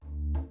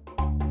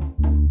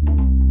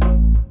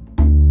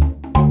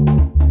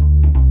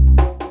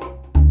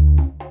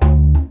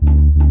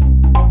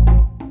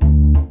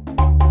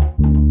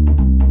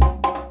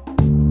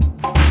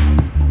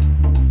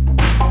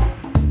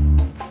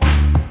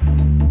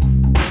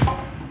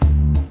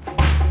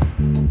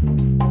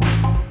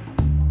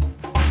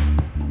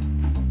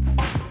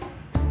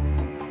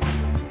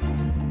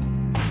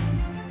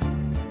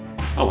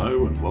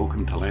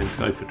welcome to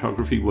Landscape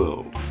Photography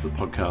World, the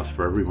podcast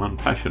for everyone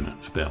passionate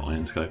about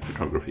landscape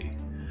photography.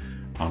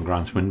 I'm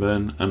Grant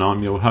Swinburne, and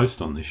I'm your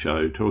host on this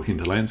show, talking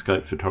to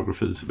landscape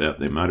photographers about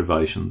their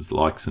motivations,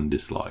 likes and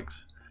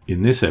dislikes.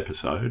 In this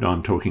episode,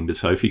 I'm talking to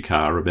Sophie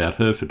Carr about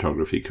her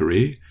photography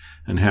career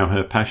and how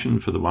her passion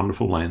for the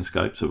wonderful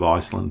landscapes of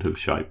Iceland have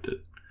shaped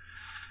it.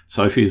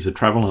 Sophie is a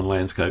travel and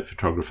landscape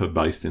photographer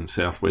based in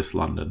southwest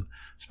London,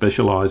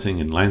 specialising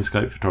in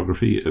landscape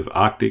photography of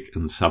Arctic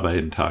and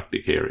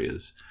subantarctic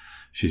areas.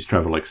 She's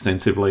travelled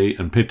extensively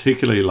and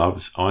particularly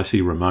loves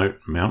icy, remote,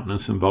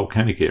 mountainous and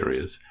volcanic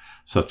areas,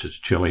 such as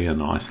Chile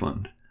and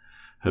Iceland.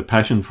 Her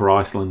passion for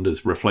Iceland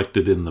is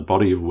reflected in the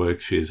body of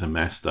work she has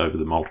amassed over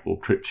the multiple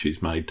trips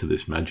she's made to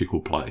this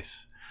magical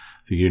place.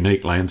 The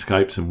unique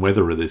landscapes and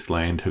weather of this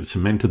land have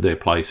cemented their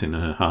place in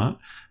her heart,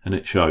 and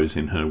it shows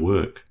in her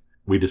work.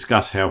 We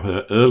discuss how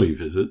her early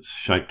visits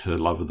shaped her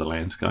love of the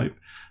landscape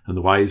and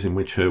the ways in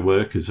which her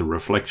work is a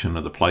reflection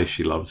of the place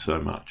she loves so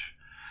much.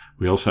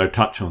 We also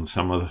touch on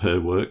some of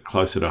her work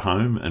closer to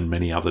home and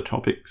many other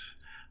topics.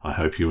 I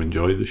hope you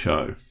enjoy the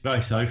show. Hey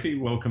Sophie,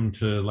 welcome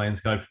to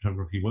Landscape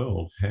Photography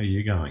World. How are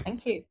you going?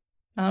 Thank you.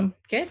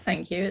 Good,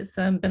 thank you. It's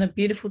been a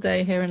beautiful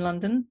day here in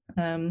London.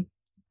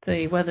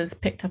 The weather's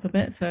picked up a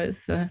bit, so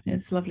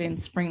it's lovely and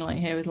spring-like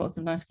here with lots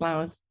of nice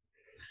flowers.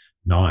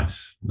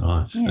 Nice.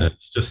 Yeah.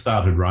 It's just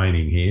started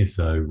raining here,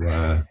 so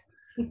for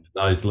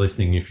those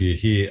listening, if you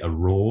hear a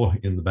roar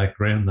in the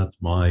background, that's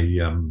my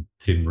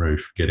tin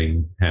roof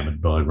getting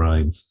hammered by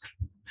rain.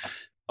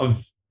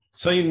 I've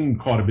seen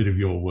quite a bit of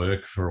your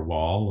work for a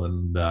while,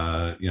 and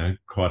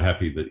quite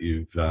happy that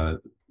you've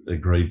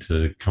agreed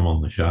to come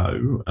on the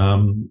show.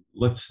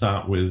 Let's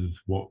start with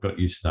what got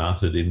you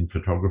started in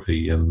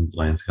photography and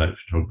landscape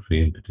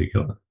photography in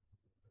particular.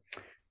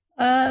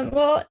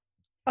 Well,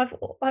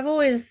 I've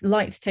always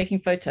liked taking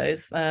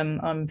photos.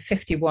 I'm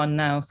 51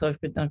 now, so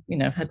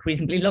I've had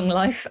reasonably long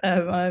life,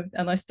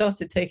 and I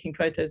started taking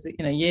photos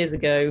years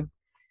ago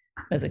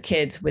as a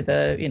kid with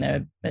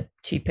a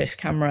cheapish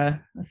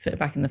camera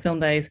back in the film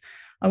days.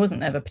 I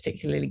wasn't ever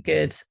particularly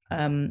good,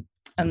 and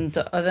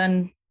I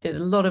then did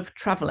a lot of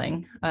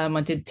traveling.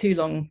 I did 2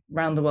 long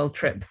round the world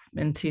trips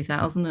in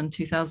 2000 and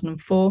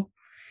 2004,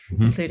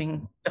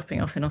 including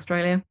stopping off in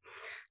Australia.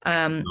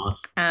 Nice.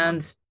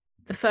 And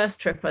the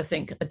first trip, I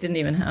think I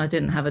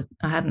hadn't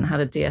had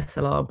a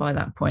DSLR by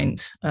that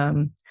point.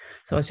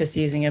 So I was just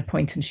using a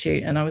point and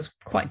shoot, and I was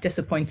quite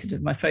disappointed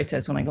with my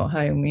photos when I got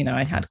home.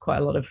 I had quite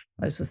a lot of,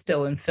 I was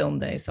still in film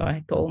days, so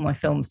I got all my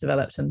films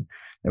developed and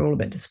they're all a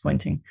bit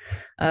disappointing.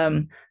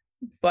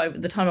 By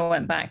the time I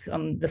went back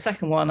on the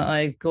second one,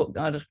 I'd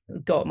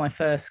got my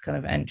first kind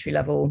of entry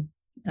level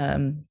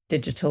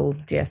digital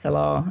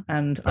DSLR,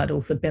 and I'd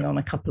also been on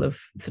a couple of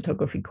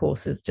photography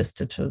courses just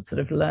to sort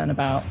of learn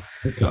about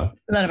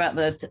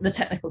the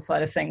technical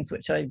side of things,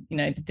 which I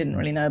didn't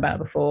really know about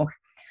before,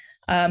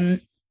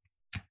 and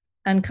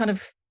kind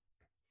of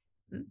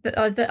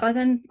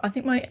I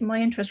think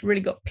my interest really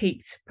got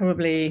piqued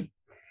probably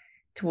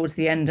towards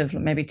the end of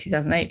maybe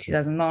 2008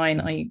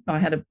 2009.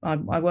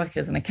 I work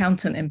as an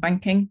accountant in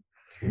banking,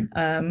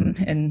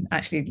 and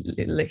actually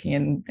looking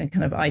in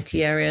kind of IT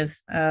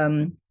areas.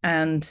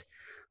 And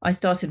I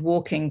started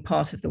walking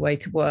part of the way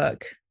to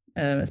work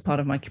as part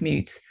of my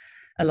commute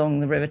along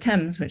the River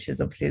Thames, which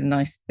is obviously a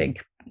nice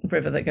big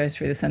river that goes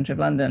through the centre of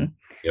London.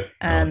 Yep.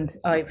 And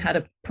I had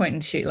a point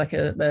and shoot, like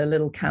a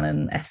little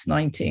Canon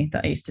S90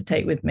 that I used to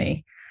take with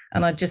me.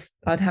 And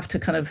I'd have to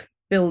kind of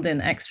build in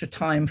extra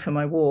time for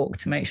my walk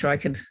to make sure I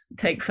could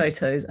take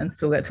photos and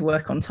still get to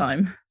work on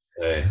time.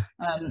 Yeah.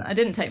 I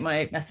didn't take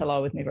my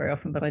SLR with me very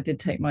often, but I did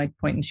take my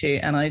point and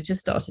shoot, and I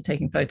just started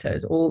taking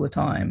photos all the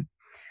time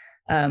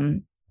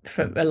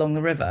along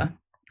the river.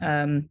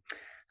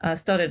 I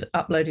started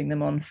uploading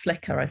them on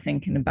Flickr, I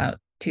think, in about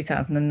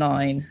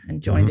 2009,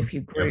 and joined a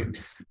few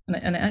groups,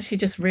 and it actually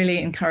just really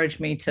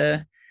encouraged me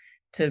to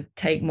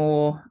take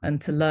more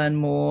and to learn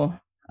more.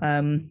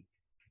 And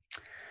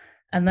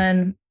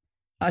then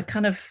I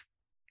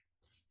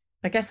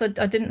guess I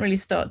didn't really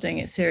start doing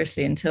it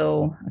seriously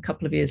until a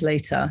couple of years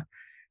later,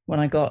 when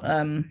I got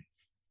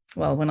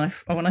when I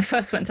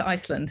first went to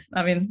Iceland.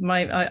 I mean,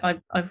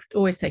 I've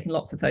always taken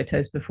lots of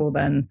photos before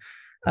then,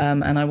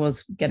 and I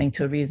was getting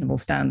to a reasonable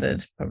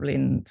standard probably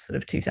in sort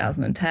of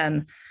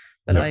 2010.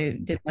 But I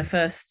did my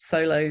first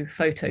solo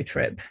photo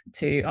trip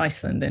to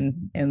Iceland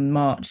in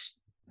March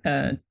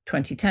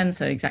 2010,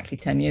 so exactly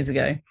 10 years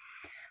ago.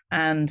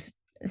 And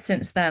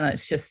since then,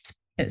 it's just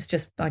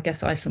I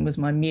guess Iceland was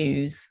my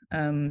muse,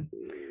 and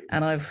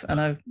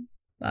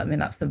I mean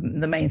that's the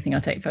main thing I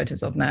take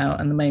photos of now,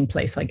 and the main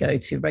place I go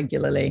to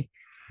regularly.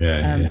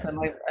 So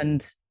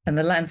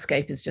the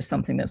landscape is just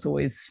something that's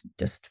always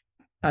just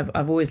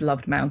I've always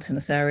loved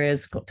mountainous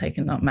areas. Got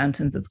taken up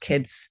mountains as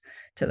kids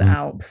to the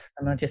Alps,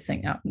 and I just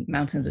think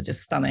mountains are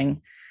just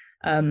stunning.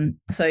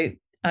 So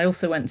I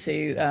also went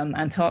to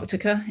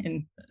Antarctica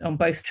on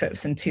both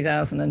trips in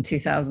 2000 and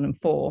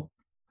 2004,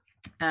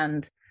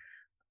 and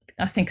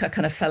I think I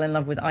kind of fell in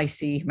love with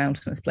icy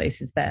mountainous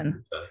places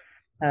then.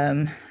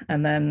 And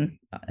then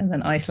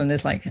Iceland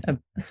is like a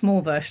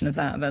small version of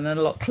that, but a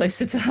lot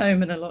closer to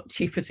home and a lot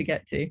cheaper to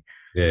get to.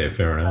 Yeah,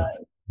 fair enough.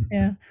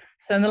 Yeah.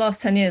 So in the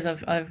last 10 years,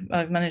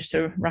 I've managed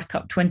to rack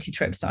up 20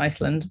 trips to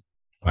Iceland.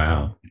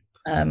 Wow.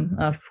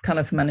 I've kind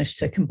of managed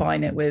to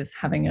combine it with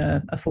having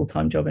a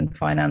full-time job in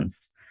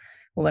finance,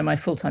 although my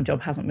full-time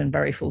job hasn't been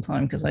very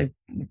full-time because I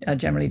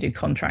generally do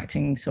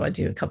contracting. So I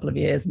do a couple of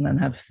years and then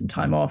have some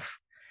time off.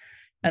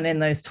 And in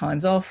those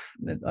times off,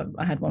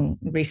 I had one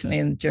recently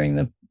and during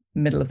the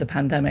middle of the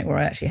pandemic where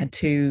I actually had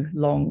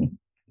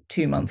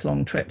 2-month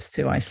long trips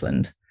to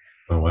Iceland.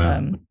 Oh,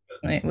 wow.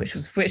 Which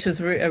was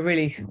a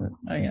really,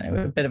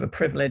 a bit of a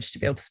privilege to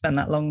be able to spend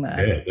that long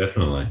there. Yeah,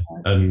 definitely.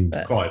 And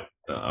quite,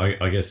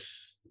 I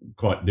guess,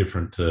 quite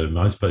different to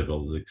most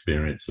people's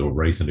experience or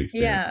recent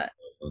experience.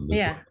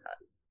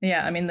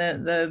 Yeah. I mean,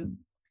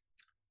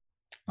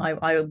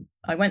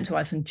 I went to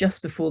Iceland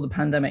just before the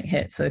pandemic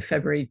hit, so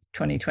February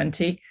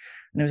 2020,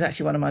 and it was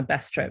actually one of my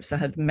best trips. I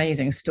had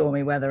amazing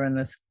stormy weather and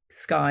the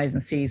skies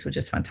and seas were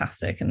just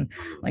fantastic. And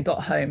I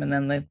got home and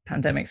then the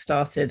pandemic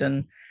started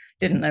and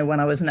didn't know when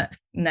I was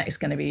next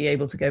going to be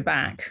able to go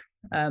back.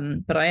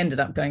 But I ended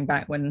up going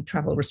back when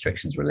travel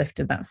restrictions were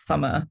lifted that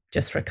summer,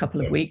 just for a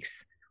couple of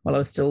weeks while I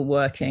was still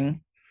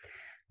working.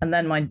 And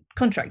then my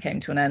contract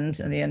came to an end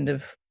at the end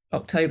of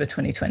October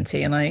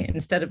 2020. And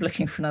instead of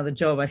looking for another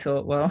job, I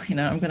thought, well,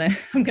 I'm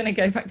gonna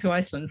go back to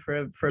Iceland for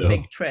a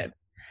big trip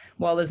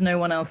while there's no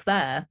one else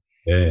there.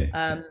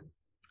 Yeah.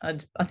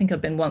 I think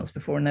I've been once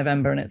before in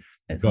November, and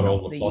it's got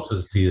all the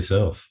flosses to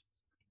yourself.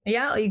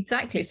 Yeah,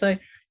 exactly. So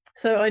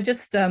I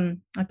just I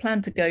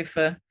planned to go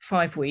for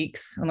 5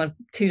 weeks, and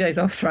 2 days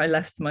after I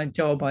left my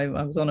job, I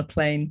was on a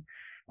plane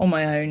on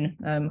my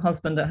own,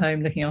 husband at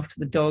home looking after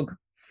the dog,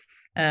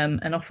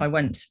 and off I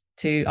went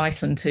to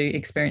Iceland to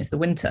experience the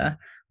winter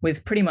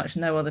with pretty much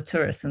no other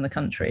tourists in the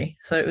country.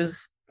 So it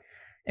was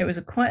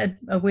quite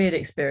a weird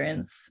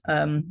experience.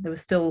 There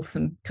was still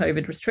some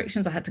COVID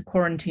restrictions. I had to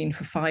quarantine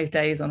for 5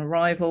 days on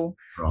arrival,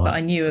 but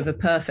I knew of a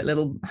perfect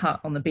little hut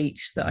on the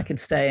beach that I could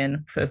stay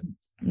in for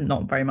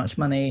not very much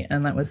money,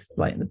 and that was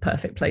like the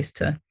perfect place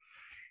to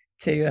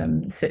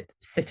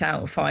sit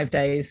out 5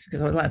 days,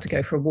 because I was allowed to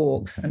go for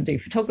walks and do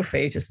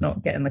photography, just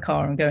not get in the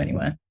car and go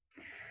anywhere.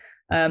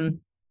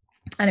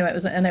 Anyway,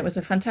 it was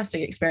a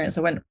fantastic experience.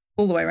 I went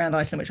all the way around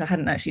Iceland, which I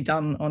hadn't actually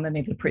done on any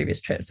of the previous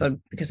trips,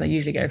 because I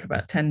usually go for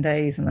about 10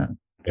 days, and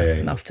that's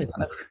enough to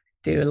kind of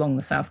do along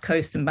the south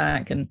coast and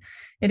back. And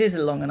it is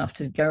long enough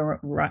to go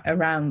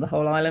around the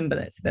whole island, but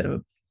it's a bit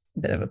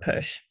of a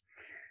push.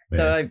 Yeah.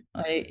 So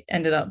I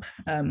ended up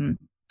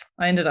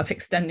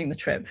extending the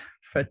trip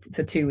for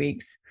 2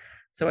 weeks.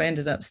 So I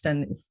ended up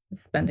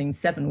spending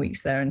 7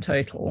 weeks there in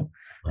total.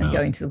 Wow. And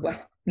going to the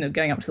west,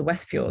 going up to the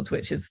West Fjords,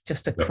 which is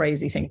just a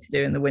crazy thing to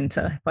do in the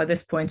winter. By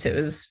this point, it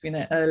was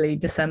early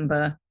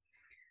December,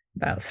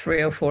 about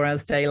 3 or 4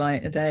 hours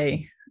daylight a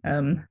day.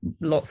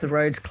 Lots of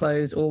roads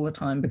closed all the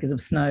time because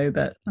of snow,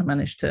 but I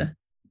managed to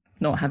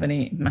not have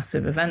any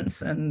massive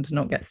events and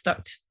not get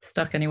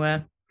stuck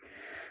anywhere.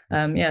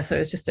 So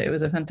it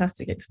was a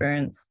fantastic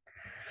experience.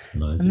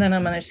 Amazing. And then I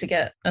managed to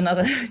get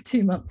another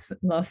 2 months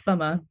last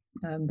summer,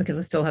 because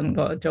I still hadn't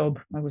got a job.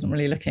 I wasn't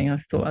really looking. I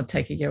thought I'd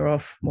take a year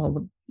off while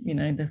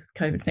the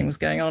COVID thing was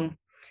going on.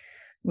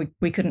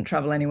 We couldn't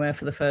travel anywhere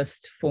for the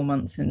first 4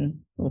 months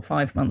or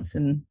 5 months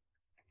from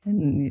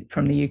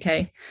the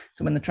UK.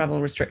 So when the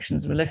travel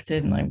restrictions were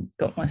lifted and I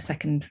got my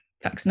second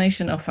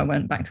vaccination off, I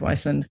went back to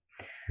Iceland.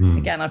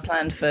 Again, I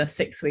planned for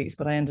 6 weeks,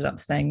 but I ended up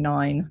staying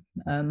 9.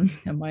 And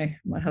my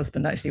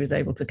husband actually was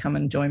able to come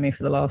and join me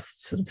for the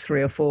last sort of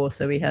 3 or 4.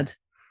 So we had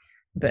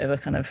a bit of a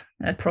kind of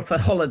a proper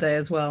holiday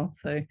as well.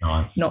 So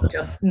nice.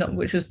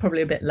 Which was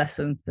probably a bit less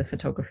than the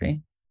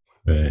photography.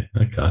 Yeah.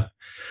 Okay.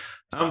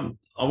 I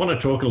want to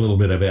talk a little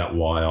bit about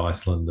why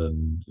Iceland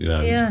and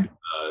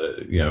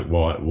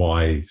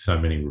why so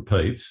many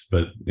repeats.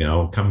 But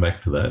I'll come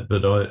back to that.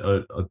 But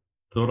I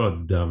thought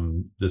I'd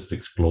just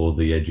explore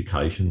the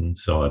education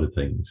side of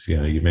things.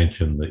 You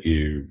mentioned that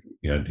you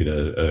did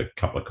a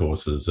couple of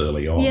courses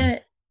early on.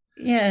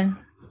 Yeah.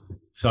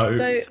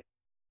 So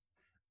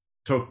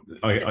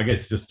I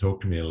guess just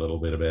talk to me a little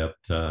bit about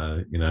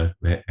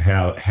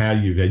how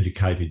you've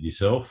educated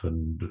yourself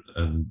and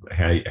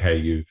how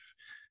you've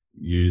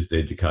used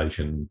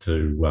education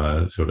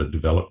to sort of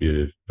develop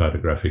your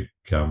photographic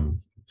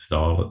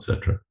style,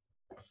 etc.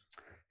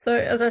 So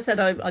as I said,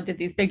 I did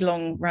these big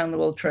long round the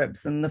world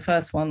trips, and the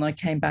first one I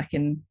came back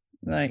in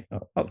like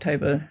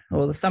October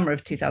or the summer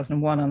of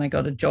 2001, and I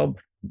got a job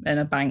in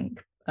a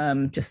bank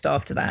just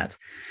after that.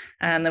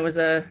 And there was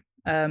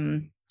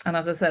and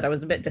as I said, I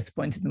was a bit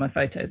disappointed in my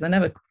photos. I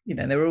never,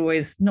 they were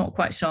always not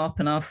quite sharp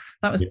enough.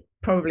 That was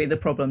probably the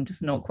problem,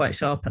 just not quite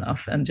sharp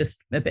enough, and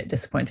just a bit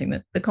disappointing.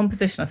 That the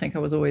composition, I think I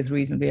was always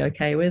reasonably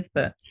okay with,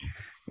 but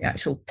the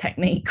actual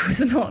technique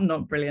was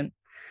not brilliant.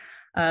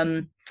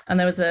 And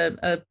there was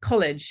a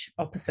college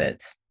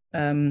opposite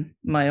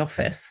my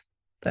office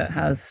that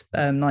has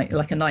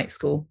like a night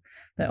school.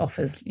 that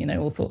offers,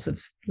 all sorts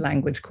of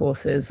language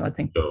courses. I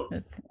think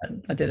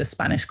I did a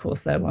Spanish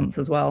course there once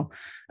as well,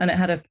 and it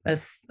had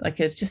just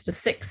a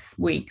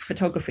 6-week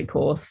photography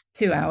course,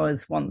 2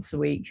 hours once a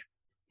week.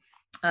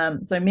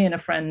 So me and a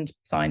friend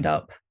signed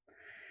up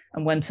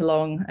and went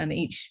along, and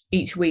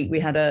each week we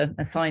had an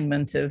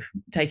assignment of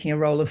taking a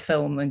roll of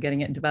film and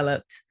getting it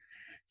developed.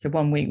 So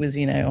one week was,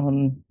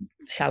 on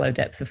shallow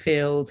depth of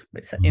field,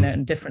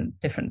 and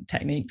different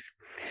techniques.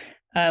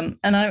 And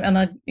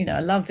I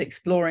loved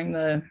exploring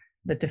the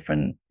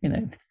different,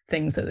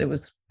 things that it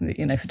was,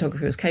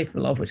 photography was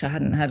capable of, which I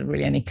hadn't had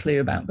really any clue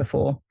about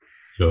before.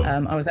 Sure.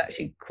 I was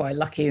actually quite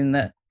lucky in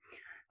that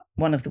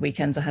one of the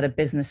weekends I had a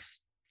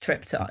business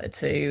trip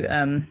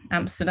to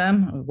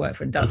Amsterdam. I worked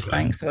for a Dutch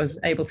bank, so I was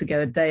able to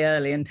go a day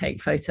early and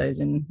take photos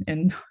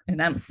in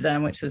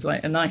Amsterdam, which was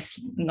like a nice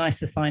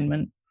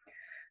assignment.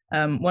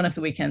 One of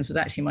the weekends was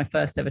actually my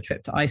first ever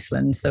trip to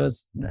Iceland, so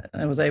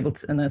I was able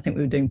to, and I think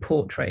we were doing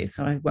portraits.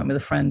 So I went with a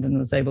friend and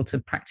was able to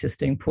practice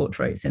doing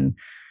portraits in,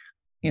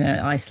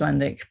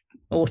 Icelandic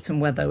autumn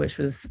weather, which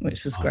was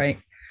great.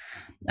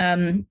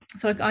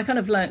 So I kind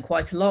of learned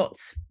quite a lot.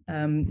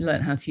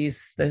 Learned how to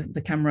use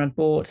the camera I'd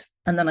bought,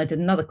 and then I did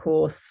another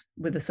course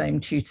with the same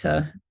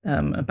tutor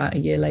about a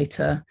year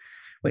later,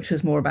 which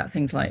was more about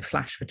things like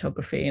flash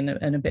photography and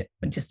a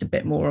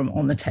bit more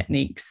on the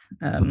techniques.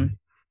 And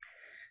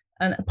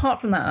apart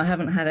from that, I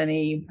haven't had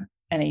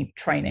any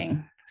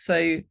training.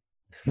 So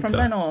from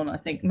then on, I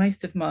think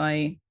most of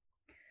my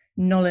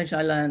knowledge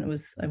I learned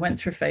I went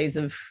through a phase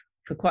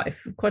for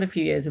quite a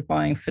few years of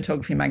buying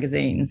photography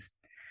magazines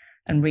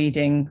and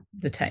reading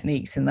the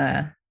techniques in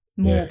there.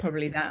 More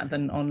probably that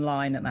than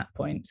online at that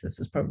point. So this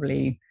was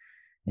probably,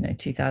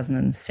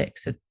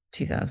 2006 to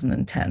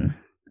 2010.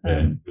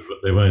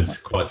 There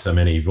weren't quite so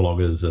many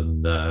vloggers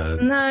and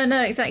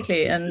no,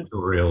 exactly, and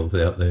reels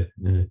out there.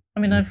 Yeah. I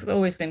mean, I've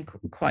always been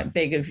quite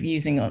big of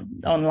using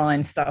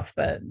online stuff,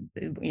 but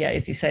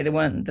as you say, there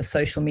weren't the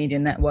social media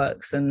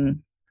networks and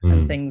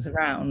things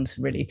around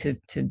really to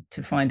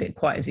find it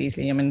quite as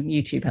easily. I mean,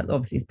 YouTube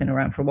obviously has been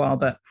around for a while,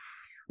 but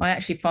I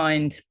actually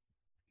find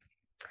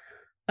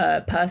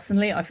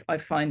personally, I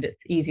find it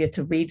easier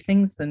to read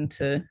things than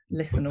to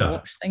listen or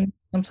watch things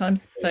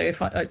sometimes. So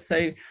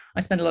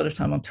I spend a lot of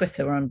time on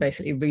Twitter where I'm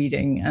basically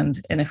reading, and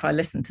if I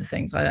listen to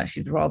things, I'd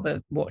actually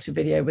rather watch a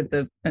video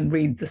and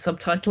read the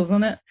subtitles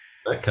on it.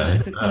 Okay.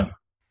 It's kind of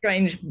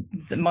strange.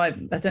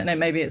 I don't know.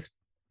 Maybe it's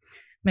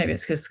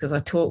because I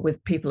talk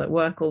with people at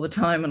work all the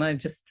time, and I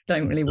just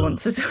don't really want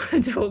to talk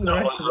the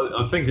rest of it.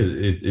 I think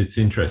it's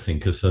interesting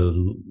because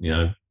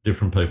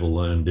different people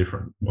learn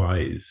different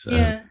ways.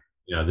 Yeah.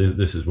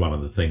 This is one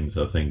of the things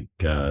I think,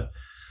 the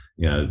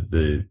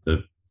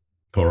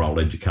poor old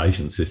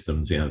education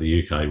systems,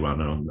 the UK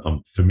one,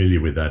 I'm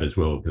familiar with that as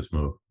well because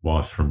my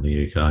wife's from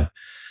the UK,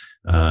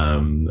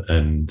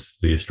 and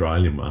the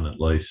Australian one, at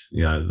least,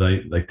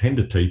 they tend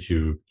to teach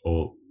you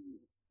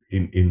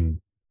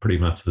in pretty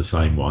much the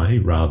same way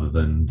rather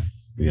than,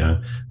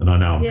 and I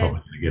know I'm probably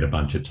going to get a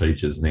bunch of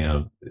teachers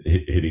now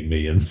hitting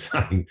me and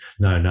saying,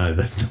 no,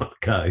 that's not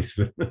the case.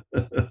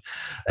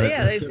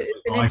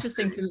 It's been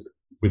interesting to...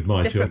 With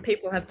my different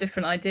people have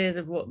different ideas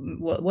of what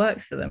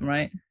works for them,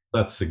 right?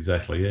 That's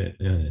exactly it.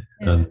 Yeah.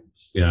 And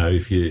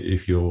if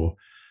you're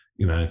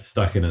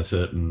stuck in a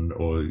certain,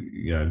 or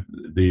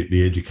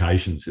the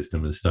education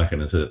system is stuck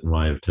in a certain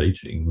way of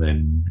teaching,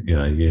 then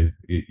you're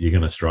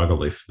going to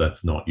struggle if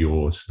that's not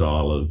your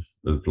style of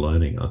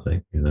learning. I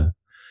think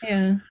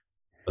Yeah.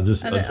 I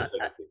just think it's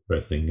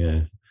interesting.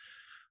 Yeah.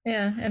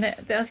 Yeah, and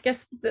I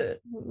guess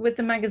with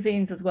the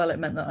magazines as well, it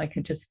meant that I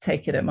could just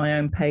take it at my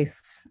own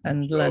pace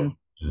and learn.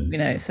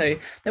 So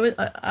there was.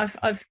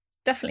 I've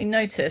definitely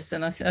noticed,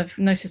 and I've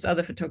noticed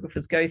other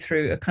photographers go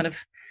through a kind of.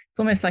 It's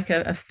almost like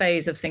a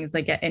phase of things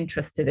they get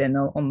interested in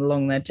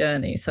along their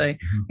journey. So I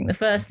think the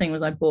first thing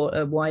was I bought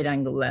a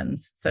wide-angle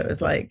lens. So it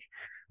was like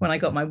when I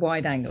got my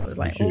wide angle, it was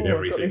like, I've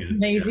got this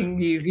amazing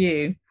new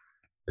view.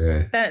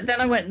 Yeah.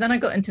 Then I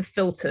got into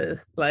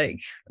filters, like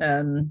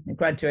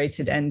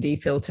graduated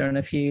ND filter and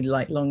a few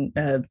like long,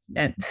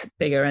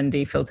 bigger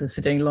ND filters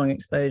for doing long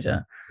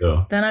exposure.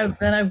 Yeah. Then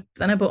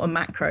I bought a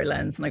macro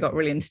lens and I got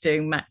really into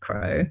doing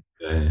macro.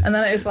 Yeah. And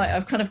then it was like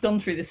I've kind of gone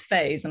through this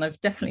phase, and I've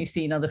definitely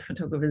seen other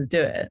photographers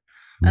do it.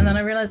 And then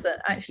I realized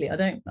that actually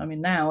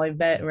now I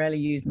rarely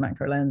use the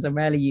macro lens. I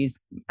rarely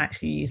use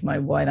my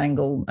wide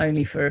angle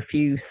only for a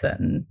few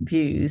certain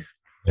views.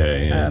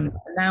 Yeah.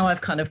 Now I've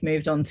kind of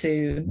moved on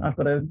to, I've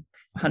got a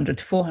 100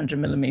 to 400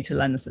 millimeter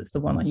lens. That's the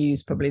one I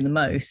use probably the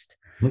most.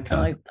 Okay.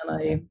 And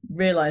I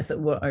realized that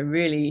what I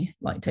really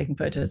like taking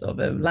photos of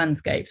are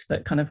landscapes,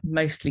 but kind of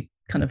mostly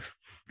kind of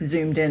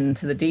zoomed in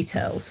to the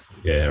details.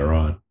 Yeah,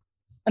 right.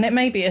 And it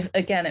may be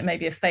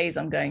a phase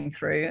I'm going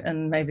through,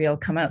 and maybe I'll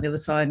come out the other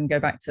side and go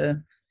back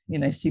to,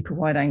 super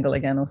wide angle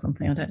again or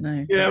something. I don't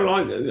know. Yeah,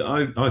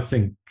 I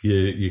think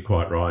you're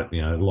quite right.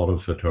 A lot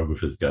of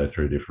photographers go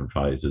through different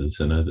phases,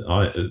 and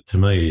to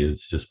me,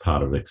 it's just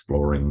part of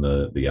exploring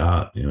the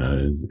art.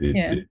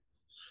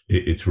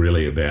 It's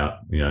really about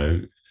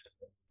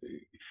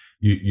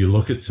you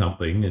look at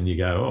something and you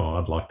go, oh,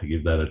 I'd like to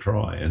give that a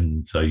try.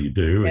 And so you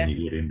do, and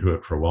you get into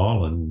it for a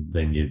while, and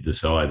then you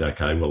decide,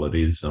 okay, well,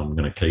 I'm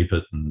going to keep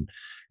it and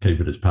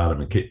keep it as part of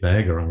my kit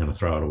bag, or I'm going to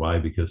throw it away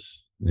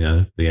because,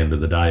 at the end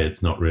of the day,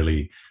 it's not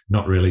really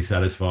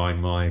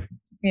satisfying my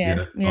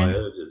my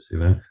urges,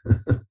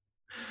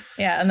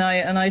 Yeah,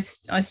 and I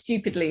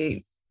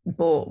stupidly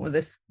bought with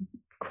this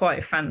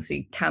quite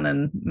fancy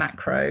Canon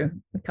macro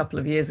a couple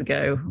of years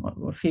ago,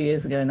 or a few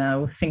years ago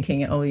now,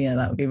 thinking, oh yeah,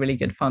 that would be really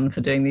good fun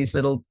for doing these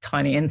little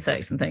tiny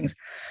insects and things.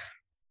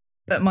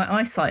 But my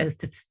eyesight has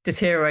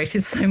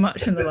deteriorated so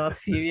much in the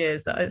last few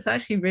years that it's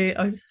actually really,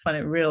 I just find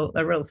it a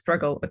real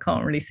struggle. I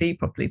can't really see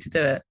properly to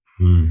do it.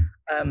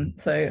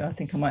 So I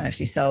think I might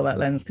actually sell that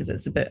lens because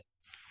it's a bit,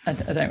 I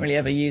don't really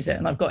ever use it.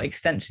 And I've got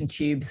extension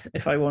tubes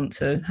if I want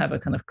to have a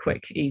kind of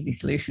quick, easy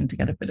solution to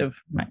get a bit of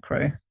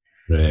macro.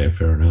 Yeah,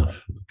 fair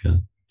enough. Okay.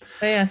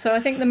 But yeah, so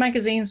I think the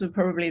magazines were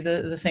probably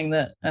the thing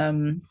that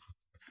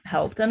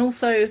helped. And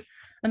also,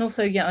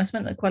 yeah, I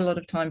spent quite a lot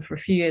of time for a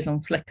few years on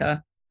Flickr,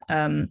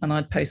 and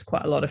I'd post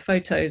quite a lot of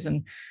photos,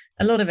 and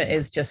a lot of it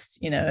is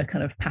just, a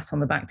kind of pat on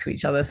the back to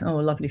each other. So, oh,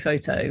 lovely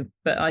photo.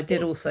 But I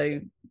did also,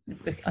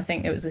 I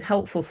think it was a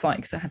helpful site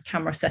because I had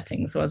camera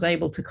settings. So I was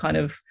able to kind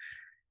of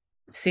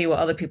see what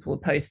other people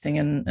were posting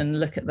and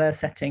look at their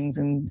settings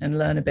and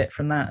learn a bit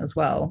from that as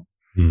well.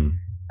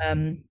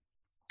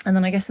 And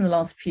then I guess in the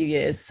last few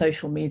years,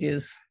 social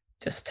media's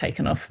just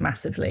taken off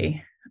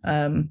massively.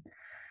 And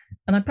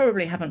I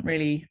probably haven't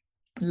really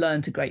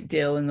learned a great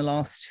deal in the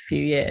last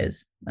few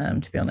years,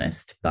 to be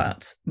honest.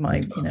 But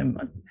most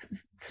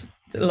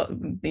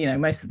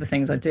of the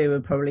things I do are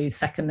probably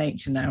second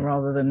nature now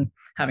rather than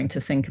having to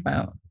think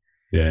about.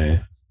 Yeah,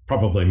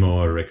 probably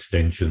more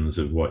extensions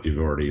of what you've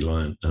already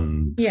learned.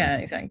 And yeah,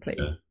 exactly.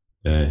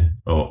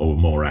 Or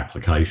more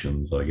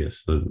applications, I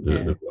guess, of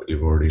what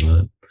you've already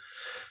learned.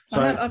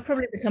 So I've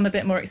probably become a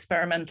bit more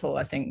experimental,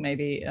 I think,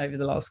 maybe over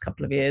the last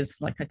couple of years.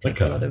 Like I take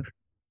a lot of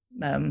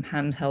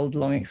handheld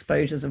long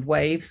exposures of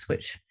waves,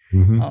 which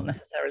aren't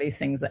necessarily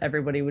things that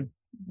everybody would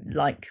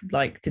like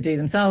to do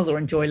themselves or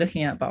enjoy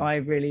looking at, but I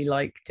really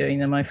like doing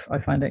them. I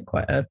find it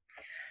quite a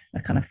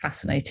kind of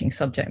fascinating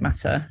subject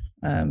matter,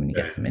 and you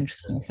get some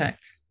interesting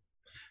effects.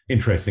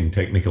 Interesting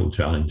technical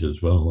challenge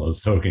as well. I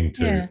was talking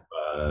to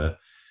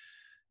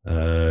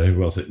who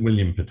was it?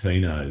 William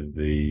Patino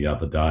the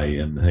other day,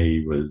 and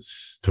he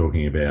was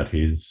talking about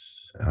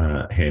his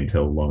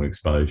handheld long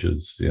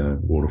exposures,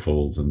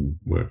 waterfalls and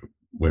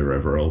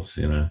wherever else,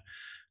 and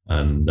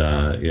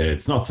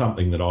it's not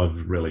something that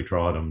I've really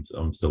tried.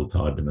 I'm still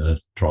tied to my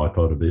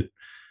tripod a bit,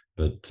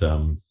 but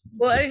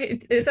well,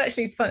 it's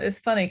actually fun. It's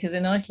funny because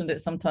in Iceland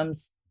it's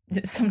sometimes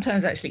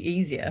actually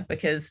easier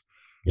because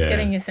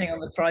getting your thing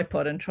on the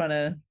tripod and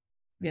trying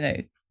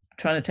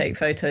to take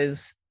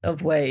photos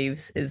of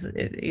waves is,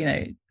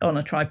 on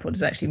a tripod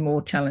is actually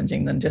more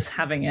challenging than just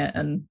having it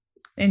and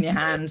in your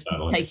hand,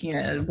 taking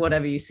it,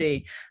 whatever you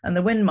see. And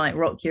the wind might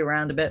rock you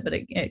around a bit, but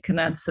it can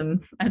add some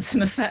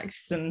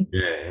effects. And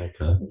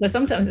so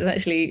sometimes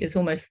it's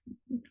almost,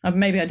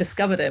 maybe I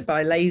discovered it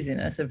by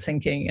laziness of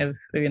thinking of,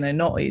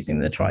 not using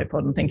the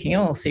tripod and thinking,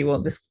 oh, I'll see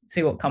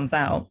what comes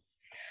out.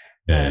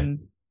 And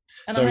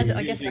so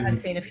I guess I had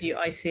seen a few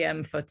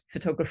ICM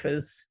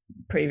photographers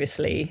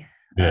previously.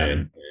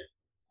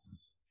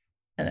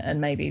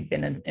 And maybe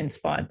been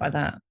inspired by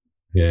that.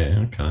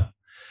 Yeah, okay.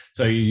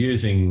 So you're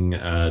using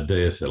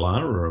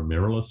DSLR or a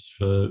mirrorless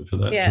for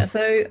that? Yeah,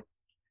 so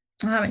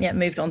I haven't yet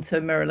moved on to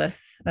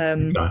mirrorless.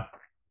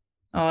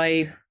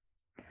 I've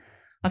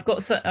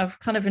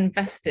kind of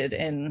invested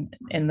in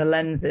the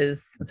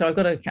lenses. So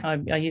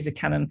I use a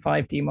Canon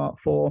 5D Mark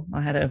IV.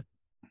 I had a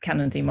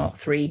Canon D Mark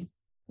III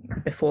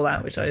before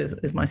that, which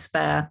is my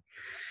spare.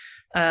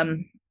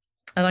 And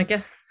I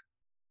guess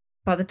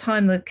by the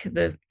time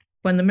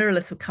when the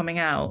mirrorless were coming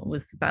out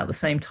was about the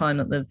same time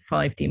that the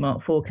 5D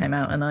Mark IV came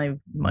out, and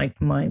my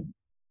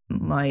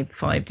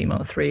 5D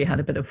Mark III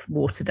had a bit of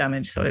water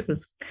damage, so it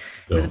was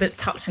a bit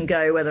touch and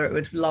go whether it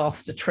would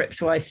last a trip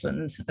to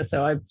Iceland.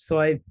 So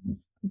I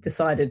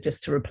decided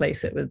just to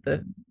replace it with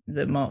the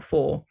Mark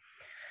IV,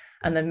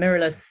 and then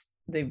mirrorless,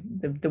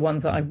 the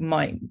ones that I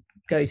might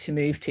go to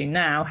move to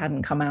now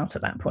hadn't come out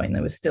at that point;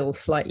 they were still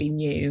slightly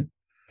new.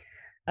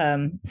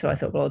 So I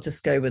thought, well, I'll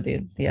just go with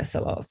the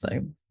SLR.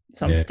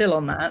 So I'm still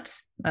on that.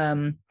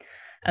 And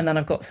then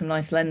I've got some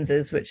nice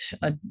lenses, which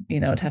I'd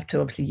have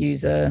to obviously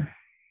use or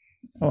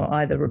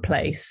either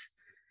replace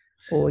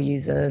or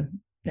use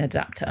an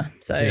adapter.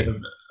 So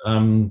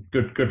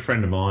good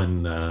friend of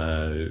mine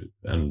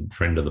and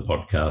friend of the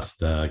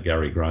podcast,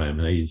 Gary Graham,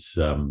 he's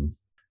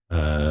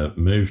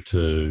moved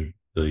to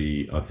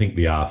the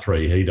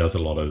R3. He does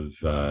a lot of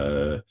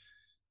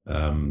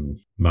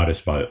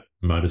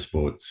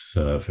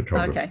motorsports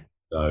photography. Okay.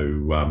 So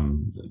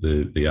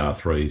the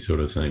R3 sort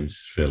of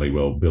seems fairly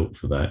well built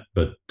for that.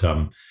 But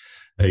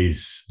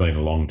he's been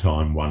a long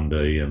time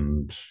 1D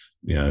and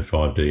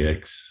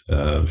 5DX,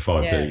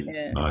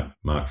 5D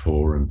Mark IV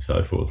and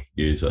so forth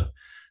user.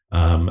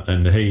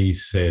 And he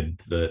said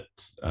that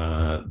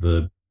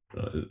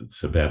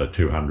it's about a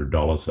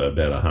 $200, so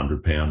about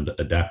 £100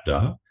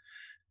 adapter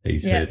he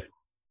said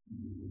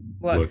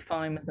works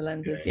fine with the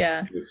lenses.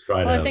 Yeah.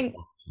 Straight well, out I think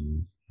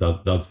and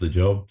does the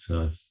job.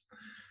 So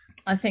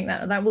I think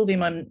that will be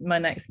my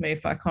next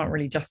move. I can't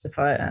really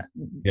justify it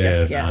yeah,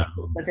 just yet.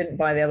 I didn't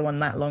buy the other one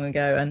that long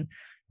ago, and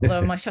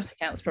although my shutter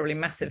count's probably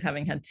massive,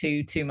 having had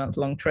 2-month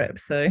long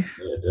trips, so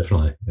yeah,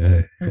 definitely.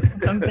 Yeah.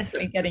 I'm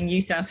definitely getting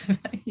use out of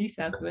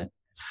it.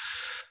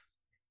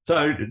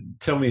 So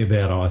tell me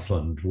about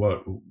Iceland.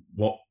 What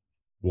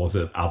was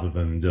it other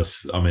than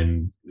just? I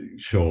mean,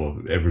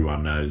 sure,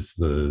 everyone knows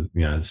the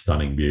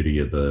stunning beauty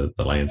of the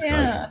landscape.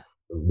 Yeah.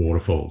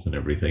 Waterfalls and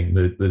everything.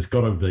 There's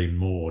got to have been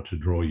more to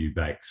draw you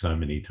back so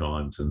many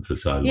times and for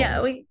so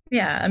long.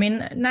 I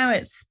mean, now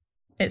it's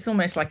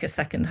almost like a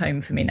second home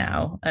for me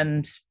now,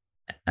 and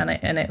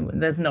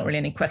there's not really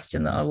any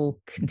question that I will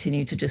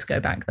continue to just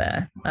go back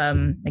there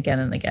again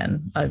and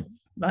again. I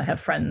have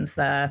friends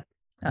there.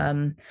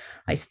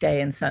 I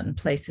stay in certain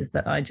places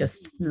that I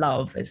just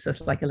love. It's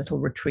just like a little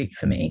retreat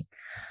for me.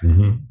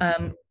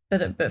 Mm-hmm.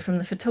 But from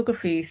the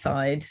photography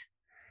side,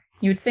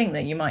 you would think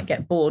that you might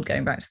get bored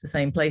going back to the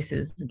same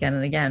places again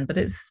and again, but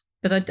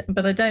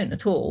I don't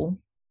at all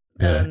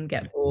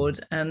get bored.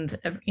 And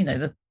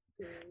the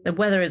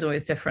weather is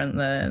always different.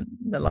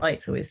 The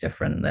light's always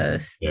different.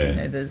 There's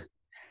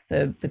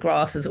the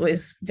grass is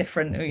always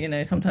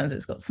different. Sometimes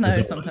it's got snow,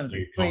 sometimes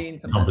it's green.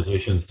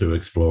 Compositions to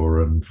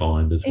explore and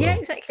find as well. Yeah,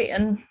 exactly.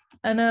 And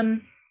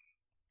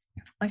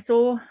I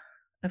saw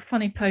a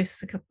funny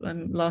post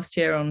last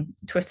year on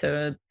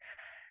Twitter.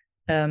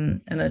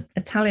 And an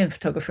Italian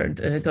photographer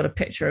got a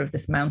picture of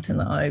this mountain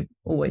that I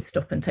always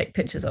stop and take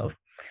pictures of,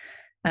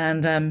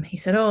 and he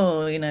said,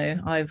 "Oh,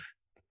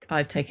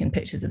 I've taken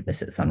pictures of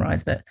this at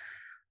sunrise, but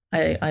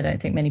I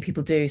don't think many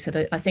people do."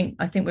 So I think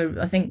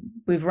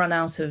we've run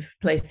out of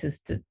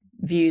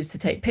views to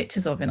take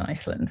pictures of in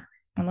Iceland,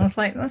 and I was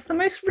like, that's the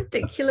most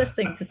ridiculous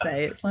thing to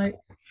say. It's like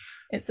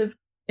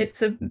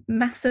it's a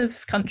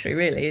massive country,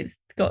 really.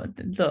 It's got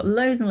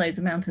loads and loads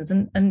of mountains,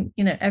 and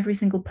every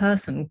single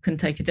person can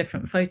take a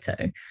different photo.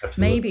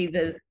 Absolutely. Maybe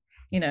there's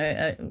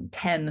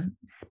 10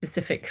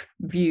 specific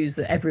views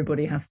that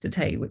everybody has to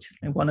take, which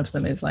one of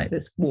them is like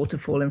this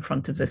waterfall in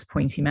front of this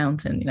pointy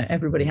mountain.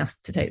 Everybody has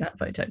to take that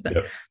photo,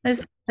 but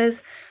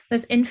there's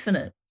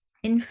infinite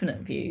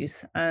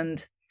views,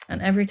 and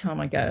every time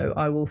I go,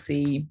 I will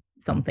see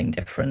something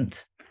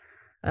different.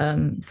 I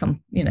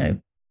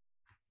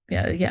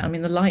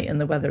mean, the light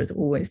and the weather is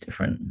always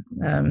different.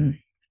 And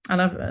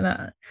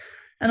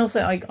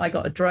also I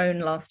got a drone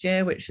last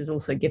year, which has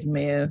also given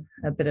me a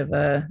bit of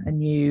a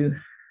new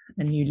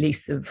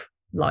lease of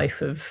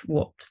life of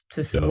what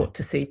to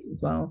see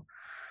as well.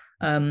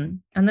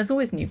 And there's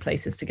always new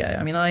places to go.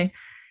 I mean,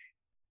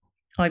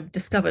 I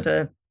discovered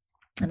an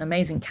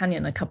amazing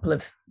canyon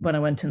when I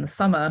went in the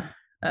summer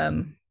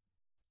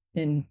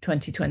in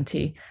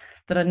 2020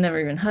 that I'd never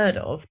even heard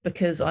of,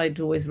 because I'd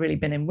always really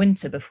been in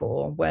winter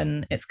before,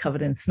 when it's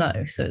covered in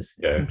snow, so it's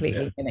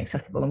completely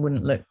inaccessible and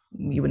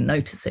you wouldn't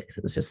notice it.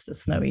 It was just a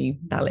snowy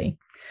valley.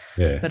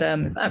 But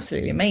it's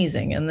absolutely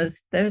amazing, and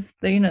there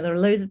are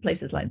loads of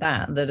places like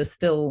that are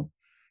still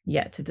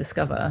yet to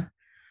discover.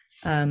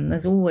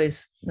 There's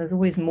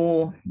always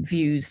more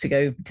views to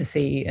go to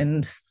see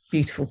and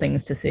beautiful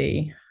things to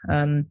see,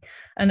 and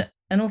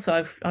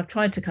also I've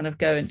tried to kind of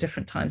go at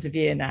different times of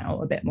year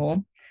now a bit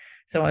more.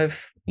 So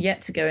I've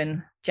yet to go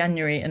in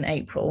January and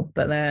April,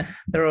 but they're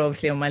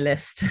obviously on my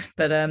list.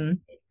 But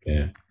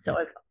so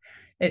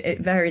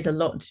it varies a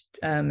lot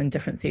in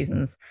different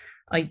seasons.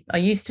 I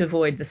used to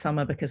avoid the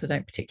summer because I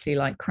don't particularly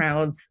like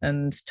crowds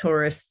and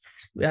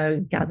tourists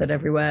gathered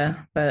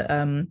everywhere. But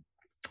when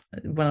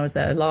I was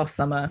there last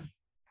summer,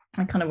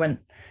 I kind of went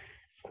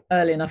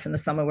early enough in the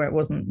summer where it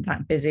wasn't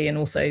that busy, and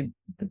also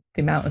the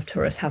amount of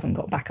tourists hasn't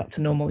got back up to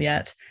normal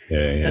yet.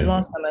 But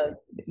last summer,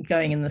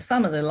 going in the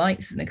summer,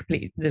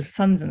 the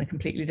sun's in a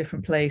completely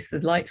different place.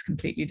 The light's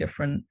completely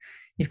different.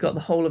 You've got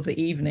the whole of the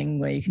evening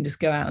where you can just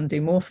go out and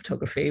do more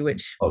photography,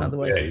 which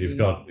otherwise you've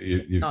got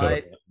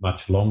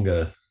much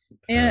longer.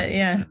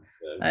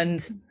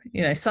 And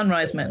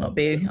sunrise might not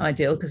be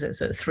ideal because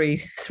it's at 3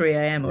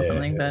 a.m. or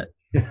something, but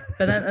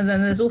then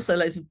there's also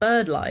loads of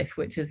bird life,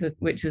 which is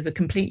a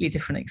completely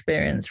different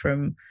experience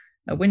from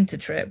a winter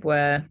trip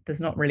where there's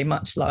not really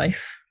much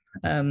life.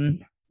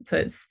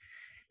 So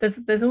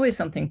there's always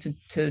something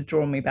to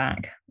draw me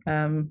back.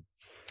 I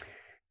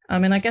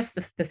mean, I guess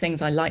the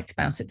things I liked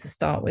about it to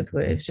start with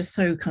were it was just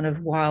so kind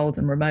of wild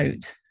and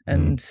remote,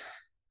 and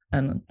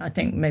I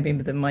think maybe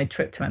my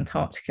trip to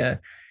Antarctica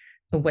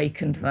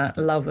awakened that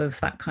love of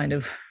that kind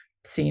of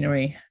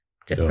scenery,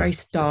 just very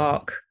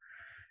stark,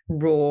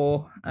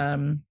 raw,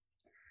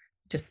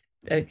 just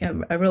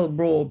a real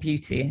raw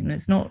beauty. And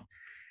it's not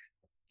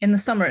in the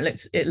summer.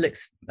 It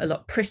looks a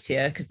lot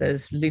prettier because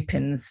there's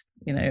lupins,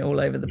 all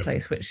over the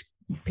place, which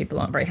people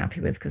aren't very happy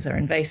with because they're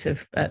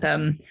invasive. But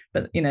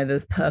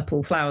there's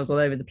purple flowers all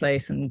over the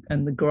place, and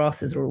the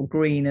grasses are all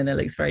green, and it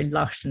looks very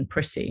lush and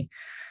pretty.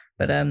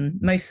 But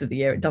most of the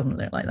year it doesn't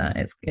look like that.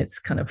 It's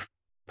kind of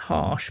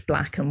harsh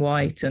black and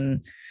white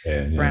and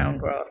brown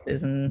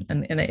grasses, and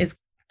it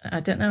is. I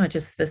don't know.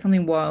 There's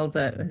something wild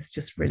that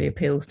just really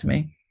appeals to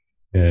me.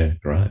 Yeah,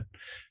 great.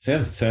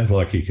 Sounds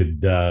like you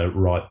could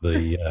write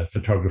the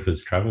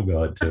photographer's travel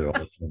guide to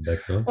Iceland,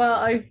 actually.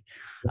 Well,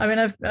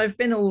 I've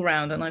been all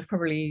around, and I've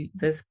probably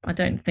I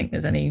don't think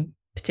there's any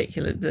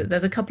particular.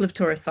 There's a couple of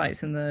tourist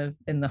sites in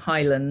the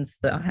Highlands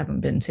that I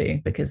haven't been to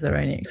because they're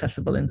only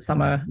accessible in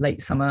summer,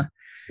 late summer,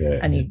 Yeah,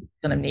 and you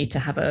kind of need to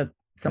have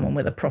someone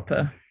with a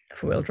proper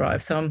four-wheel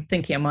drive. So I'm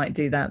thinking I might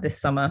do that this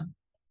summer.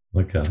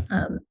 okay.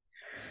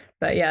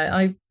 But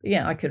I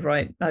could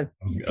write. I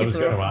was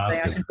going to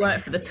ask. I should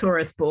work for the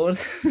tourist board.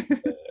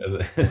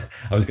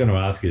 I was going to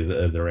ask you,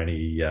 are there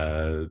any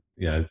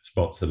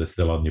spots that are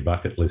still on your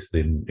bucket list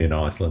in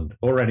Iceland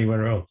or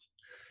anywhere else?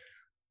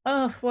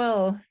 Oh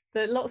well,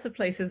 there are lots of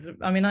places.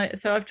 I mean,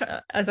 as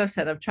I've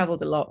said, I've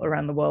travelled a lot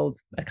around the world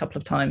a couple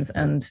of times,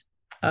 and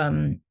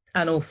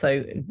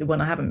also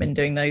when I haven't been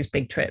doing those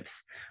big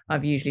trips,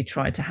 I've usually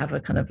tried to have a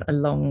kind of a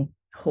long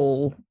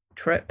haul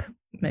trip,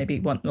 maybe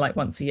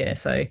once a year.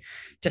 So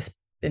just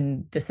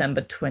in December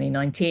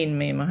 2019,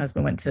 me and my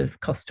husband went to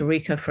Costa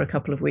Rica for a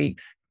couple of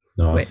weeks,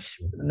 Nice. which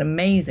was an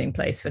amazing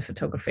place for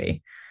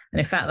photography. And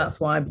in fact,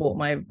 that's why I bought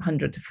my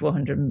 100 to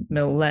 400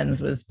 mil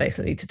lens, was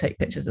basically to take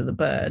pictures of the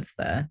birds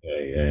there.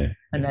 Yeah.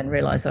 And then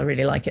realized I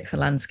really like it for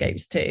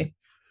landscapes too.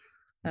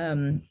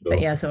 Sure.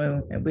 But yeah,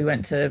 so we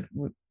went to,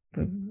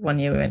 one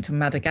year we went to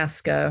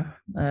Madagascar.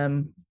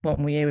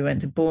 One year we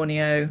went to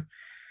Borneo.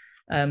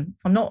 I'm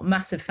not a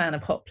massive fan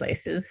of hot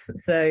places,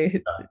 so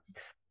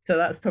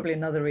that's probably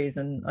another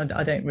reason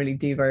I don't really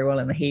do very well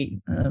in the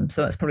heat.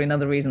 So that's probably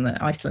another reason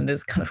that Iceland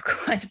is kind of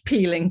quite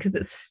appealing, because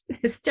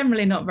it's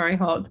generally not very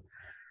hot.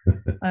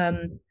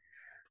 But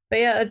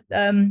yeah,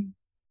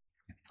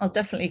 I'll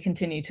definitely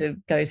continue to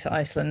go to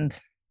Iceland,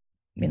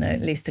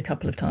 at least a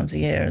couple of times a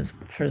year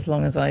for as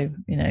long as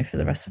for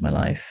the rest of my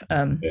life.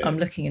 I'm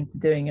looking into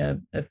doing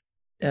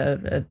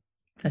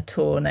a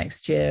tour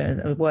next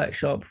year, a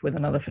workshop with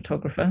another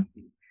photographer,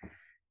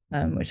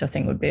 which I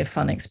think would be a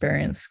fun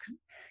experience,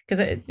 because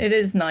it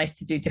is nice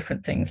to do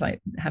different things,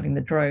 like having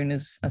the drone,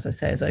 as I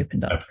say, has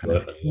opened up kind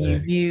of new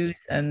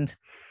views, and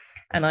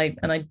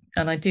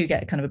I do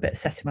get kind of a bit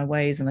set in my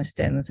ways, and I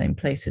stay in the same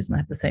places and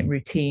I have the same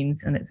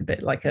routines, and it's a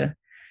bit like a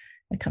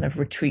kind of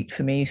retreat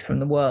for me from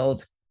the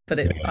world. But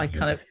I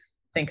kind of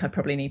think I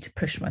probably need to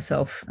push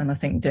myself, and I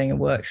think doing a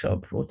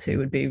workshop or two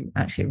would be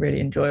actually a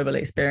really enjoyable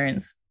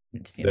experience,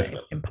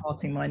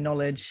 imparting my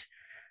knowledge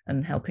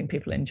and helping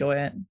people enjoy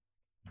it.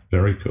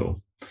 Very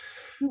cool.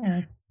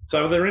 Yeah.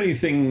 So are there any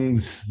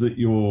things that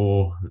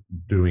you're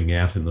doing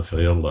out in the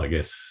field, I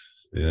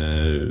guess,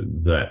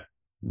 that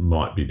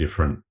might be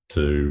different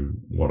to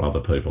what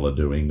other people are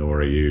doing, or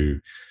are you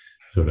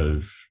sort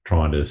of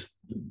trying to,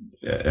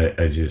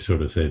 as you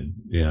sort of said,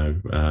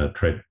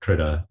 tread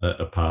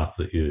a path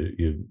that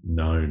you've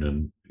known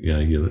and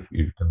you're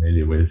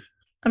familiar with?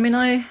 I mean,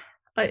 I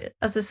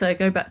as I say, I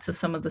go back to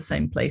some of the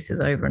same places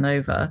over and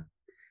over.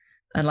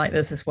 And like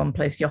there's this one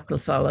place,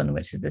 Jökulsárlón,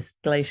 which is this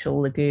glacial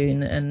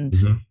lagoon and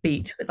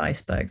beach with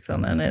icebergs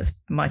on, and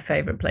it's my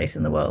favorite place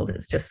in the world.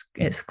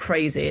 It's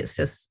crazy. It's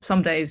just,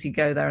 some days you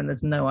go there and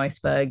there's no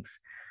icebergs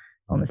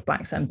on this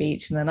black sand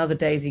beach, and then other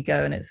days you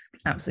go and it's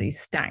absolutely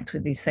stacked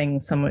with these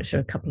things, some which are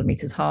a couple of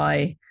meters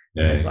high.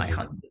 There's like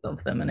hundreds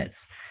of them, and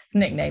it's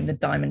nicknamed the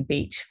Diamond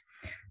Beach.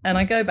 And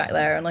I go back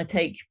there and I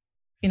take,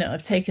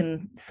 I've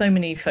taken so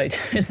many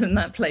photos in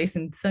that place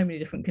in so many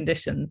different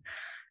conditions.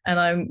 And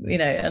I'm,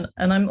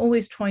 and I'm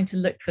always trying to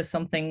look for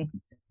something,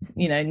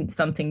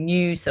 something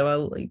new.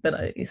 So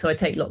I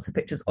take lots of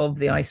pictures of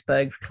the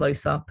icebergs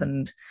close up,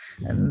 and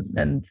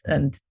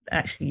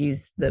actually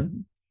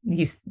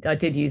I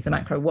did use the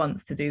macro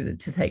once to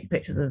take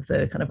pictures of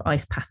the kind of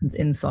ice patterns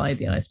inside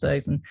the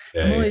icebergs. And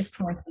I'm always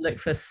trying to look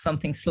for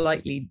something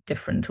slightly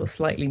different or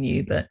slightly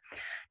new. But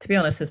to be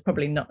honest, there's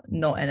probably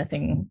not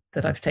anything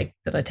that I take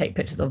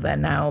pictures of there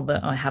now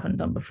that I haven't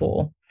done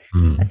before.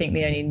 I think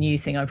the only new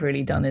thing I've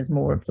really done is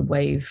more of the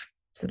wave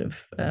sort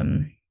of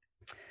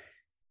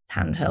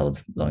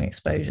handheld long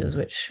exposures,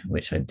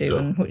 which I do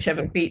on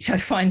whichever beach I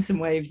find some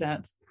waves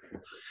at.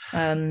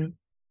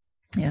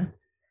 Yeah.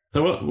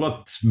 So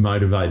what's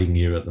motivating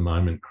you at the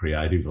moment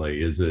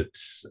creatively? Is it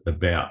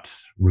about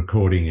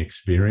recording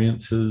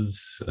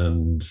experiences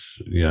and,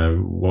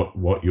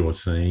 what you're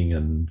seeing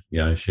and,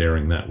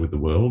 sharing that with the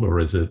world? Or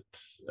is it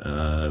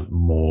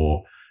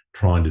more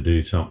trying to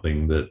do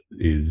something that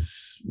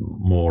is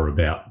more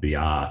about the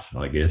art,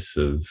 I guess,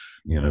 of,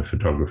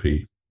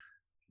 photography?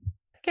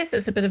 I guess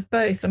it's a bit of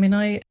both. I mean,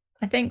 I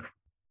think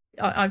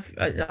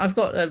I've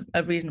got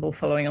a reasonable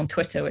following on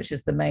Twitter, which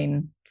is the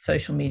main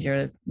social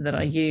media that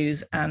I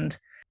use, and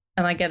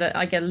I get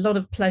a lot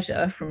of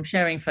pleasure from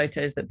sharing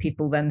photos that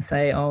people then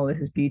say, "Oh, this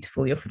is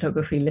beautiful. Your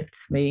photography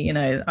lifts me."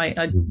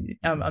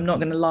 I'm not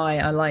going to lie.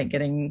 I like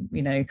getting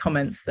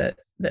comments that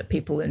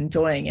people are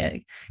enjoying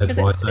it. That's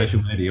why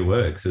social media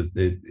works.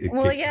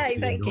 Yeah,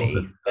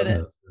 exactly.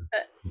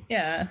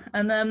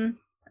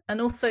 And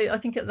also I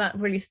think that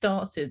really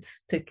started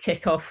to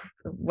kick off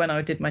when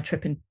I did my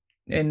trip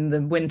in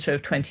the winter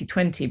of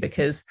 2020,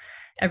 because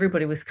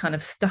everybody was kind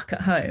of stuck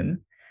at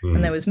home,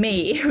 and there was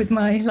me with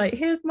my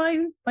here's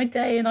my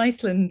day in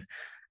Iceland,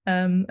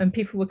 And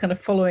people were kind of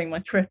following my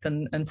trip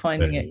and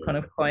finding it kind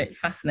of quite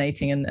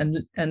fascinating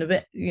and a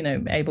bit,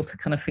 able to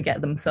kind of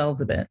forget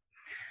themselves a bit.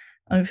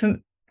 I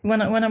mean,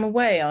 when I'm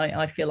away,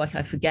 I feel like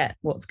I forget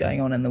what's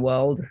going on in the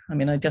world. I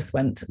mean, I just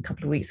went a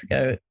couple of weeks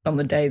ago on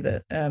the day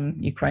that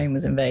Ukraine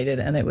was invaded,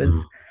 and it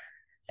was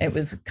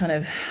kind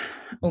of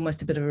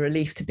almost a bit of a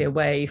relief to be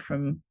away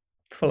from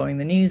following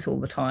the news all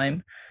the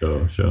time.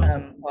 Sure.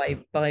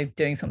 By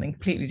doing something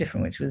completely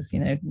different, which was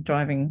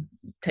driving,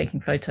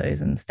 taking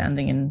photos, and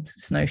standing in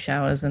snow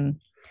showers, and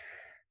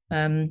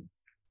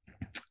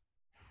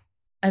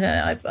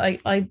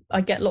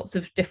I get lots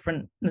of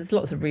different. There's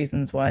lots of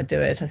reasons why I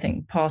do it. I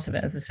think part of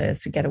it, as I say,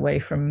 is to get away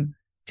from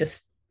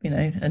just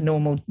a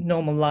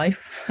normal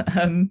life.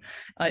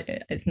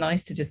 It's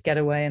nice to just get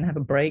away and have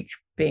a break,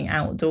 being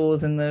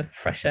outdoors in the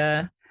fresh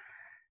air.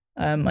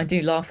 I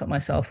do laugh at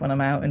myself when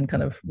I'm out in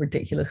kind of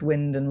ridiculous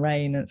wind and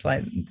rain. It's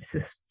like, this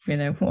is,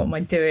 what am I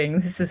doing?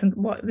 This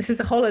is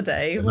a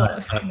holiday.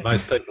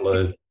 Most people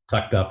are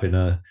tucked up in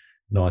a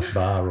nice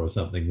bar or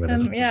something.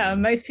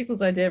 Most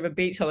people's idea of a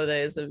beach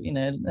holiday is a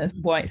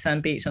white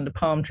sand beach under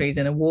palm trees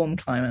in a warm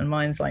climate, and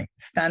mine's like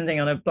standing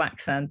on a black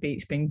sand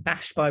beach being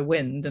bashed by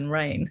wind and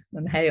rain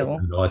and hail.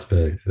 And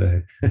icebergs.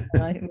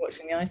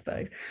 Watching the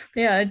icebergs.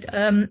 But yeah,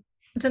 I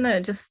don't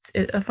know.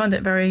 I find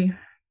it very,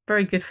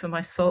 very good for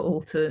my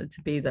soul to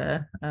be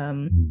there.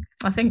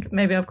 I think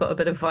maybe I've got a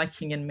bit of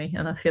Viking in me,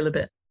 and I feel a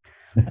bit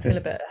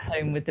at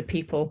home with the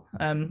people.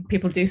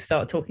 People do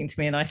start talking to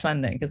me in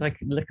Icelandic because I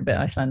could look a bit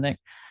Icelandic.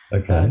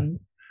 Okay.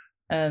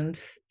 And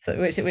so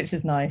which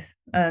is nice.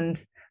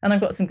 And I've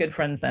got some good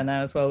friends there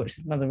now as well, which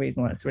is another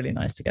reason why it's really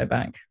nice to go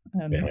back.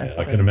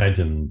 I can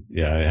imagine,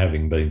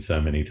 having been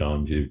so many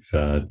times, you've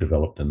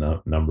developed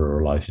a number of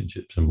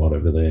relationships and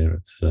whatever there.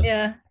 It's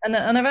and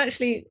I've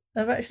actually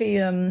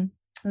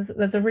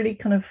there's a really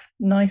kind of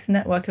nice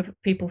network of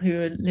people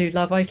who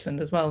love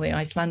Iceland as well, the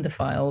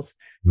Icelandophiles.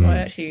 So I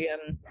actually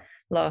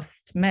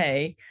last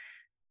May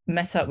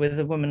met up with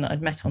a woman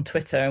I'd met on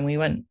Twitter, and we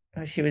went.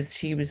 She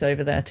was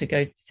over there to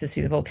go to see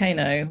the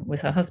volcano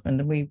with her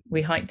husband, and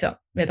we hiked up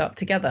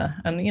together.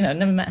 And I'd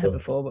never met her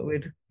before, but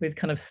we'd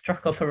kind of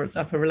struck up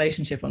a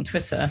relationship on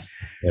Twitter.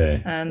 Yeah.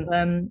 And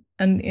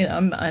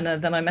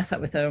then I met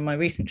up with her on my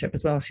recent trip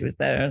as well. She was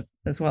there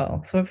as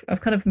well. So I've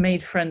kind of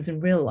made friends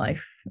in real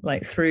life,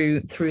 like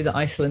through the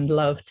Iceland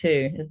love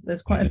too.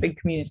 There's quite a big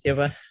community of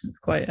us. It's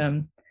quite a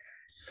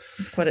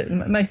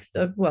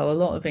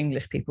lot of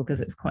English people, because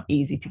it's quite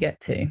easy to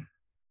get to.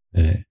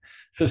 Yeah.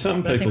 For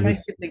some people, I think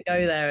most people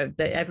go there.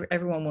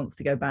 Everyone wants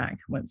to go back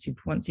once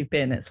you've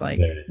been. It's like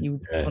you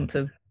just want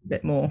a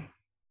bit more.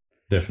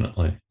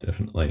 Definitely.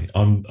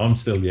 I'm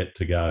still yet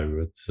to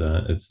go. It's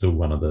still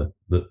one of the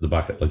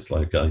bucket list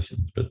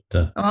locations. But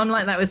I'm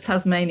like that with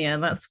Tasmania.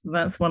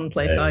 That's one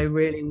place I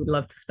really would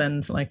love to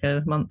spend like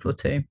a month or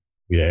two.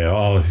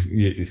 Yeah.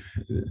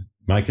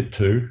 Make it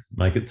 2,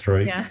 make it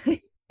 3. Yeah.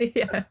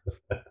 Yeah.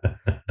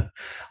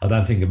 I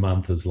don't think a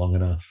month is long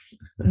enough.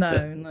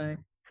 No.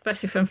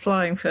 Especially if I'm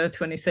flying for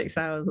 26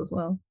 hours as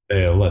well.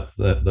 Yeah, well,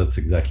 that's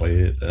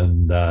exactly it.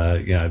 And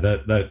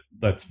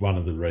that's one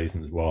of the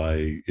reasons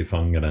why, if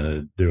I'm going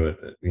to do it,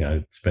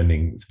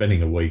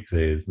 spending a week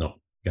there is not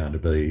going to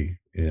be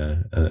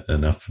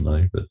enough for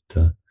me. But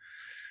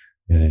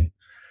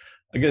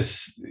I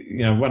guess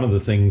one of the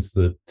things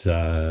that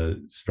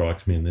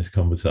strikes me in this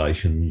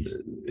conversation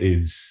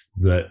is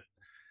that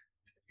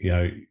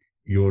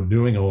you're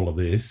doing all of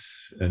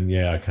this, and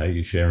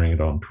you're sharing it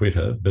on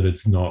Twitter, but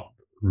it's not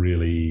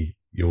really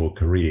your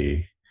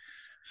career.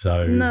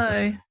 So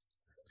no.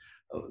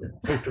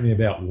 Talk to me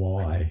about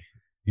why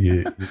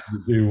you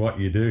do what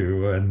you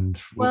do. And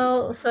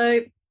so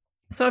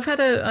I've had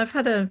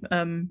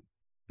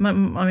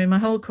my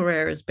whole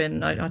career has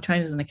been, I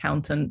trained as an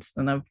accountant,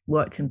 and I've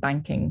worked in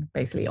banking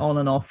basically on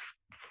and off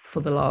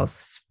for the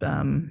last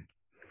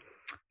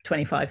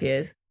 25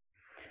 years.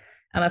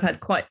 And I've had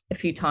quite a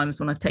few times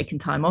when I've taken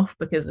time off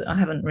because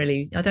I don't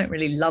really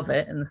love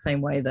it in the same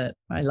way that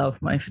I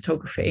love my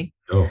photography.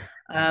 Oh.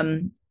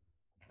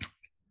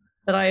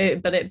 But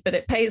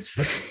it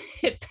pays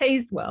it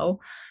pays well.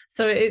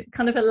 So it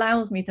kind of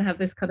allows me to have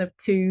this kind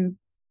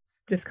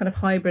of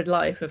hybrid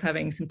life of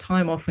having some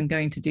time off and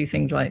going to do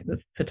things like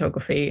the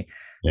photography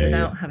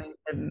without having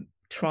to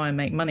try and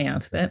make money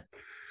out of it.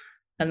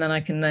 And then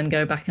I can then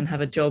go back and have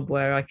a job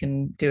where I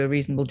can do a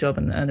reasonable job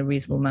and earn a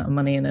reasonable amount of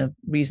money in a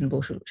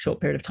reasonable short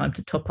period of time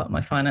to top up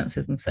my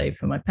finances and save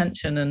for my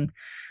pension. And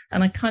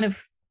I kind of,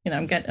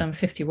 I'm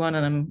 51,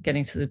 and I'm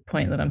getting to the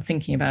point that I'm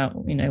thinking about,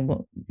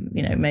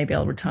 maybe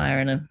I'll retire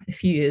in a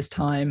few years'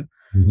 time.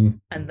 Mm-hmm.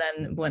 And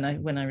then when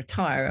I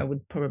retire, I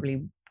would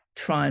probably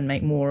try and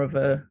make more of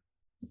a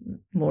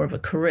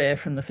career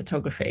from the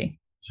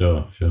photography.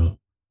 Sure.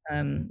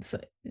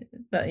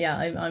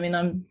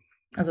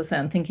 As I say,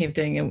 I'm thinking of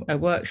doing a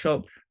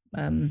workshop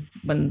when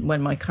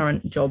my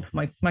current job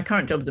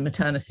is a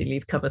maternity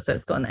leave cover, so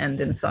it's got an end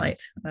in sight.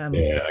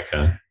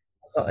 Okay.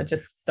 I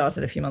just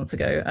started a few months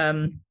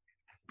ago,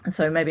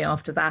 so maybe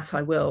after that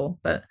I will.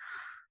 But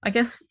I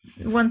guess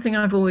one thing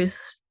I've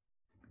always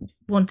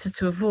wanted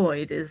to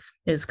avoid is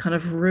kind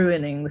of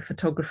ruining the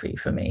photography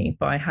for me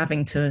by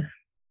having to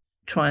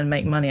try and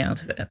make money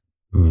out of it.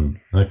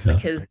 Okay.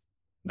 Because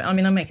I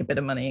mean, I make a bit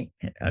of money,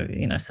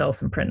 sell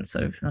some prints.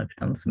 I've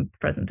done some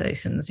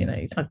presentations,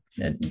 I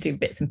do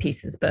bits and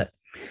pieces, but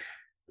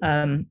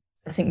I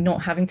think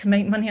not having to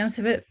make money out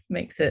of it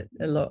makes it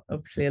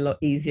obviously a lot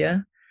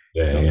easier.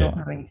 So I'm not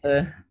having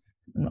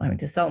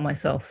to sell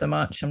myself so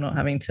much. I'm not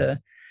having to,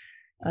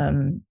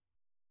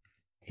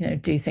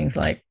 do things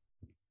like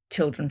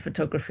children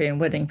photography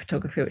and wedding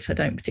photography, which I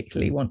don't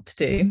particularly want to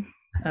do.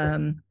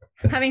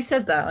 Having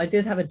said that, I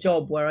did have a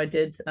job where I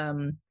did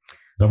some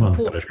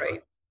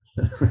portraits.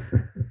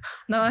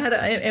 No, I had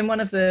in one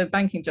of the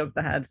banking jobs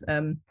I had.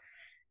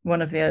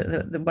 One of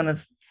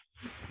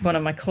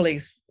my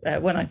colleagues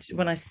when I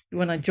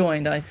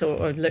joined, I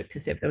sort of looked to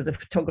see if there was a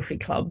photography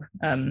club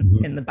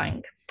in the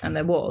bank, and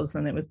there was,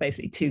 and it was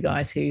basically two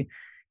guys who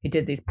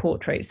did these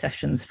portrait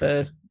sessions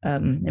for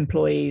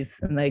employees,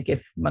 and they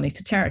give money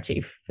to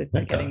charity for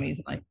getting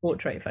these like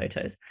portrait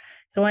photos.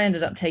 So I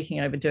ended up taking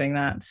over doing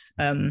that.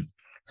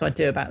 So I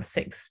do about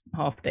 6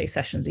 half-day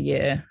sessions a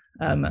year,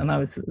 and that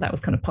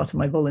was kind of part of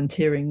my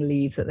volunteering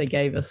leave that they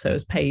gave us. So I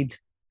was paid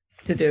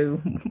to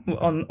do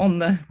on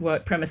the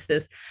work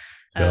premises.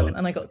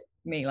 And I got to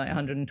meet like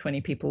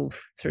 120 people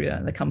through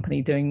the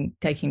company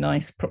taking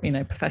nice,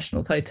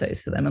 professional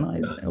photos for them.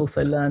 And I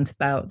also learned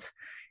about,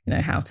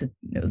 how to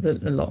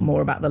a lot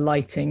more about the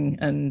lighting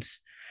and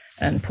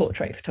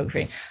portrait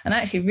photography, and I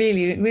actually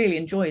really, really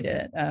enjoyed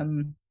it.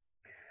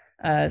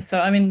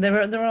 So I mean,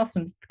 there are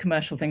some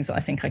commercial things that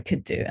I think I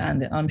could do,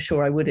 and I'm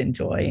sure I would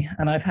enjoy.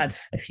 And I've had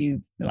a few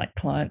like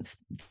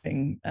clients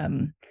doing,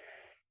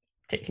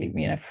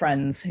 particularly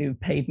friends who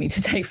paid me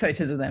to take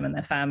photos of them and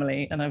their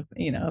family, and I've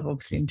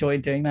obviously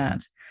enjoyed doing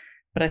that.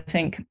 But I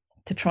think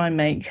to try and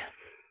make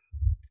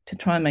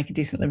a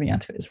decent living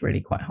out of it is really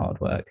quite hard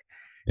work.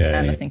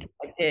 I think if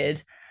I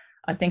did,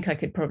 I think I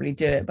could probably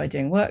do it by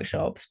doing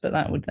workshops, but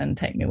that would then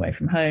take me away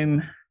from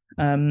home,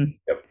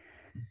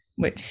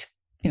 which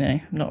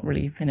I'm not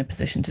really in a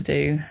position to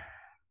do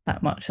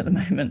that much at the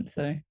moment.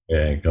 So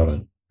got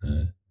it.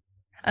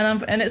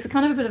 And it's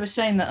kind of a bit of a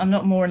shame that I'm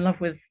not more in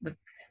love with the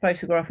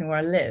photographing where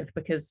I live,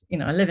 because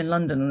I live in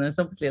London and there's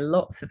obviously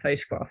lots to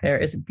photograph here.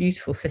 It is a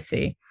beautiful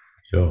city.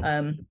 Sure.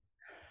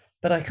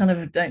 But I kind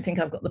of don't think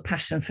I've got the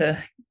passion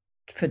for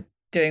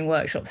doing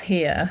workshops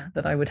here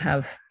that I would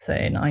have,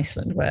 say, in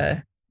Iceland,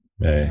 where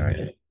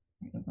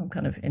I'm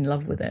kind of in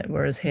love with it.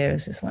 Whereas here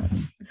it's just like,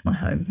 it's my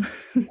home.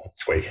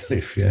 That's where you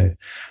live, yeah.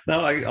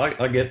 No,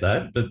 I get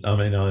that, but I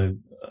mean,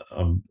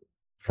 I'm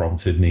from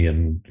Sydney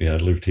and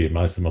lived here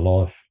most of my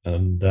life,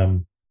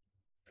 and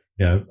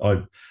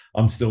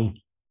I'm still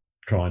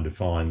trying to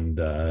find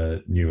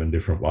new and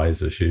different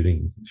ways of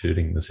shooting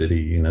the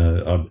city.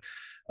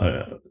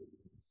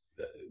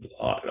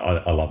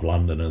 I love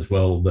London as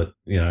well, but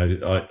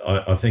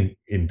I think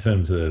in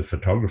terms of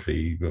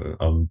photography,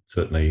 I'm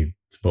certainly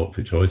spoilt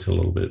for choice a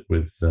little bit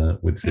with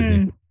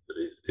Sydney.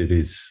 It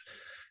is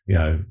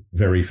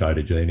very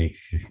photogenic,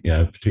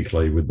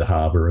 particularly with the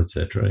harbour,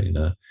 etc.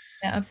 Yeah,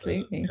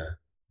 absolutely.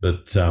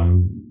 But I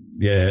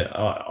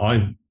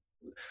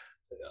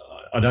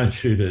don't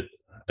shoot it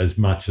as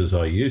much as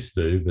I used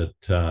to, but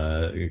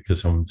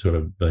because I'm sort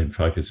of been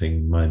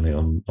focusing mainly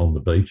on the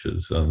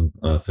beaches, and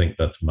I think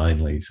that's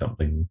mainly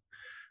something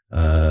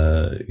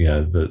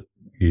that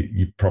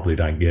you probably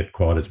don't get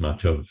quite as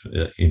much of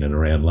in and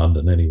around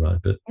London anyway.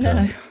 But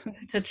no,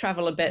 to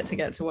travel a bit to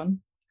get to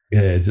one.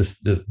 Yeah,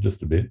 just a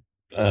bit.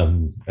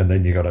 And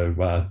then you got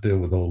to deal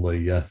with all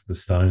the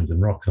stones and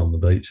rocks on the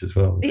beach as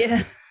well.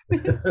 Yeah.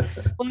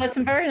 Well, there's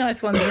some very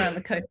nice ones around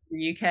the coast of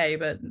the UK,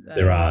 but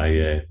there are,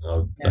 yeah.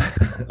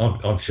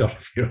 I've shot a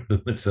few of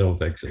them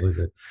myself, actually.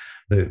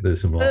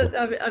 There's some.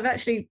 I've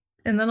actually,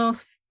 in the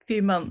last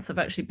few months, I've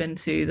actually been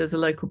to. There's a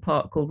local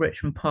park called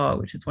Richmond Park,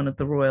 which is one of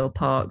the royal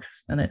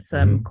parks, and it's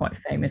quite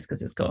famous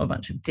because it's got a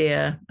bunch of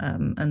deer.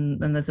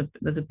 And there's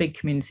a big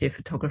community of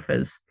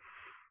photographers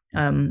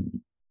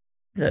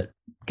that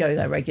go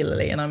there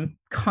regularly, and I'm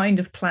kind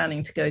of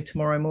planning to go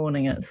tomorrow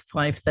morning at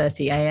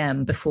 5:30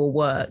 a.m. before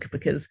work,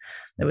 because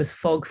there was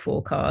fog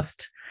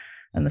forecast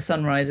and the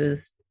sunrise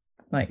is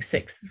like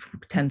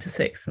 10 to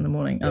 6 in the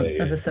morning.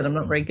 As I said, I'm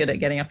not very good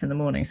at getting up in the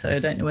morning, so I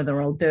don't know whether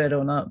I'll do it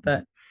or not,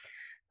 but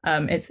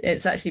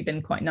it's actually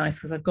been quite nice,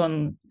 because I've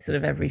gone sort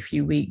of every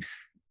few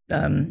weeks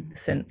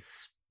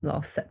since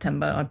last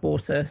September. I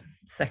bought a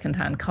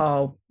second-hand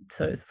car,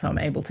 so I'm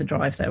able to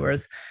drive there,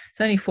 whereas it's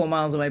only 4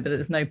 miles away, but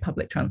there's no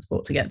public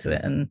transport to get to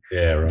it, and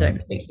I don't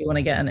particularly want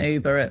to get an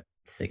Uber at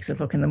 6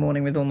 o'clock in the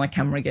morning with all my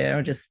camera gear.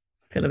 I just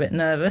feel a bit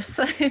nervous.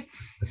 So,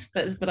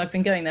 but I've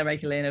been going there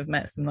regularly, and I've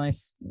met some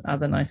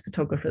other nice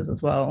photographers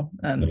as well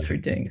through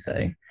doing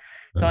so.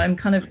 So I am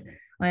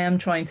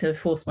trying to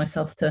force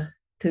myself to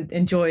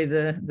enjoy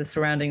the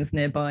surroundings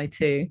nearby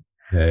too.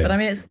 But I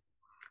mean,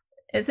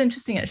 it's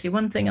interesting actually.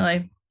 One thing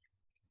I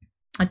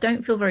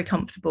don't feel very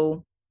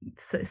comfortable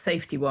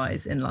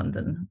safety-wise in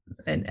London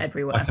and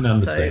everywhere. I can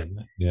understand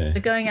that. Yeah. So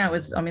going out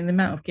with, I mean, the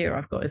amount of gear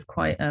I've got is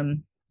quite,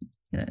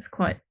 it's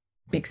quite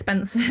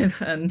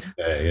expensive, and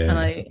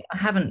I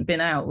haven't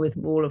been out with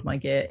all of my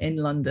gear in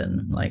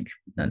London, like,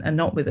 and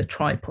not with a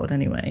tripod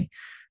anyway,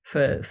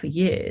 for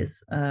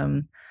years.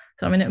 So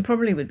I mean, it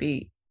probably would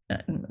be,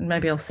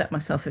 maybe I'll set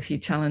myself a few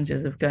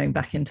challenges of going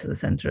back into the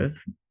center of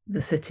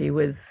the city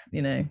with,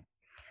 you know,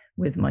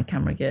 with my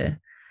camera gear.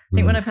 I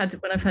think when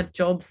I've had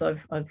jobs,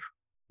 I've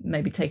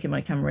maybe taken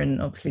my camera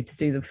in, obviously, to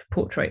do the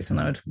portraits, and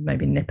I would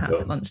maybe nip out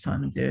at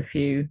lunchtime and do a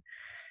few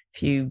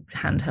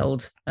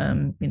handheld,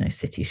 you know,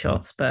 city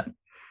shots. But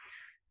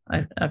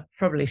I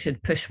probably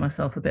should push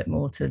myself a bit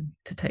more to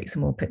take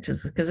some more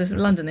pictures, because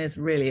London is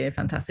really a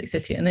fantastic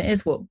city, and it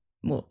is what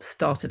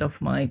started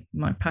off my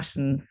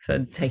passion for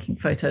taking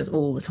photos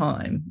all the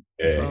time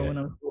when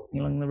I was walking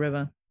along the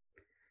river.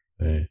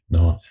 Yeah,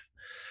 nice.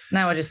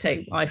 Now I just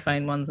take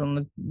iPhone ones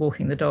on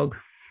walking the dog.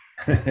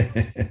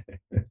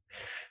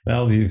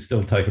 Well, you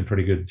still take a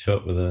pretty good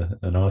shot with an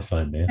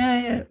iPhone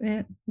now.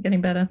 Yeah,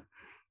 getting better.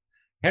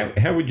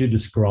 How would you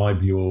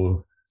describe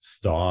your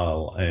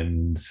style,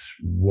 and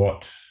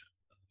what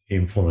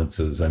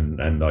influences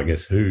and I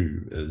guess who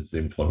has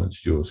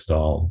influenced your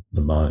style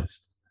the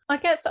most? I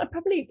guess I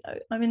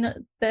mean,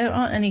 there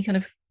aren't any kind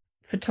of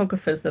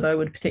photographers that I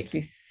would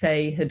particularly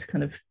say had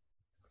kind of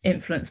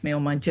influenced me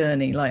on my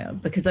journey,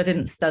 like, because I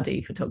didn't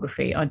study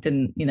photography. I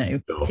didn't, you know,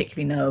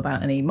 particularly know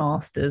about any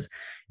masters.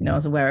 You know, I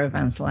was aware of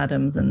Ansel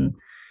Adams,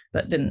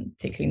 but didn't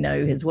particularly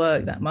know his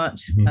work that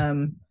much.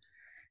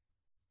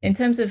 In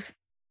terms of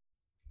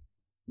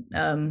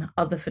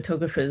other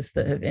photographers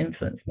that have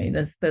influenced me,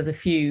 there's a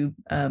few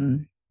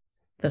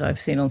that I've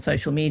seen on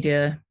social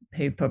media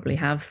who probably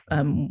have.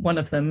 One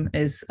of them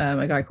is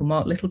a guy called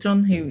Mark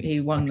Littlejohn, who he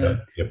won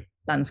the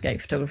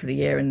Landscape Photographer of the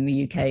Year in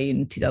the UK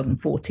in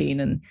 2014,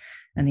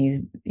 and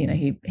he, you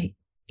know,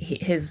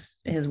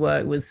 his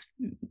work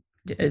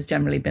has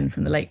generally been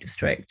from the Lake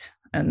District,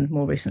 and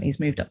more recently he's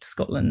moved up to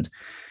Scotland.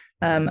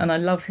 And I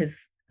love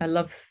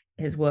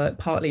his work,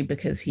 partly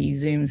because he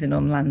zooms in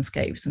on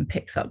landscapes and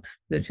picks up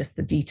just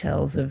the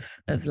details of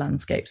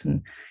landscapes,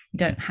 and you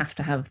don't have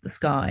to have the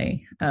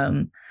sky.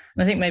 And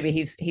I think maybe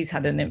he's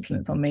had an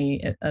influence on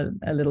me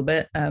a little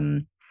bit.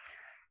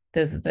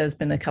 There's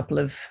been a couple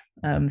of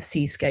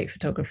seascape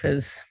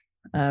photographers,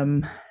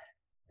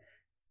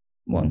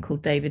 one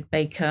called David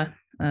Baker,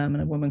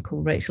 and a woman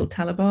called Rachel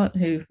Talabart,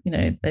 who, you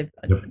know,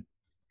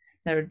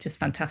 they're just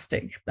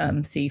fantastic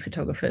sea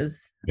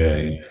photographers.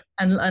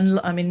 And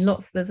I mean,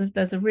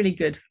 there's a really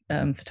good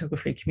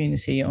photography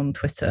community on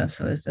Twitter.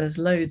 So there's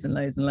loads and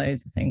loads and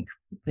loads, I think,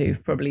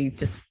 who've probably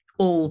just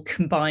all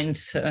combined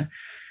to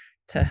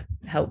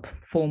help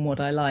form what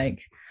I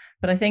like.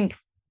 But I think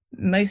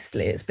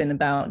mostly it's been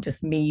about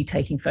just me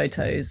taking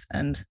photos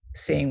and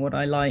seeing what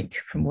I like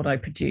from what I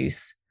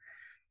produce.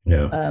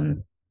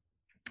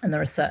 And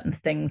there are certain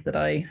things that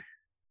I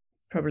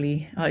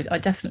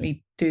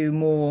definitely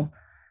do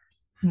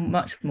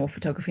much more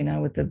photography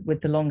now with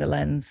the longer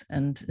lens,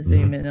 and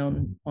zoom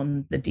in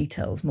on the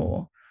details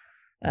more.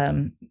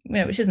 You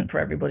know, which isn't for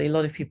everybody. A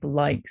lot of people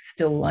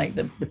still like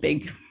the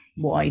big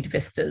wide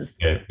vistas.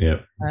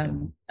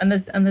 And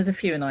there's a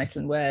few in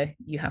Iceland where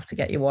you have to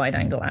get your wide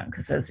angle out,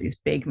 because there's these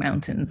big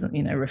mountains,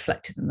 you know,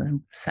 reflected in the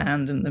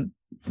sand and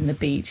the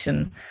beach,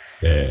 and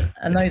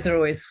those are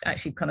always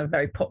actually kind of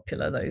very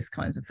popular, those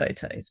kinds of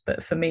photos.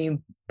 But for me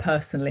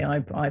personally,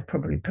 I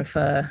probably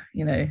prefer,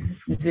 you know,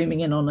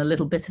 zooming in on a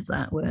little bit of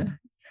that where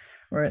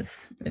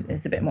it's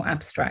a bit more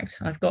abstract.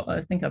 I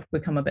think I've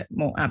become a bit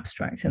more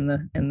abstract in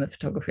the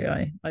photography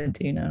I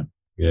do now.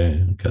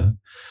 Okay.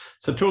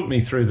 So talk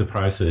me through the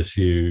process.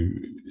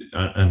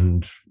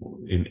 And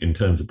in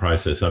terms of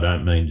process, I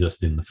don't mean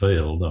just in the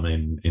field. I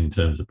mean in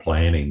terms of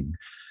planning.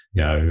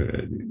 You know,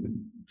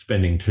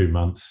 spending 2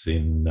 months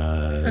in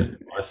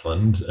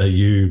Iceland. Are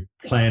you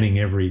planning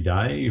every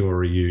day, or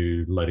are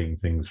you letting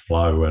things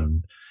flow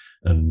and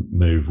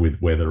move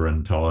with weather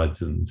and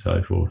tides and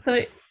so forth?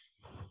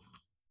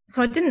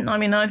 So I didn't. I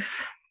mean, I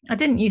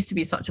didn't used to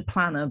be such a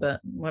planner,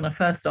 but when I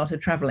first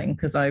started traveling,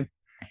 because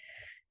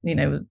you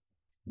know,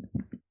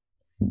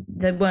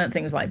 there weren't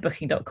things like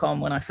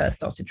Booking.com when I first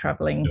started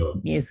traveling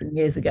years and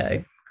years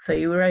ago. So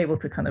you were able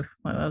to kind of,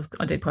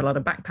 I did quite a lot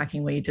of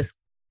backpacking where you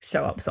just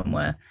show up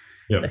somewhere,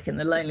 look in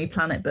the Lonely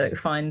Planet book,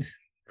 find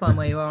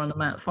where you are on the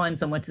map, find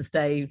somewhere to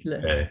stay,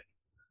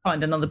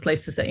 find another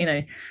place to stay, you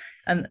know.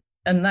 And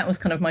that was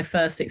kind of my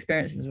first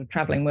experiences of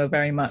traveling, were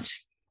very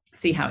much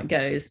see how it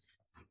goes.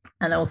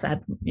 And I also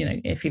had, you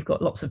know, if you've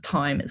got lots of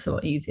time, it's a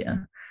lot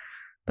easier.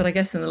 But I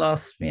guess in the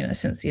last, you know,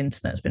 since the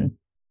internet's been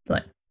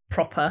like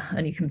proper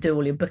and you can do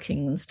all your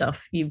booking and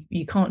stuff, you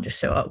can't just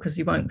show up, because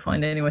you won't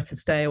find anywhere to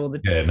stay, or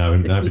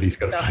nobody's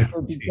got stuff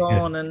will be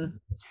gone. And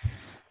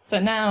so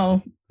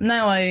now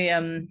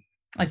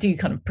I do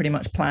kind of pretty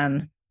much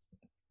plan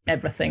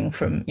everything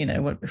from, you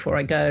know, before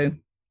I go.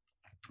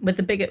 With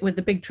the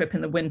big trip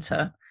in the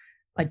winter,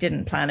 I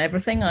didn't plan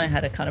everything. I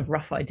had a kind of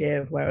rough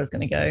idea of where I was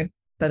going to go,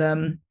 but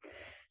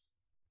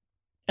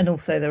and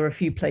also there were a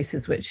few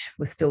places which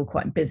were still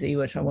quite busy,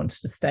 which I wanted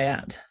to stay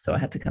at, so I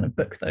had to kind of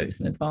book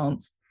those in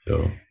advance.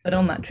 But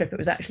on that trip, it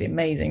was actually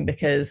amazing,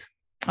 because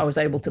I was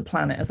able to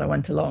plan it as I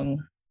went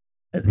along.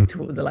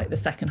 toward the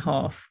second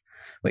half,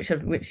 which I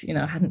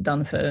hadn't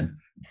done for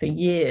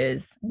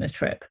years in a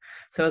trip.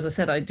 So as I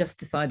said, I just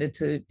decided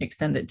to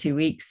extend it 2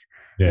 weeks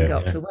and go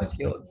up to the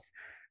Westfjords.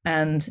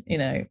 And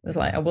it was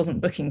like I wasn't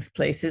booking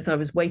places. I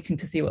was waiting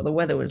to see what the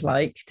weather was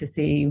like, to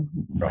see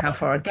how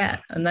far I'd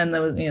get. And then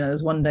there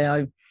was one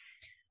day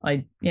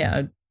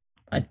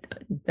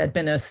there'd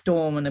been a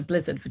storm and a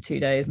blizzard for 2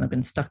 days, and I've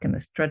been stuck in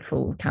this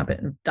dreadful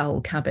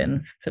dull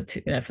cabin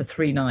for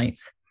 3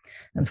 nights.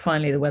 And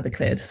finally the weather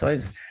cleared. So I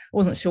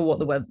wasn't sure what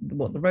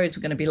the roads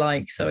were going to be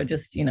like. So I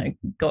just,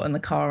 got in the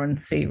car and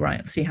see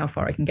how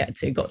far I can get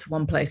to. Got to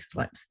one place, it's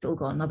like, still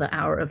got another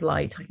hour of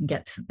light. I can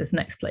get to this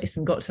next place,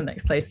 and got to the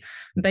next place,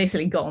 and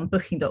basically got on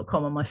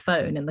booking.com on my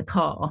phone in the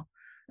car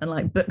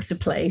and booked a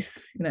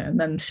place, and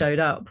then showed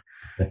up.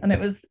 And it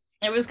was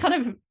kind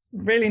of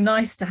really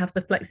nice to have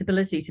the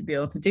flexibility to be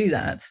able to do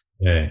that.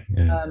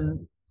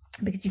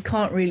 Because you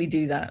can't really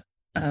do that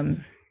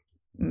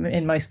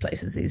in most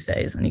places these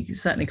days, and you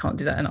certainly can't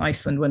do that in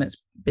Iceland when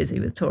it's busy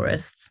with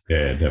tourists.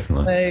 Yeah,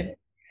 definitely.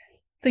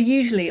 So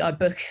usually I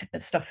book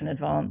stuff in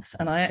advance,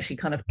 and I actually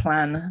kind of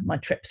plan my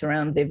trips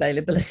around the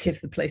availability of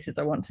the places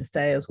I want to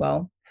stay as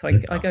well. So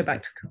I go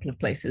back to a couple of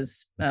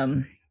places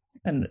and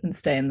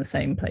stay in the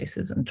same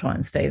places, and try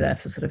and stay there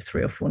for sort of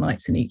 3 or 4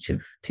 nights in each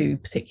of 2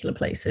 particular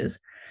places.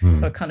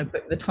 So I kind of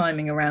book the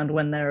timing around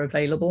when they're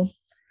available.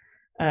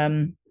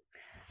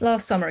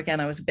 Last summer, again,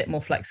 I was a bit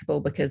more flexible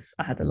because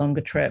I had a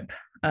longer trip,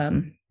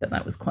 but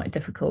that was quite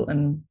difficult.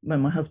 And when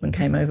my husband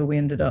came over, we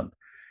ended up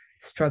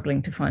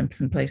struggling to find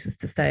some places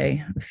to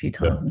stay a few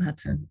times, and had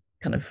to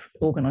kind of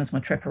organise my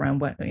trip around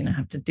where,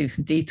 have to do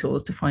some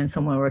detours to find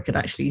somewhere where I could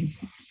actually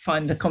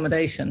find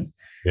accommodation.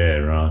 Yeah,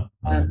 right.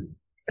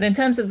 But in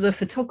terms of the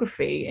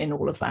photography in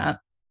all of that,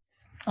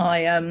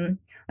 I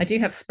do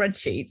have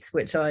spreadsheets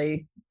which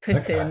I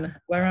put in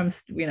where I'm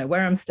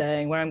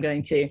staying, where I'm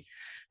going to.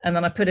 And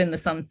then I put in the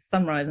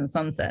sunrise and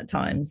sunset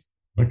times.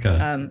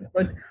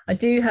 So I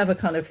do have a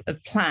kind of a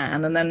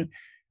plan, and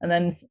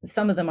then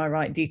some of them I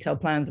write detailed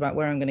plans about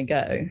where I'm going to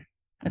go.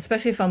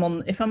 Especially if I'm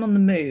on the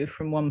move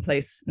from one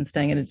place and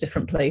staying in a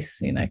different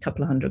place, a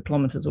couple of 100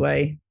 kilometers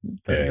away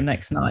the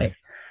next night,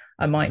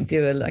 I might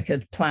do a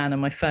plan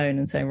on my phone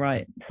and say,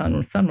 right,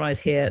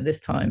 sunrise here at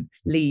this time,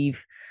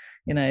 leave,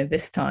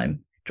 this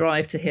time,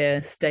 drive to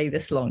here, stay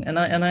this long. And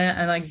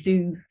I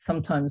do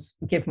sometimes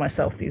give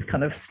myself these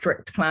kind of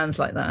strict plans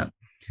like that.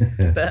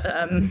 But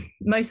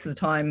most of the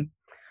time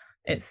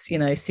it's,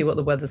 see what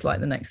the weather's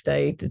like the next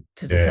day to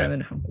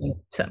determine if I'm going to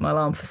set my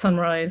alarm for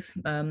sunrise.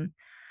 And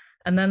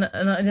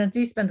I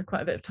do spend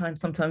quite a bit of time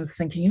sometimes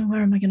thinking,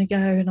 where am I going to go?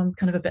 And I'm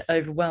kind of a bit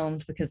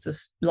overwhelmed because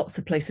there's lots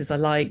of places I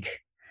like.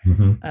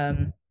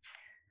 There's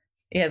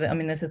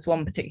this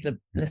one particular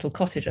little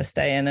cottage I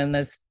stay in, and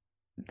there's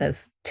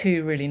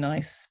 2 really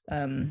nice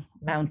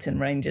mountain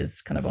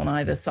ranges kind of on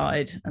either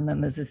side, and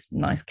then there's this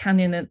nice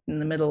canyon in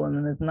the middle, and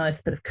then there's a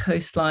nice bit of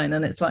coastline,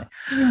 and it's like,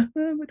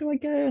 where do I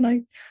go? And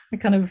I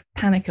kind of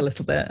panic a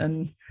little bit,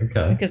 and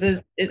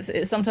because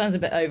it's sometimes a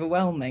bit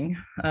overwhelming.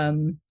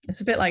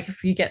 It's a bit like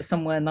if you get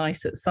somewhere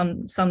nice at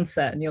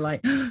sunset and you're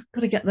like,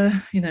 got to get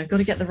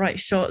the right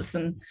shots,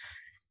 and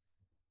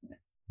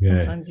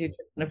sometimes you're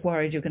kind of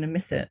worried you're going to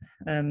miss it,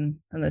 and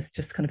there's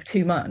just kind of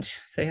too much.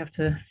 So you have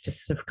to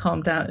just sort of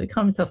calm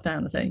yourself down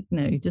and say,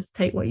 you just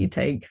take what you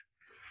take.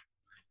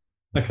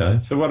 Okay,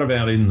 so what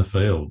about in the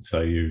field? So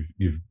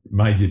you've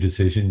made your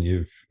decision,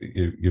 you've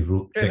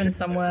driven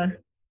somewhere,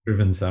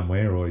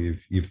 or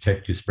you've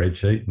checked your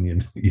spreadsheet,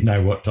 and you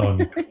know what time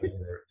you're going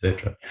there,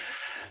 etc.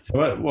 So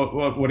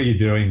what are you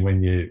doing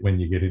when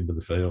you get into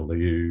the field?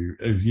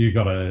 Have you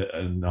got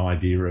an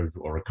idea of,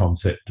 or a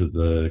concept of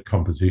the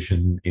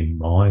composition in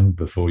mind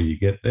before you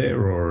get there,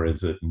 or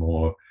is it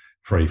more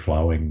free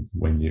flowing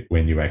when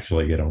you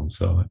actually get on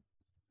site?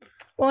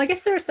 Well, I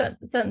guess there are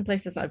certain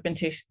places I've been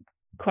to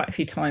quite a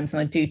few times,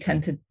 and I do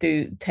tend to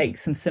take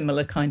some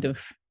similar kind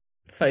of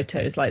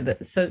photos like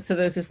that. So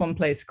there's this one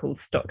place called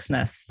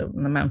Stocksness,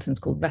 and the mountain's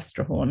called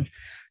Vestrahorn,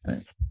 and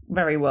it's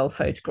very well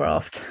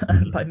photographed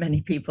by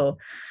many people.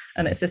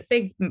 And it's this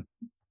big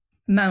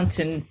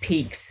mountain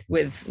peaks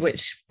with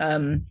which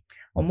on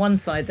one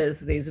side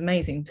there's these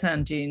amazing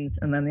sand dunes,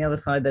 and then the other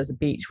side there's a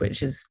beach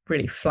which is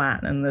really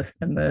flat, and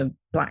the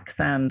black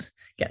sand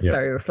gets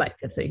very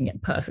reflective, so you can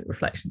get perfect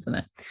reflections in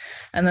it.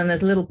 And then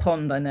there's a little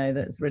pond I know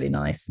that's really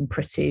nice and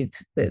pretty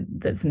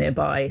that's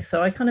nearby.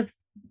 So I kind of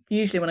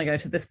usually when I go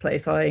to this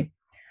place, I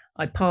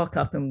park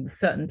up in a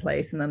certain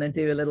place, and then I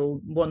do a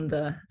little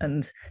wander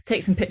and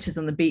take some pictures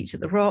on the beach at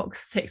the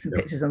rocks, take some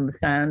pictures on the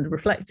sand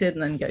reflected,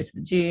 and then go to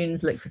the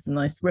dunes, look for some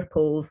nice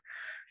ripples,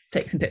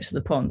 take some pictures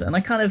of the pond. And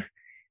I kind of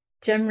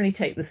generally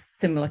take the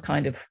similar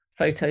kind of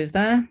photos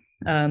there.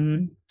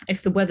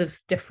 If the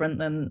weather's different,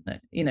 then,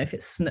 if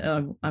it's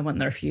snow, I went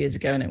there a few years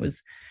ago and it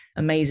was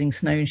amazing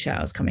snow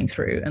showers coming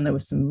through, and there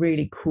was some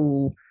really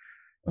cool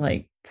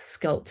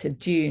sculpted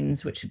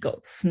dunes which had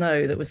got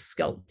snow that was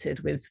sculpted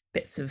with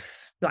bits of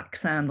black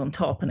sand on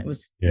top, and it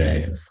was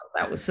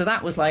that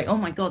was like, oh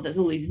my god, there's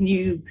all these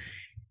new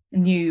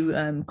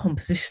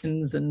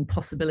compositions and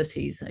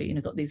possibilities. So,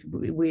 got these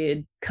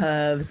weird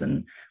curves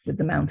and with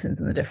the mountains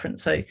and the different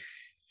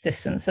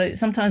distance. So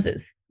sometimes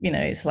it's,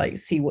 it's like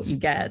see what you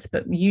get,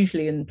 but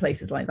usually in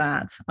places like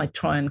that,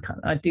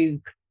 I do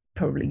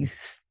probably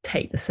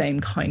take the same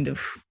kind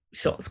of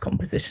shots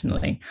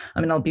compositionally.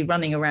 I mean, I'll be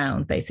running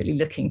around basically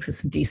looking for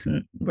some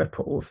decent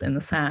ripples in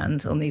the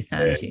sand on these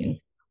sand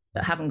dunes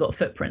that haven't got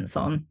footprints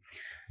on.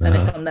 And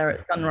if I'm there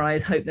at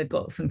sunrise, hope they've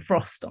got some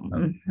frost on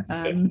them.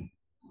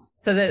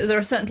 So there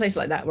are certain places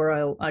like that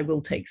where I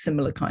will take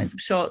similar kinds of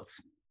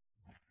shots.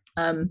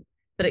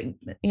 But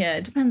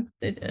it depends.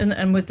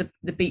 And with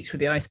the beach with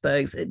the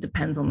icebergs, it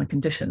depends on the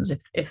conditions.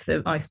 If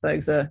the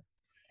icebergs are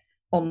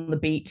on the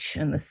beach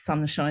and the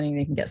sun is shining,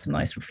 you can get some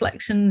nice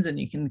reflections, and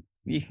you can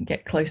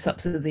get close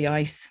ups of the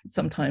ice.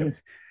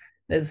 Sometimes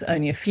there's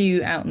only a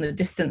few out in the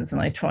distance,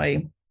 and I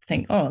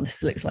think, oh,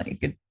 this looks like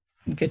a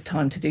good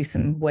time to do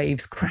some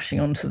waves crashing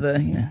onto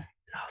the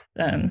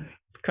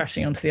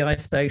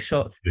iceberg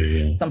shots.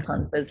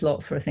 Sometimes there's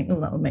lots where I think, oh,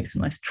 that will make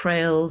some nice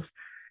trails.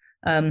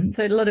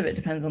 So a lot of it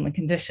depends on the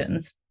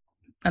conditions.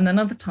 And then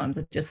other times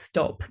I just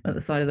stop at the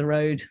side of the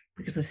road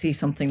because I see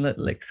something that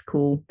looks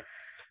cool.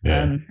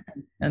 And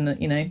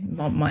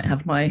I might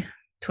have my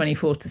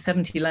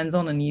 24-70 lens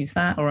on and use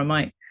that, or I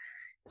might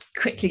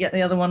quickly get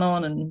the other one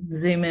on and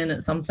zoom in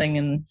at something.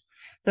 And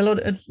so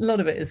a lot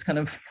of it is kind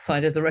of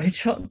side of the road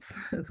shots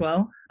as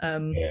well.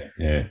 And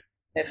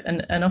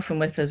often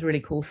with those really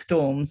cool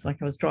storms,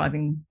 like I was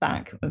driving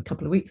back a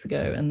couple of weeks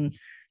ago and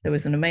there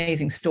was an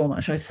amazing storm.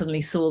 Actually, I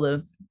suddenly saw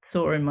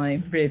in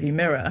my rearview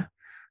mirror.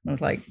 And I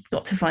was like,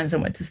 got to find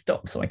somewhere to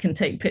stop so I can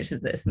take pictures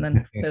of this. And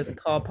then there was a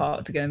car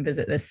park to go and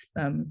visit this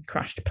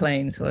crashed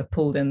plane. So I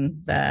pulled in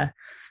there,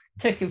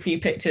 took a few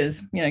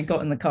pictures,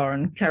 got in the car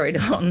and carried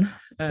on.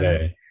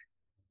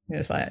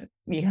 It's like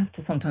you have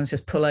to sometimes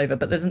just pull over,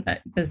 but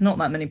there's not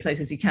that many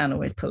places you can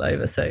always pull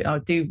over. So I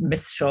do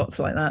miss shots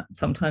like that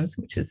sometimes,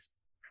 which is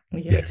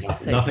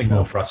nothing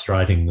more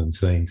frustrating than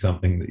seeing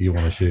something that you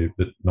want to shoot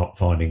but not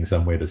finding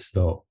somewhere to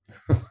stop.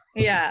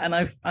 And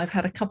I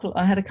had a couple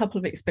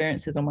of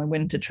experiences on my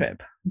winter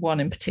trip. One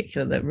in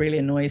particular that really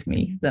annoys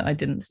me that I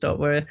didn't stop.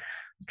 We're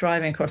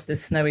driving across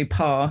this snowy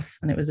pass,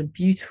 and it was a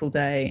beautiful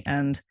day,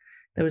 and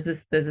there's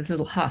this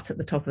little hut at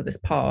the top of this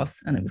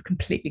pass, and it was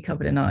completely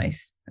covered in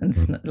ice and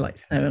like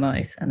snow and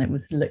ice, and it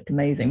looked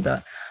amazing.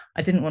 But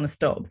I didn't want to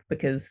stop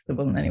because there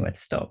wasn't anywhere to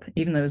stop,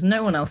 even though there was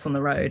no one else on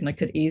the road, and I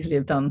could easily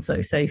have done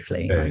so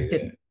safely. I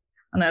didn't.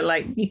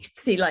 And you could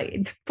see,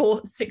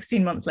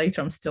 16 months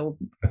later, I'm still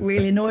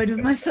really annoyed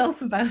with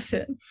myself about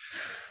it.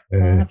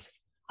 I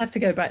have to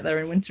go back there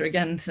in winter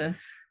again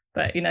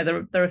but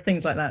there are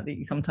things like that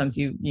sometimes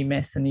you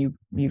miss, and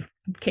you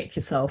kick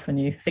yourself and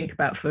you think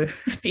about for a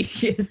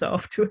few years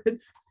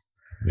afterwards.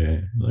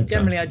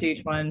 Generally I do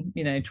try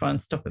and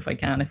stop if I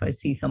can, if I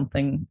see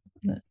something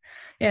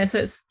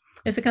so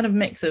it's a kind of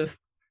mix of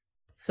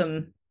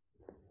some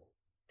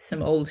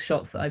old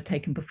shots that I've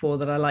taken before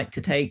that I like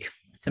to take,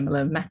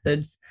 similar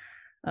methods.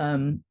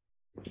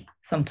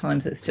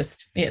 Sometimes it's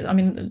just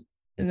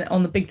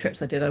on the big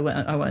trips I did,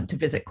 I went to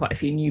visit quite a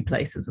few new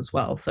places as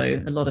well,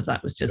 so a lot of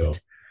that was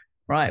just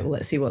right, well,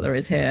 let's see what there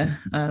is here.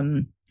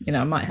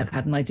 I might have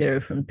had an idea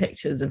from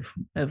pictures of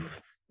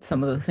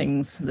some of the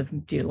things, the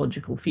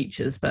geological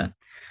features, but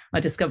I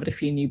discovered a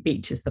few new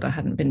beaches that I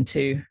hadn't been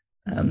to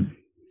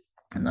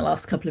in the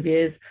last couple of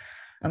years,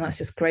 and that's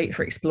just great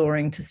for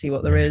exploring, to see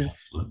what there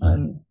is.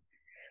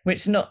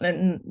 Which not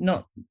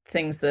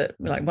things that,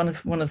 like one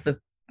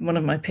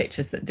of my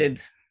pictures that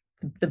did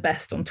the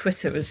best on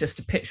Twitter was just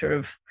a picture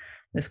of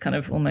this kind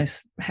of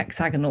almost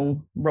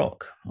hexagonal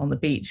rock on the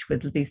beach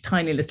with these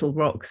tiny little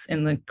rocks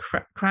in the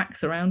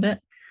cracks around it.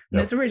 And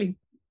it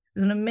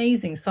was an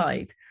amazing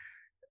sight.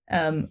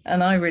 And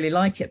I really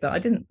like it, but I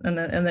didn't, and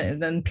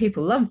then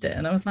people loved it.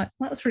 And I was like,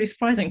 well, that's really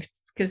surprising,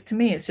 because to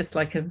me, it's just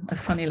like a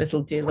funny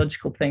little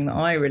geological thing that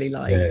I really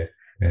like.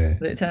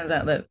 But it turns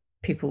out that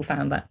people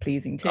found that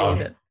pleasing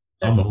too.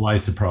 I'm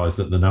always surprised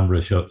at the number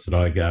of shots that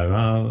I go,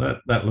 oh,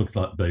 that looks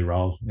like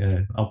B-roll. Yeah,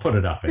 I'll put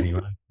it up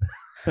anyway.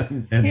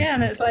 and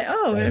it's like,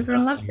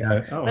 everyone loved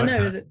it. I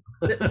know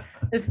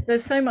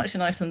there's so much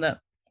in Iceland that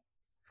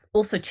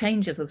also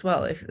changes as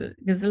well.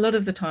 Because a lot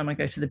of the time I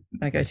go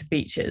to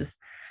beaches,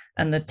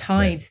 and the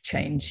tides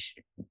change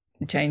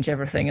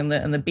everything,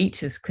 and the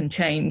beaches can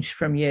change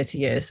from year to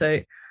year. So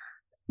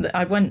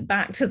I went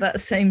back to that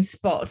same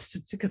spot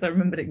because I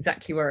remembered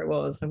exactly where it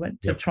was. I went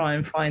to try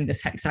and find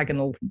this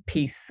hexagonal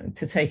piece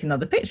to take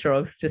another picture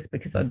of, just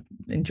because I'd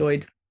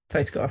enjoyed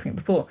photographing it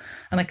before,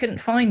 and I couldn't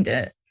find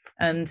it.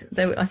 And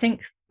I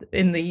think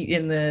in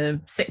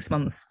the 6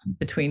 months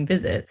between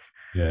visits,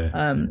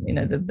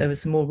 there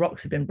was some more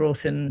rocks had been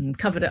brought in and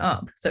covered it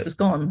up, so it was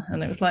gone.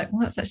 And it was like,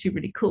 well, that's actually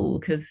really cool,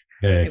 because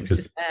it was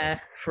just there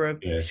for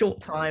a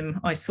short time.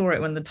 I saw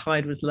it when the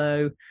tide was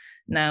low.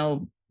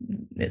 Now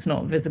it's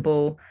not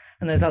visible,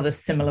 and there's other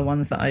similar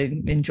ones that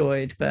I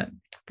enjoyed. But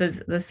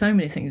there's so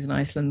many things in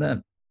Iceland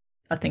that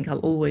I think I'll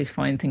always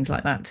find things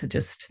like that to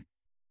just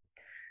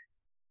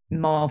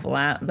marvel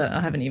at, that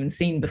I haven't even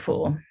seen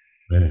before.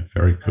 Yeah,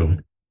 very cool.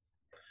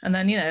 And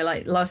then,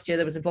 like last year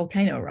there was a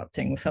volcano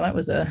erupting, so that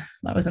was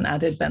an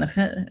added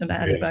benefit, an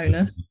added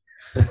bonus.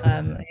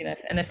 And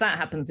if that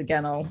happens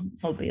again, I'll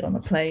be on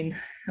a plane.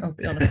 I'll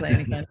be on a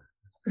plane again.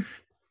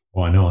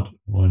 Why not?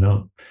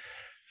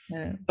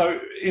 Yeah. So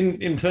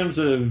in terms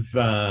of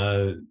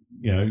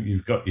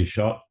you've got your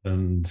shot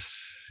and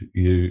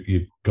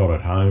you got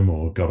it home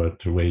or got it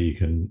to where you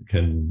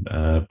can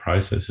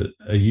process it.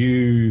 Are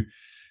you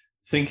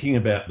thinking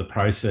about the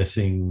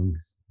processing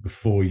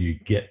before you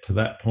get to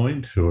that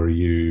point, or are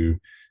you?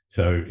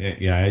 So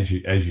as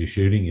you're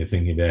shooting, you're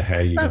thinking about how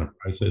you're going to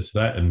process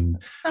that,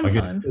 and sometimes. I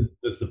guess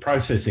does the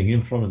processing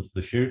influence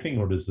the shooting,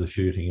 or does the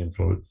shooting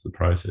influence the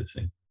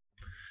processing?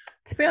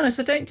 To be honest,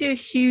 I don't do a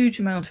huge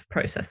amount of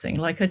processing.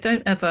 Like I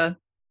don't ever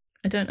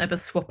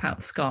swap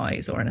out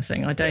skies or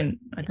anything. I don't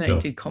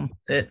do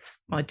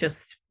composites. I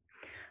just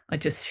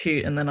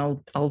shoot, and then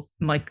I'll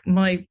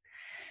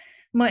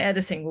my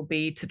editing will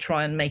be to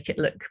try and make it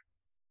look,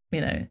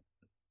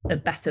 a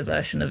better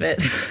version of it.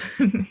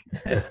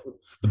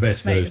 The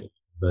best version.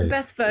 The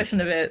best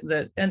version of it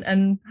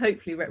and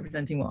hopefully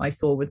representing what I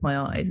saw with my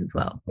eyes as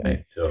well.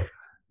 Okay, sure.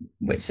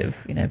 Which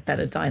have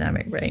better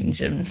dynamic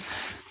range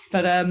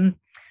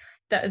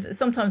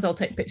sometimes I'll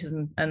take pictures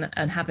and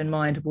have in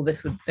mind, well,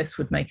 this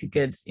would make a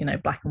good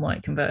black and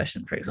white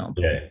conversion, for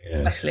example.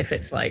 Especially if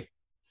it's like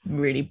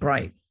really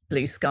bright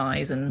blue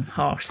skies and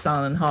harsh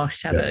sun and harsh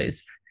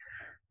shadows,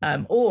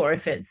 or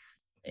if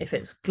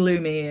it's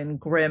gloomy and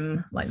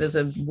grim. Like there's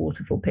a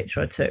waterfall picture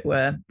I took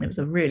where it was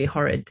a really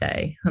horrid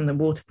day and the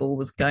waterfall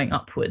was going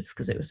upwards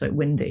because it was so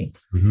windy.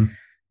 Mm-hmm.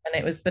 And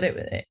it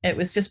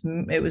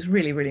was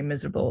really, really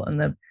miserable.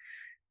 And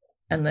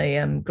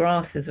the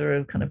grasses are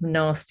a kind of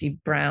nasty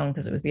brown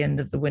because it was the end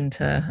of the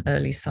winter,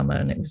 early summer,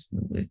 and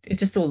it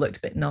just all looked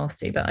a bit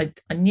nasty. But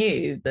I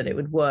knew that it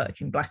would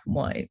work in black and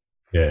white.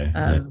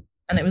 And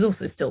it was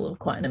also still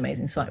quite an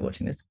amazing sight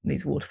watching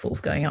these waterfalls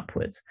going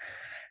upwards.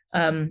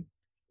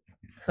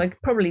 So I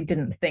probably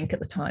didn't think at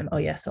the time, oh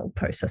yes, I'll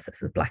process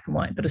this as black and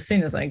white. But as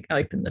soon as I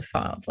opened the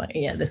file, I was like,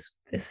 yeah, this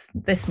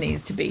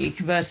needs to be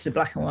converted to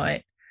black and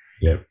white.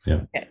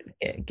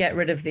 Get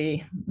rid of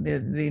the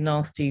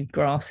nasty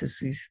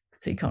grasses,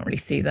 so you can't really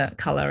see that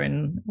color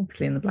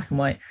obviously in the black and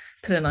white.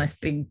 Put a nice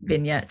big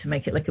vignette to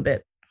make it look a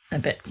bit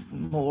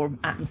more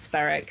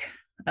atmospheric.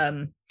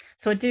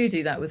 So I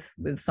do that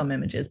with some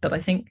images, but I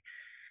think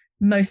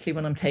mostly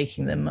when I'm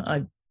taking them,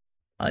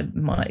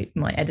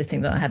 my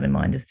editing that I have in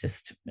mind is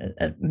just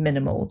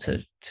minimal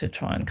to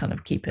try and kind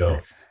of keep it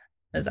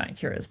as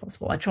accurate as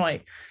possible.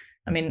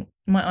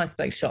 My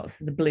iceberg shots,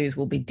 the blues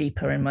will be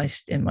deeper in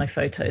my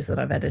photos that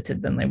I've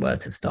edited than they were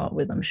to start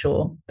with, I'm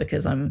sure,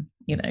 because I'm,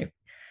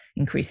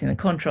 increasing the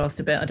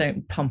contrast a bit. I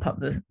don't pump up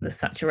the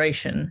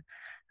saturation,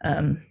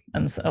 and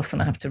so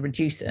often I have to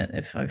reduce it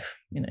if I've,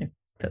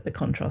 put the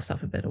contrast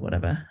up a bit or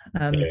whatever.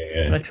 But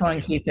I try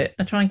and keep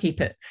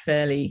it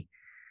fairly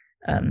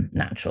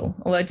natural.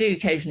 Although I do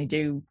occasionally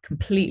do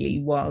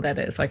completely wild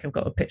edits. Like I've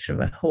got a picture of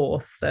a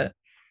horse that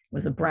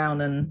was a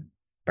brown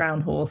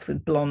horse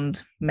with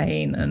blonde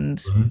mane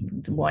and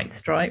white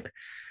stripe,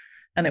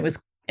 and it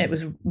was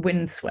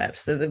windswept,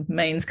 so the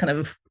mane's kind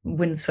of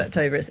windswept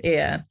over its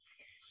ear,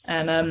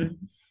 and I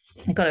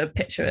got a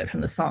picture of it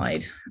from the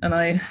side, and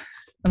I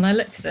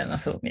looked at it and I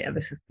thought, yeah,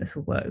 this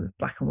will work with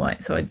black and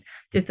white. So I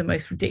did the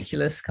most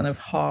ridiculous kind of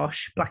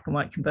harsh black and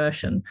white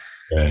conversion,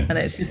 and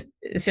it's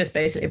just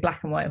basically a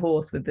black and white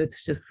horse with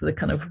just the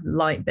kind of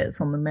light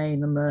bits on the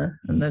mane and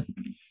the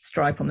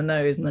stripe on the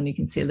nose, and then you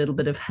can see a little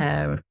bit of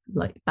hair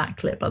like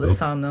backlit by the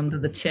sun under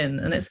the chin,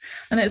 and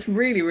it's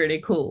really,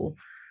 really cool.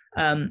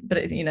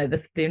 But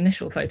the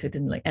initial photo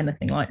didn't look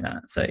anything like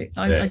that. So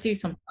I do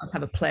sometimes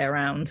have a play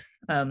around.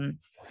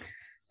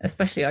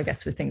 Especially, I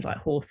guess, with things like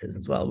horses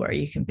as well, where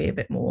you can be a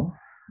bit more,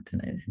 I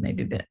don't know,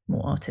 maybe a bit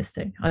more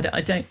artistic. I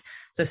don't,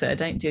 as I say, I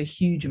don't do a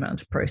huge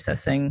amount of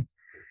processing.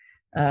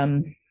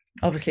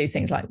 Obviously,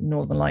 things like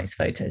Northern Lights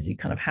photos, you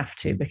kind of have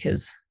to,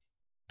 because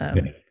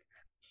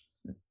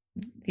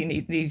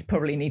you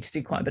probably need to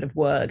do quite a bit of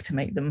work to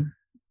make them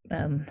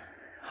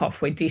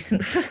halfway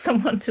decent for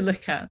someone to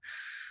look at.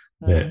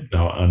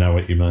 No, I know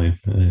what you mean.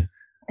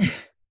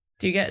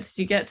 Do you get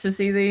to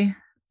see the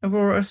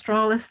Aurora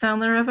Australis down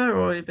there ever,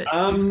 or a bit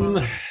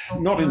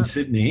not in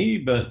Sydney,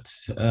 but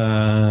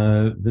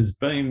there's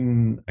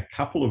been a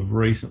couple of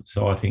recent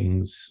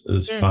sightings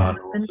as far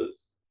north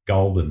as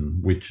Goulburn,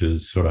 which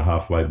is sort of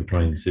halfway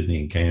between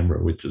Sydney and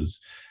Canberra, which is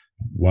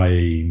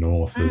way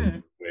north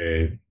of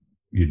where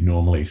you'd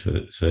normally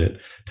see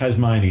it.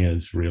 Tasmania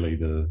is really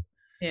the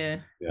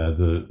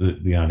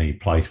only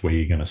place where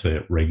you're going to see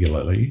it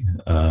regularly,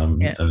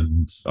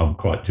 and I'm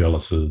quite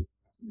jealous of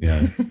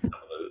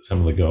some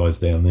of the guys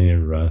down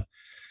there.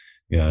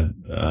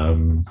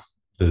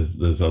 There's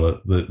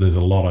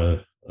a lot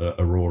of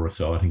Aurora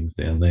sightings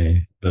down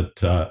there,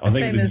 but I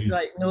think there's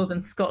like northern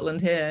Scotland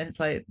here.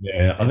 It's like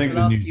I think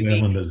the New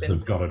Zealanders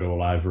have got it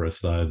all over us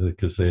though,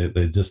 because they're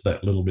just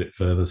that little bit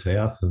further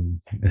south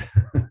and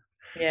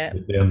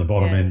down the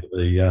bottom end of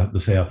the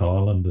South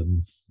Island,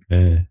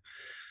 and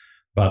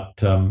But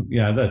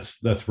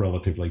that's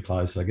relatively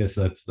close. I guess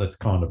that's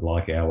kind of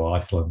like our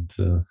Iceland.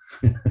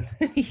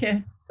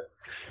 Yeah.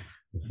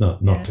 It's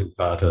not too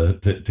far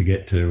to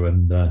get to,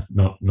 and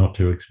not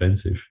too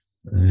expensive.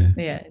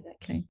 Yeah,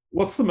 exactly.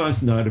 What's the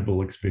most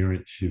notable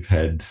experience you've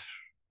had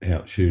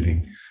out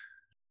shooting?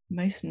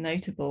 Most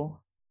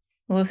notable.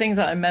 Well, the things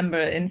that I remember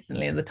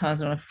instantly are the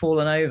times when I've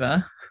fallen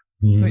over,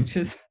 which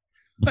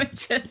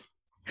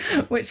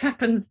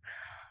happens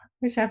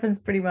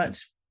pretty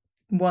much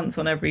once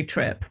on every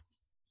trip.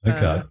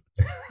 Okay.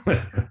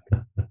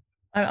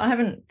 I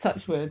haven't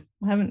touched wood.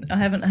 I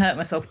haven't hurt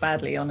myself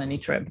badly on any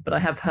trip, but I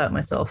have hurt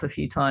myself a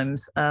few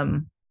times.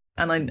 And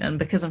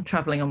because I'm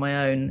traveling on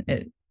my own,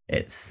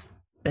 it's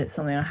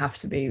something I have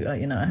to be.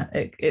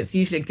 It's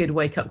usually a good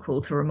wake up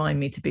call to remind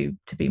me to be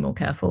more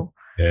careful.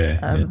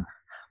 Yeah.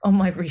 On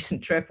my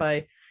recent trip,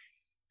 I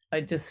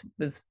just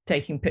was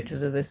taking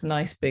pictures of this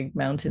nice big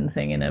mountain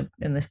thing in a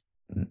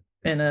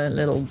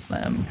little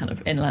kind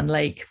of inland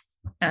lake,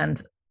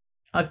 and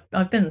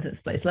I've been to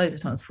this place loads of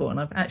times before, and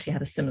I've actually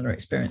had a similar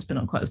experience, but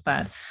not quite as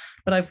bad.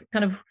 But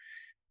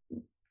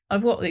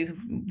I've got these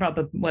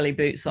rubber welly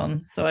boots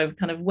on, so I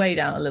kind of weighed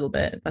out a little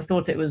bit. I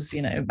thought it was,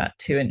 about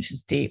 2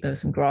 inches deep. There were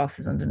some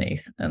grasses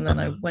underneath, and then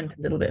I went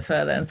a little bit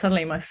further, and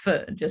suddenly my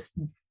foot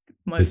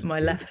my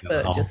left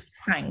foot just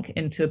sank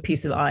into a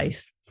piece of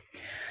ice,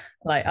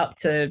 like up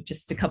to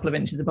just a couple of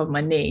inches above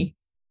my knee.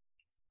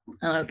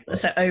 And I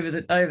was set over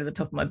the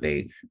top of my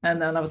boots,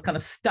 and then I was kind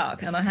of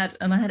stuck. And I had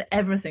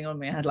everything on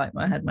me. I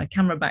had my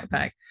camera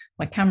backpack,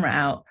 my camera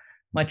out,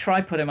 my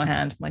tripod in my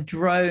hand, my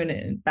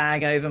drone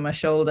bag over my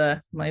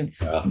shoulder, my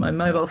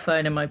mobile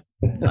phone in my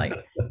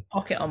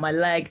pocket on my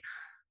leg.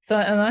 So,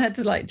 and I had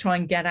to try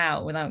and get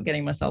out without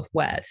getting myself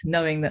wet,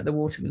 knowing that the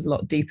water was a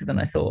lot deeper than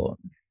I thought.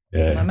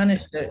 Yeah. And I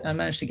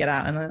managed to get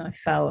out, and then I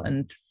fell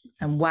and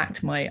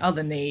whacked my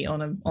other knee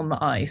on the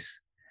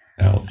ice.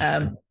 Ouch.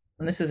 And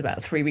this was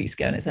about 3 weeks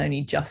ago, and it's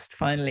only just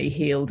finally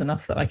healed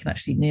enough that I can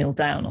actually kneel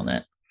down on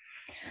it.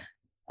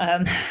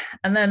 And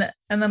then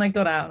I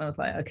got out, and I was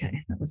like, okay,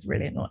 that was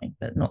really annoying,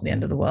 but not the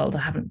end of the world. I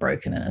haven't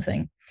broken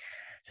anything.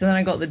 So then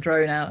I got the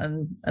drone out,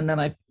 and then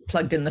I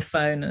plugged in the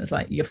phone, and it's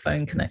like, your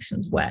phone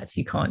connection's wet,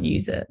 you can't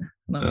use it.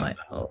 And I'm like,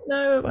 oh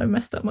no, I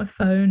messed up my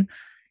phone.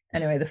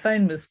 Anyway, the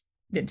phone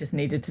it just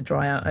needed to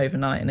dry out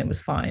overnight, and it was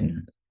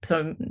fine.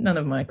 So none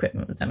of my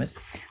equipment was damaged,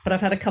 but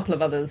I've had a couple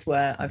of others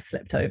where I've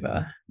slipped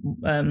over.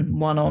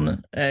 One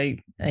on a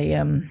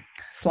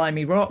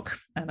slimy rock,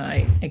 and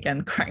I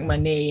again cracked my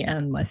knee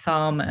and my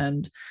thumb,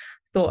 and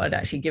thought I'd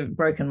actually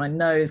broken my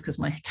nose because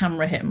my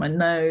camera hit my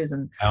nose.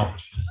 And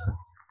ouch.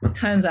 It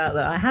turns out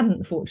that I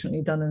hadn't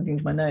fortunately done anything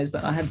to my nose,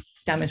 but I had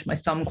damaged my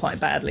thumb quite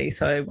badly,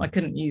 so I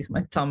couldn't use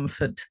my thumb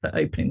for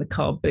opening the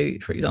car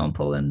boot, for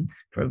example, and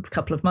for a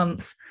couple of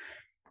months.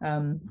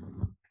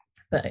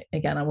 But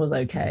again, I was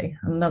okay.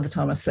 Another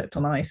time I slipped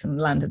on ice and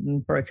landed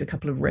and broke a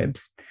couple of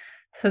ribs.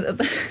 So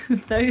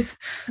those,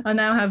 I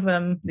now have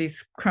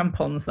these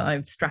crampons that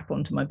I strap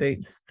onto my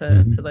boots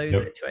for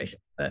those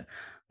situations. But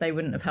they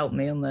wouldn't have helped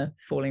me on the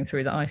falling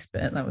through the ice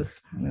bit. That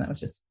was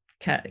just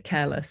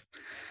careless.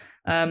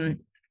 Those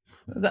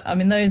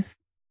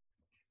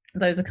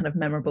are kind of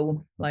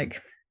memorable,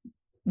 like,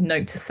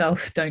 note to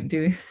self: don't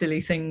do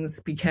silly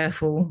things, be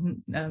careful.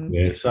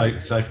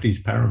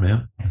 Safety's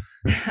paramount.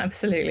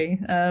 Absolutely.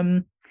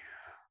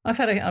 I've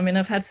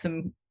had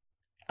some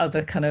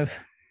other kind of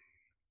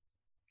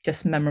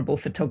just memorable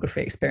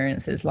photography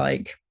experiences,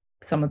 like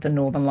some of the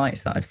northern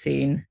lights that I've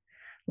seen.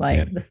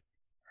 The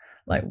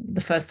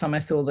first time I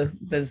saw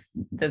there's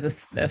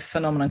a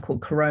phenomenon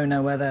called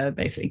corona, where they're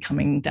basically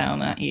coming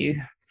down at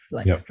you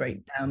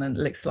straight down, and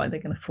it looks like they're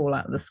going to fall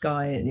out of the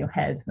sky at your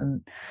head.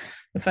 And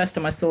the first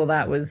time I saw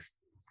that was,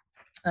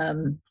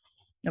 or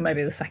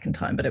maybe the second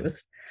time, but it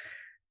was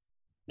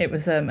at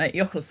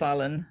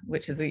Jökulsárlón,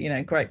 which is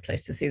a great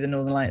place to see the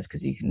northern lights,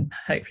 because you can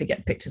hopefully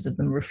get pictures of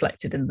them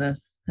reflected in the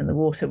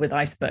water with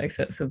icebergs.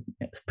 So it's a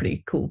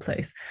pretty cool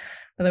place.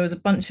 But there was a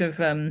bunch of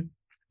I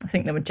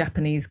think there were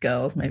Japanese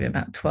girls, maybe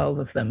about 12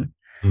 of them,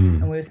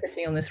 and we were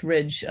sitting on this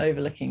ridge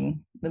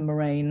overlooking the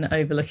moraine,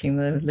 overlooking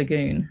the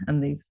lagoon,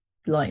 and these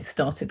lights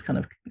started kind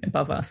of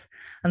above us,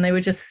 and they were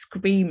just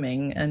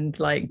screaming and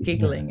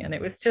giggling, and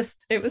it was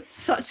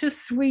such a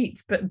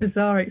sweet but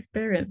bizarre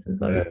experience. As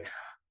there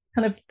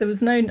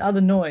was no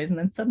other noise, and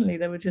then suddenly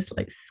they were just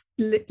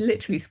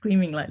literally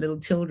screaming like little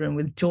children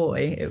with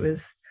joy. It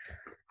was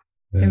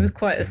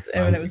quite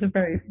it was a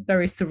very,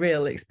 very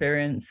surreal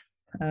experience.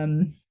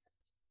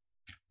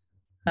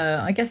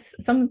 I guess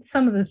some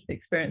of the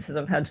experiences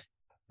I've had,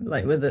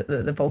 like with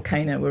the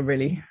volcano, were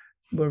really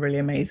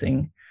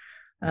amazing.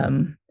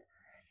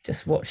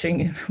 Just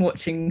watching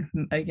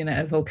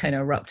a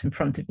volcano erupt in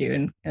front of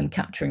you and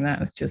capturing that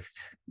was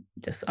just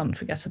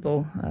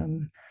unforgettable.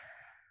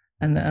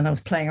 And I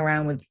was playing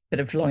around with a bit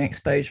of long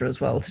exposure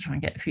as well to try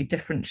and get a few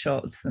different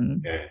shots.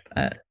 And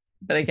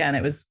but again,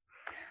 that was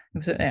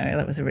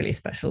a really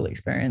special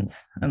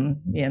experience, and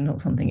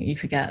not something that you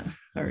forget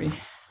very,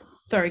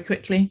 very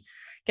quickly.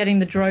 getting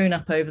the drone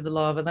up over the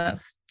lava,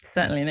 that's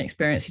certainly an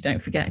experience you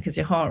don't forget, because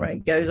your heart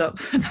rate goes up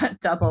for that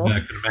double. I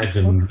can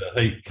imagine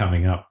the heat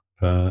coming up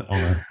on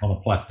a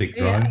plastic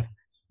drone. Yeah.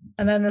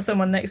 And then there's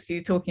someone next to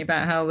you talking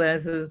about how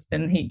theirs has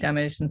been heat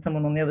damaged, and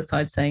someone on the other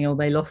side saying, oh,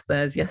 they lost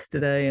theirs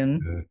yesterday. And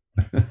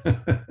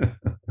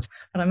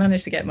and I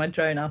managed to get my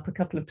drone up a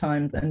couple of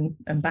times and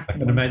back. I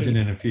can imagine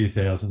in a few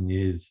thousand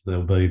years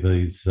there'll be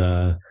these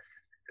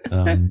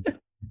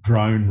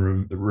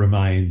drone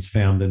remains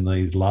found in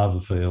these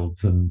lava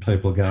fields, and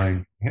people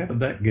going, how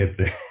did that get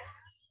there?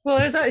 Well,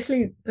 there's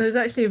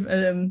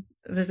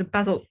a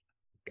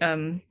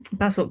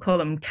basalt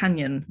column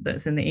canyon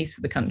that's in the east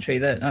of the country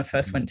that I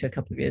first went to a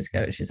couple of years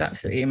ago, which is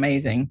absolutely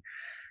amazing.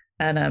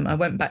 And I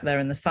went back there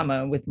in the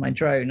summer with my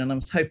drone, and I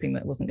was hoping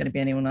that wasn't going to be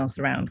anyone else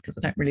around, because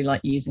I don't really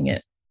like using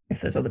it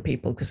if there's other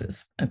people, because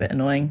it's a bit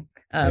annoying.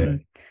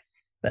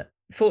 But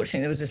fortunately,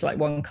 there was just like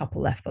one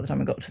couple left by the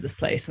time I got to this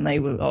place, and they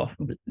were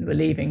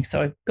leaving.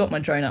 So I got my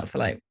drone up for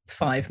like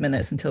 5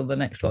 minutes until the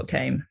next lot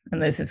came.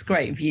 And there's this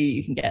great view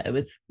you can get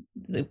with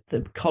the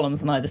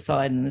columns on either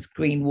side, and there's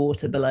green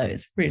water below.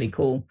 It's really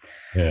cool.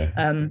 Yeah.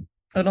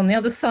 But on the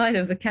other side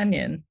of the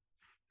canyon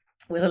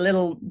was a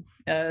little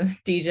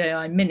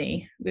DJI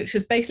Mini, which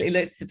just basically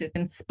looked as if it had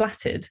been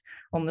splattered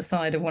on the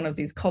side of one of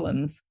these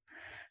columns.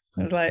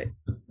 I was like,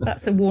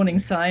 that's a warning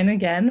sign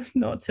again,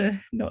 not to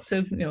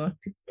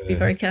be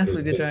very careful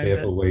with your drone.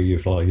 Careful where you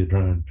fly your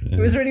drone. Yeah.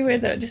 It was really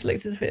weird though. It just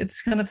looked as if it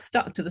just kind of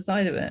stuck to the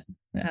side of it.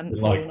 It hadn't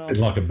fallen off.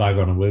 It's like a bug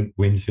on a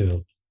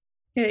windshield.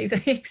 Yeah,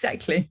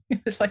 exactly.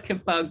 It was like a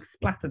bug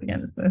splattered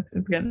against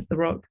the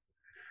rock.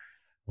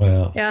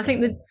 Well, yeah, I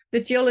think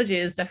the geology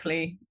is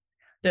definitely.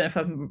 Don't know if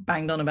I've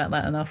banged on about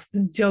that enough.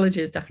 The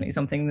geology is definitely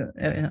something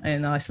that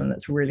in Iceland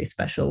that's really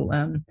special.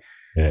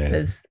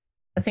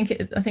 I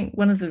think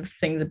one of the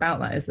things about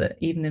that is that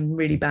even in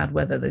really bad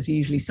weather, there's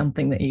usually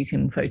something that you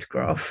can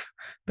photograph,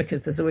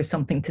 because there's always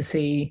something to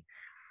see.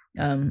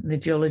 The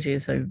geology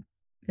is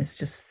it's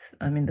just,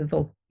 I mean,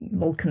 the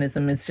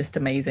volcanism is just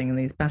amazing, and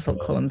these basalt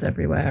columns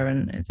everywhere,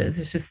 and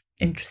it's just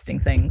interesting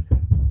things.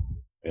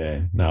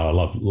 Yeah, no, I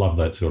love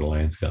that sort of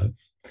landscape.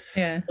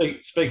 Yeah.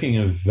 Speaking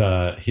of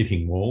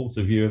hitting walls,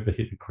 have you ever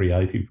hit a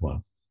creative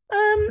one?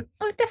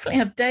 I definitely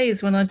have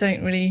days when I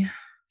don't really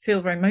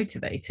feel very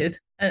motivated,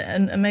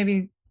 and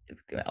maybe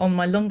on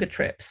my longer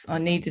trips I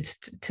needed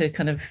to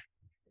kind of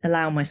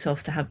allow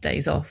myself to have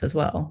days off as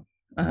well.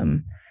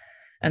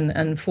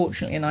 And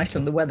fortunately in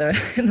Iceland the weather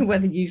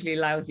usually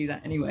allows you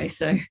that anyway.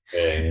 So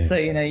so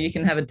you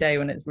can have a day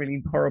when it's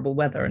really horrible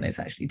weather, and it's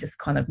actually just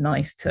kind of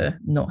nice to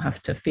not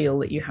have to feel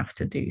that you have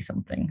to do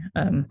something.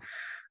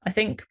 I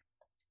think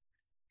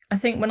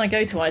when I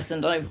go to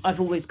Iceland,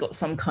 I've always got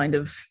some kind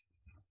of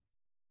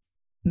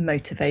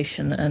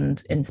motivation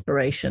and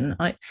inspiration.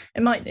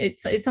 It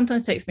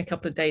sometimes takes me a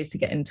couple of days to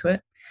get into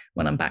it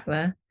when I'm back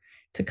there,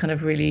 to kind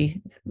of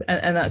really,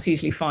 and that's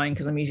usually fine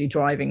because I'm usually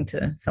driving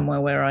to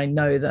somewhere where I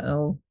know that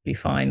I'll be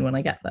fine when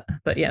I get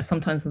there. But yeah,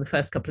 sometimes in the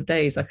first couple of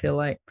days I feel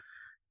like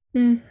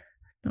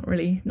not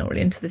really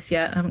into this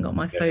yet. I haven't got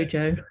my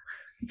Fojo.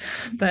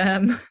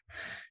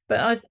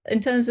 But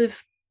in terms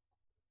of,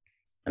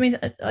 I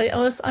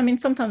mean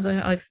sometimes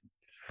I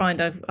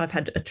find I've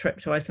had a trip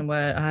to Iceland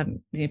where I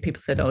haven't,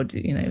 people said, oh,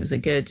 was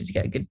it good? Did you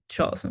get good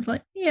shots? And I was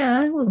like,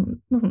 yeah, it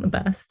wasn't the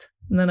best.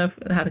 And then I've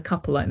had a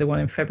couple, like the one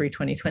in February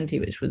 2020,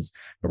 which was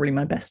probably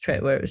my best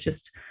trip, where it was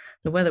just,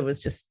 the weather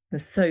was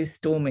so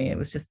stormy. It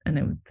was just,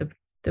 and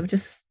it was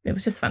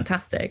just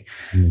fantastic.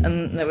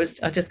 And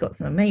I just got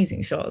some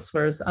amazing shots,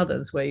 whereas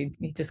others where you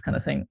just kind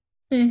of think,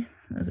 it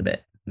was a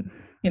bit,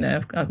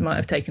 I might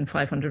have taken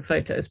 500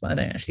 photos, but I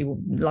don't actually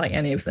like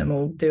any of them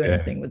or do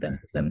anything with any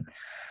of them.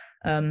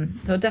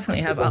 So I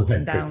definitely have ups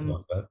and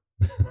downs. Like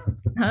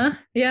that.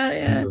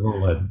 Yeah. We've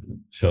all had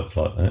shots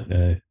like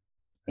that.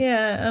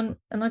 Yeah,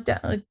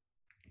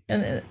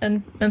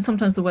 and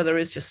sometimes the weather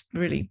is just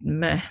really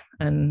meh,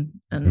 and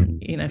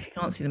if you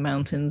can't see the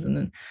mountains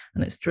and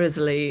it's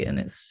drizzly and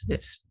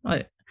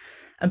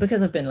and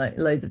because I've been like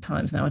loads of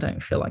times now, I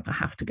don't feel like I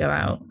have to go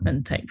out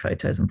and take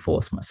photos and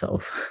force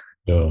myself.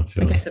 Sure.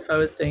 I guess if I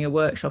was doing a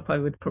workshop, I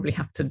would probably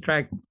have to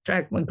drag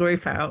my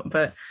group out,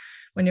 but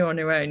when you're on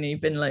your own and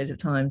you've been loads of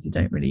times, you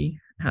don't really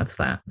have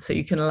that, so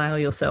you can allow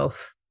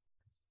yourself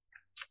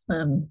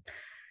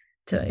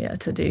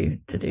to do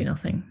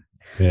nothing.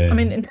 I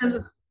mean, in terms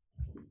of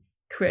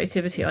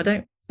creativity,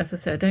 I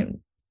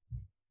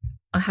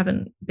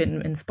haven't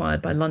been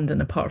inspired by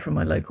London apart from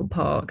my local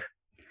park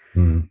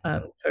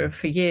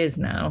for years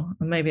now,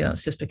 and maybe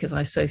that's just because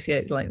I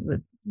associate like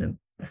the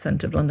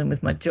centre of London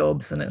with my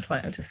jobs, and it's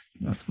like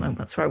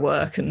that's where I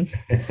work. And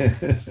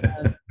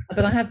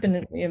but I have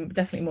been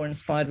definitely more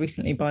inspired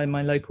recently by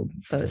my local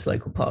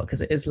park, because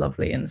it is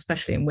lovely, and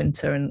especially in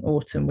winter and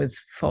autumn with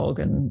fog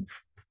and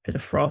bit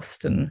of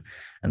frost and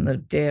the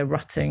deer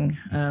rutting.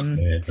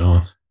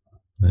 Nice.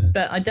 Yeah.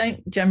 But I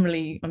don't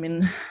generally,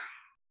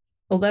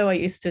 although I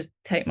used to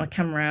take my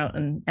camera out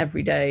and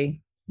every day,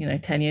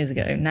 10 years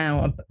ago,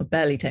 now I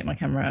barely take my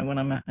camera out when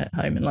I'm at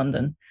home in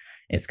London.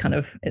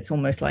 It's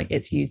almost like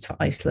it's used for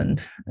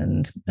Iceland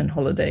and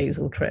holidays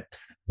or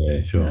trips.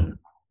 Yeah, sure.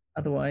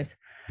 otherwise,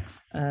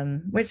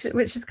 which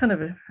is kind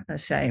of a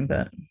shame.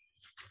 But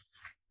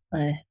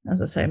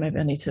as I say, maybe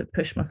I need to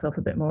push myself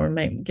a bit more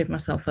and give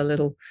myself a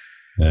little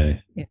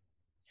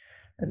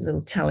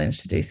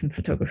challenge to do some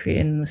photography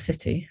in the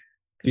city.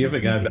 Do you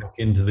ever go back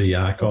into the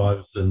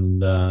archives and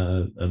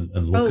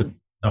look at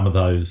some of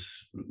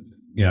those,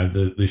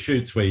 the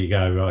shoots where you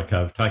go, okay,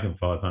 I've taken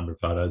 500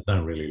 photos,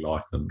 don't really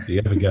like them. Do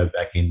you ever go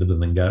back into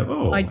them and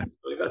go,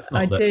 actually, that's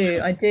not that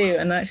bad? I do.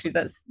 And actually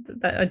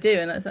I do.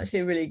 And that's actually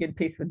a really good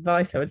piece of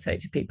advice I would say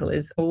to people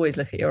is always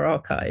look at your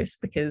archives,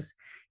 because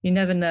you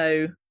never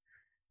know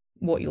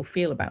what you'll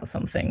feel about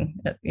something.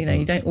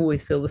 You don't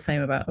always feel the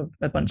same about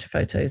a bunch of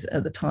photos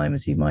at the time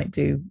as you might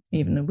do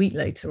even a week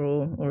later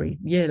or a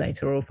year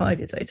later or 5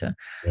 years later.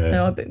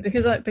 Now,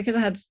 because I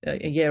had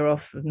a year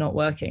off of not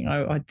working,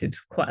 I did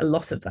quite a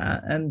lot of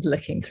that and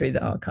looking through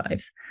the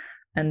archives,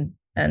 and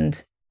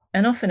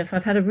often if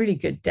I've had a really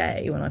good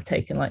day when I've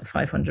taken like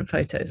 500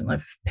 photos and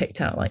I've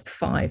picked out like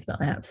 5 that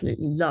I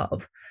absolutely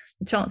love,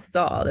 the chances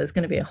are there's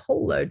going to be a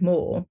whole load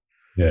more.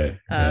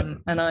 And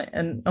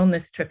on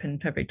this trip in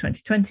February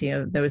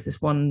 2020, there was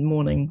this one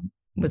morning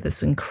with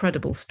this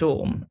incredible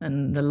storm,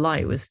 and the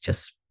light was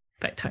just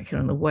spectacular,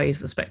 and the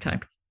waves were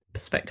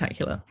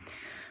spectacular.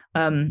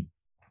 And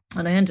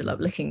I ended up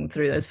looking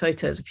through those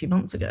photos a few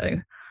months ago,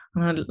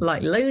 and I had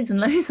like loads and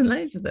loads and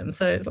loads of them.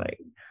 So it's like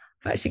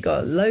I've actually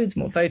got loads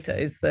more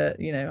photos that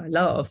I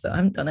love that I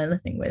haven't done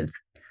anything with.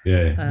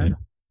 And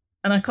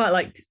I quite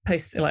like to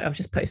post. Like I've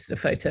just posted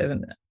a photo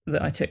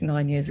that I took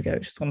 9 years ago,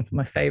 which is one of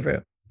my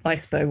favourite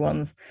ISPO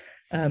ones.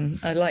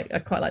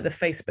 I quite like the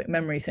Facebook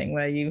memory thing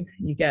where you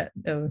get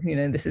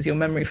this is your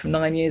memory from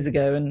 9 years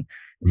ago and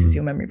this is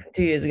your memory from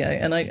 2 years ago,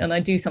 and I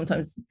do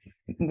sometimes,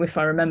 if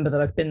I remember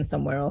that I've been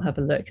somewhere, I'll have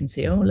a look and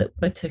see, look,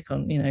 I took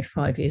on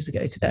 5 years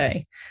ago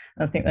today.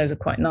 And I think those are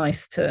quite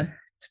nice to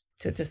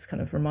just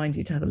kind of remind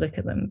you to have a look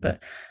at them.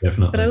 But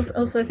definitely. But I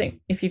also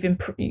think if you've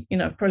improved,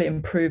 I've probably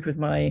improved with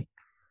my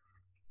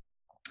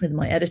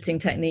editing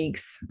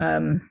techniques.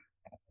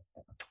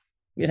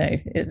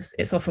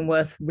 It's often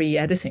worth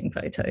re-editing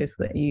photos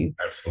that you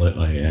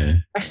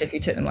especially if you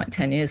took them like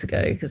 10 years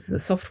ago, because the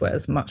software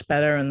is much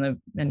better and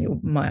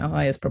my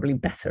eye is probably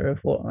better of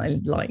what I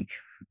like.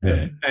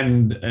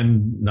 And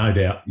no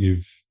doubt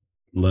you've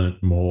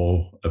learnt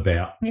more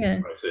about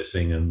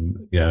processing, and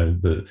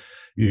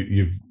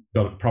you've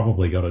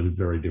probably got a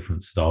very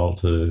different style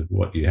to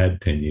what you had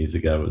 10 years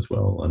ago as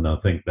well. And I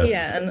think that's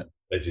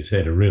as you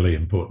said, a really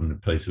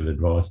important piece of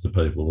advice to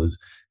people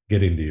is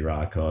get into your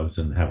archives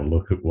and have a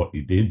look at what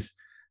you did,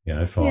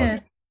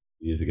 5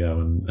 years ago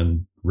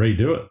and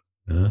redo it.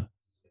 And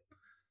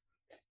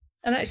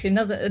actually,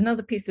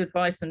 another piece of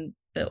advice, and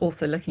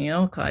also looking at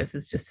archives,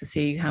 is just to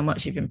see how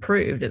much you've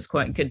improved. It's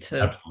quite good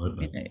to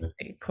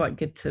quite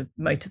good to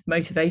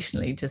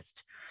motivationally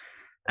just,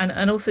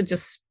 and also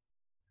just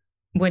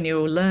when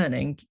you're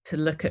learning to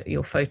look at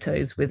your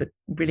photos with a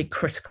really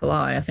critical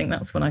eye. I think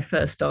that's when I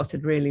first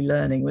started really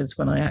learning, was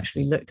when I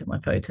actually looked at my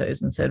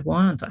photos and said,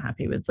 why aren't I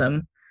happy with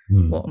them?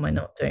 What am I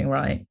not doing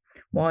right?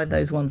 Why are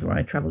those ones where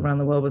I travel around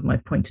the world with my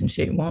point and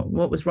shoot?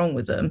 What was wrong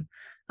with them?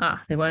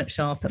 They weren't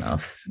sharp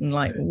enough. And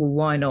well,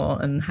 why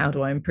not? And how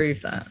do I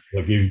improve that?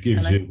 Well, it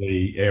gives you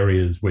the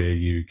areas where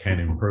you can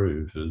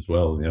improve as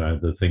well,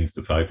 the things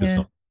to focus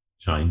on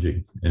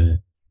changing.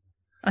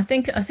 I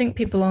think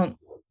people aren't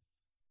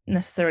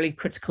necessarily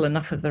critical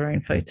enough of their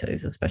own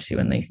photos, especially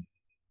when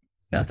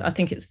I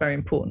think it's very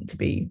important to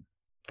be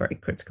very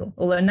critical.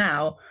 Although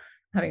now,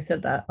 having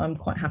said that, I'm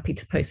quite happy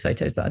to post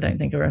photos that I don't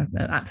think are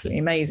absolutely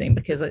amazing,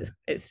 because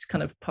it's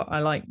kind of, I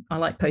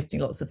like posting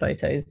lots of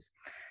photos.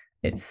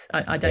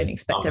 I don't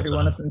expect every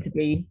one of them to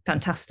be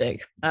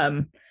fantastic,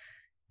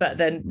 but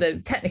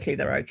then technically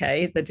they're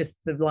okay. They're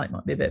just, the light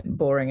might be a bit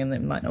boring and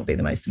it might not be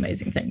the most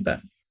amazing thing, but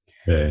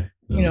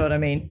you know what I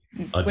mean.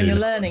 When you're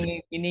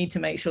learning, you need to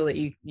make sure that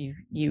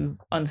you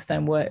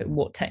understand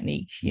what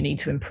technique you need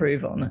to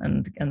improve on,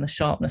 and the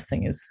sharpness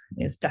thing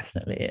is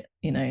definitely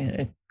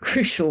a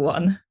crucial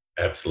one.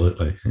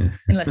 Absolutely.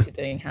 Unless you're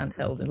doing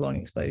handheld and long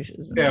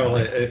exposures.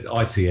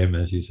 ICM,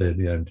 as you said,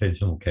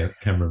 intentional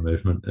camera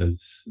movement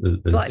is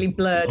slightly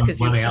blurred because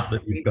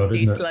you've got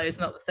too slow. It's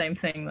not the same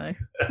thing, though.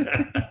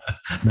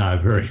 No,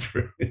 very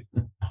true.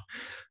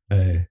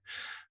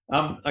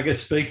 I guess,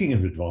 speaking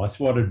of advice,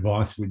 what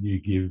advice would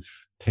you give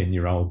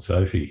 10-year-old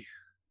Sophie?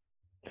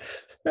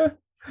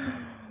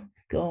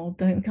 God,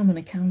 don't become an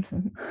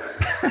accountant.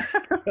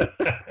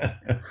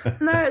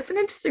 No, it's an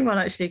interesting one,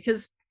 actually,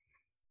 because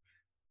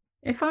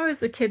if I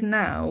was a kid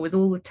now, with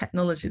all the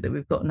technology that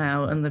we've got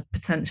now and the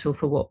potential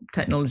for what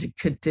technology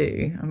could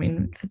do, I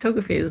mean,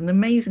 photography is an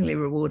amazingly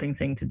rewarding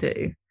thing to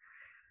do.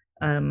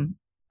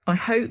 I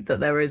hope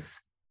that there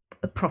is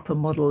a proper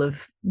model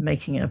of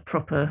making a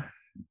proper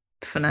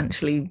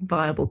financially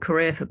viable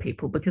career for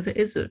people, because it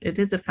is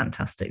a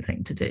fantastic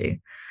thing to do.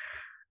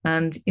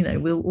 And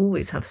we'll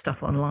always have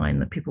stuff online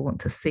that people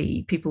want to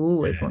see. People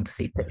always want to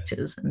see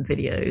pictures and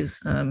videos.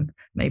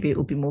 Maybe it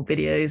will be more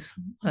videos,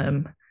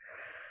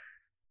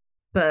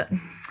 but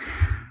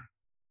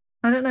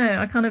I don't know.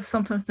 I kind of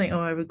sometimes think, oh,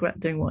 I regret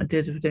doing what I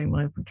did of doing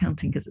my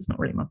accounting because it's not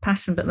really my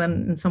passion. But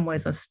then in some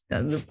ways,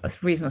 the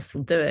reason I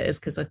still do it is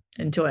because I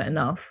enjoy it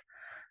enough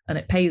and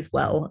it pays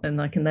well.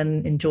 And I can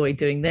then enjoy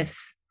doing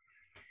this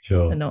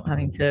Sure. and not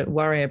having to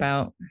worry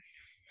about,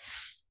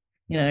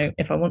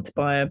 if I want to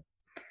buy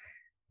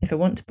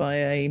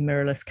a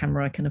mirrorless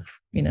camera, I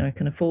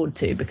can afford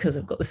to because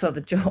I've got this other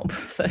job.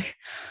 So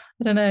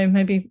I don't know,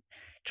 maybe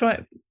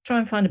try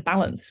and find a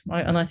balance.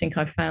 And I think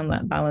I've found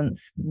that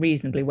balance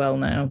reasonably well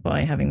now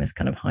by having this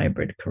kind of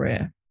hybrid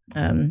career.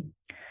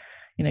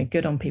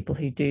 Good on people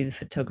who do the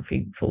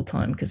photography full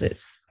time, because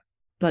it's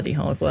bloody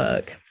hard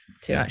work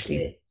to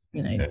actually,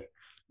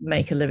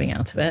 make a living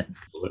out of it.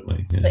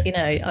 Absolutely.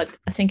 Yeah. But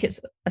I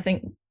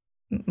think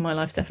my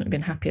life's definitely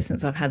been happier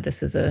since I've had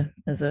this as a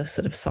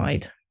sort of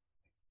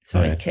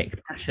sidekick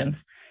passion.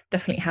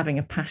 Definitely having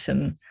a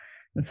passion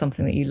and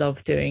something that you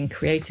love doing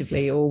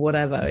creatively or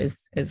whatever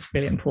is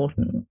really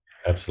important.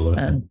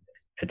 Absolutely. And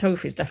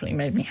photography has definitely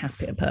made me a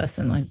happier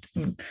person. I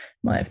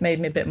might have made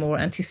me a bit more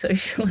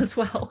antisocial as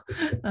well.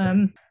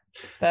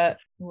 But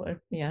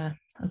yeah,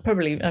 I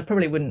probably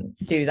wouldn't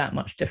do that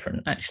much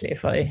different actually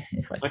if I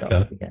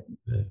started again.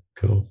 Yeah,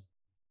 cool.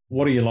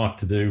 What do you like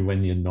to do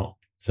when you're not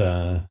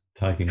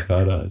taking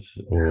photos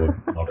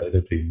or not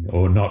editing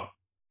or not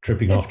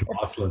tripping off to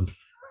Iceland?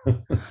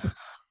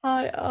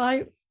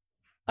 I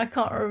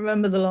can't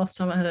remember the last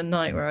time I had a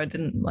night where I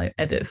didn't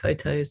edit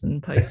photos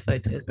and post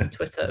photos on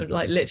Twitter.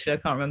 Literally,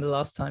 I can't remember the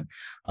last time.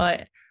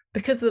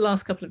 Because of the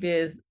last couple of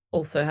years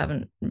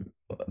also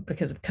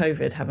because of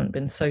COVID, haven't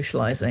been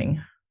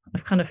socializing.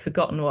 I've kind of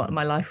forgotten what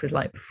my life was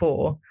like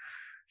before.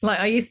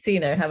 I used to,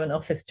 have an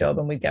office job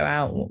and we'd go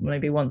out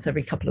maybe once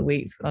every couple of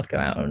weeks. I'd go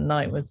out on a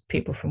night with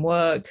people from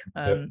work.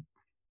 My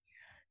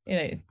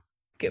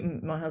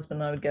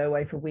husband and I would go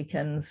away for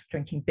weekends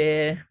drinking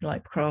beer,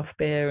 like craft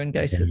beer, and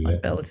go to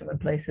Belgium and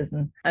places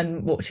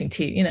and watching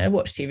TV,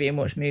 watch TV and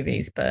watch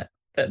movies. But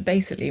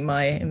basically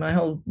my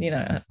whole,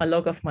 I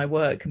log off my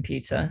work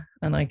computer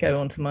and I go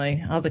onto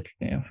my other,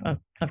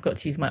 I've got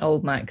to use my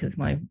old Mac because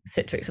my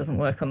Citrix doesn't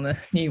work on the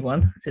new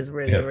one, which is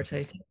really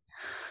irritating.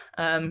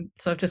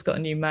 So I've just got a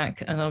new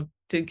Mac and I'll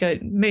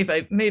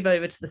move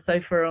over to the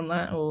sofa on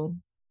that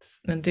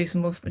and do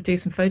some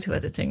photo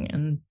editing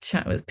and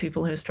chat with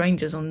people who are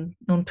strangers on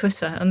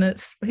Twitter, and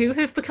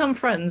who've become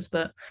friends.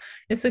 But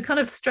it's a kind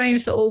of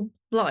strange little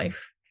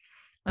life.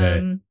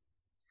 But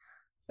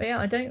yeah,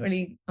 I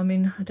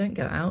don't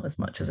go out as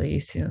much as I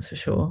used to, that's for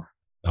sure.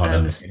 I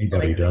don't think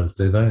anybody does,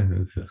 do they?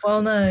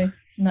 Well, no,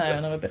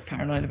 and I'm a bit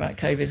paranoid about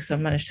COVID because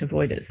I've managed to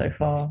avoid it so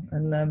far.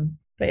 And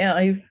but yeah,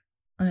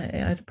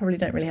 I probably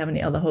don't really have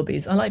any other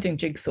hobbies. I like doing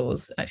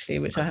jigsaws actually,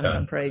 which I haven't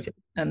done for ages.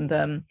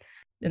 And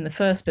in the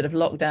first bit of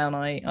lockdown,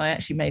 I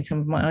actually made some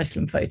of my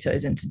Iceland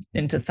photos into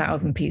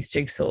 1,000-piece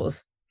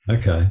jigsaws.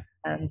 Okay.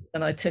 And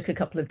I took a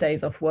couple of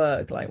days off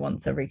work,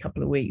 once every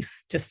couple of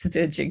weeks, just to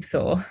do a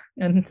jigsaw.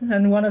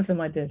 And one of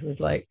them I did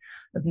was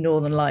of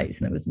Northern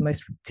Lights, and it was the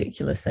most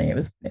ridiculous thing.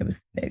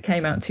 It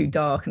came out too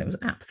dark, and it was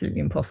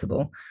absolutely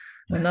impossible.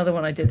 Another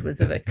one I did was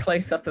a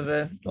close up of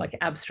a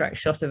abstract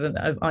shot of an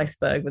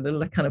iceberg with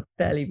a kind of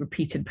fairly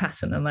repeated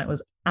pattern, and that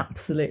was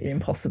absolutely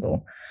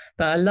impossible.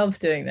 But I love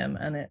doing them,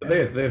 and they're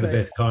the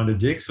best kind of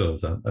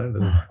jigsaws, aren't they?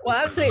 Well,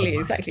 absolutely,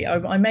 exactly.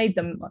 I made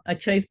them. I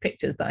chose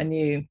pictures that I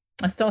knew.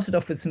 I started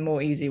off with some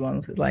more easy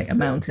ones with a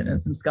mountain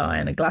and some sky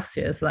and a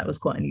glacier, so that was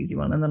quite an easy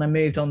one. And then I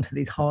moved on to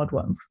these hard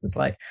ones. It was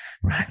right,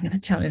 I'm going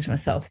to challenge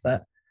myself,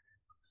 but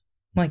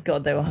my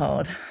God, they were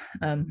hard.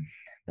 But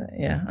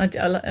yeah, I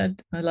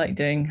like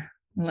doing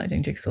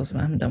jigsaws, but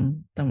I haven't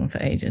done one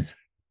for ages.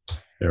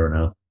 Fair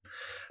enough.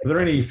 Are there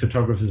any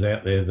photographers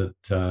out there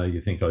that you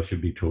think I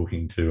should be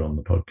talking to on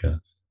the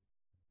podcast?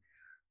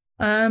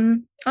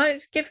 I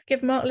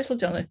give Mark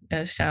Littlejohn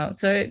a shout.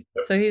 So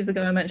he's the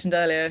guy I mentioned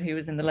earlier who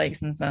was in the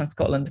Lakes in South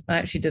Scotland. I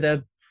actually did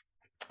a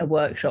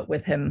workshop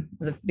with him,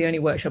 the only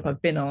workshop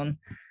I've been on,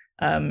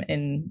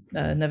 in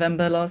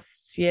November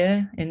last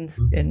year in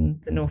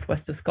the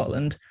northwest of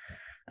Scotland.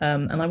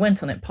 And I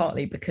went on it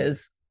partly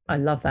because I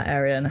love that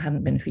area and I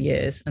hadn't been for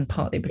years, and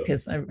partly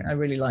because I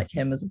really like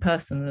him as a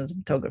person and as a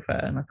photographer.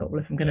 And I thought,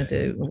 well, if I'm going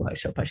to do a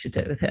workshop, I should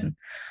do it with him.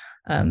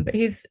 But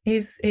he's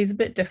a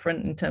bit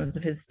different in terms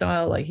of his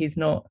style. He's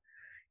not,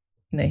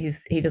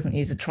 he doesn't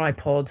use a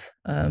tripod.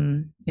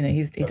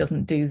 He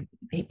doesn't do.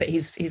 But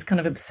he's kind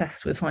of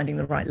obsessed with finding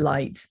the right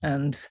light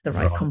and the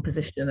right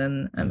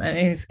composition, and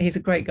he's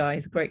a great guy.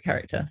 He's a great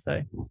character.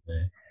 So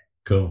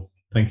cool.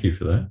 Thank you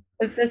for that.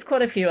 There's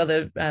quite a few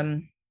other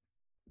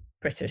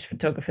British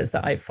photographers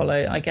that I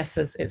follow. I guess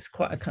it's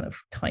quite a kind of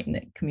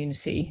tight-knit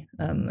community,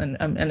 and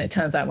it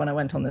turns out when I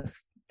went on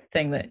this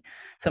thing that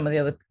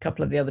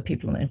couple of the other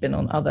people had been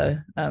on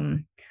other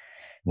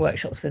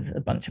workshops with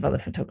a bunch of other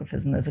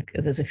photographers, and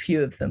there's a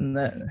few of them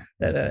that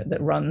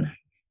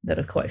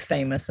are quite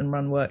famous and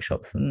run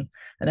workshops, and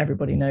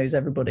everybody knows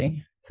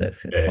everybody. So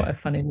it's quite a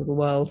funny little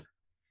world.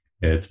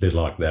 Yeah, it's a bit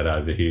like that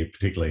over here,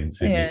 particularly in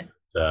Sydney. Yeah.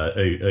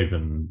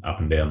 Even up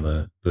and down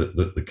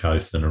the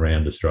coast and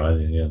around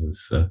Australia,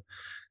 there's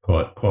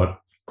quite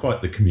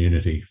quite the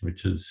community,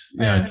 which is,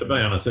 to be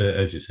honest,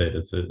 as you said,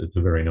 it's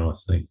a very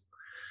nice thing.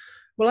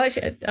 Well, I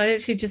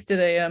actually just did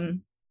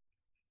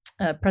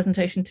a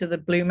presentation to the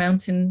Blue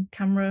Mountain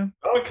camera.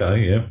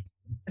 Okay, yeah.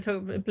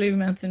 Blue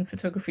Mountain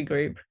photography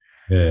group.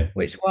 Yeah.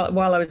 Which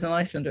while I was in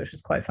Iceland, which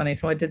was quite funny.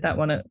 So I did that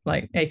one at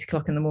like 8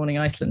 o'clock in the morning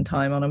Iceland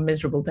time on a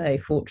miserable day,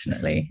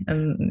 fortunately,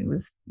 and it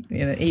was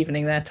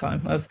evening their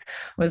time. I was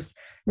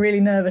really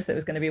nervous it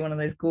was going to be one of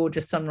those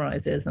gorgeous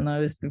sunrises, and I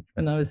was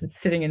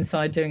sitting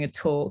inside doing a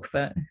talk,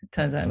 but it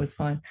turns out it was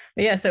fine.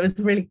 But yeah, so I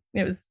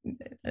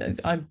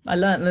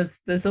learned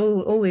there's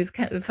all these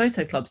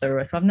photo clubs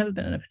everywhere. So I've never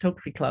been in a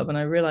photography club, and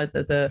I realized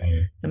there's a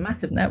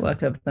massive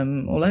network of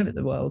them all over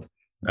the world.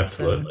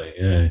 Absolutely,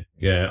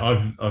 yeah.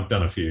 I've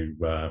done a few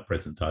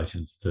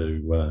presentations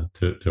to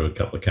a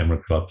couple of camera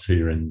clubs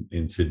here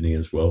in Sydney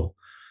as well,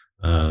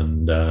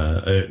 and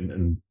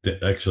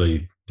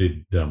actually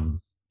did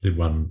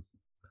one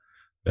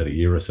about a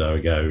year or so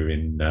ago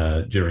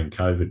during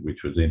COVID,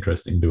 which was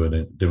interesting,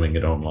 doing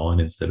it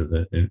online instead of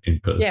in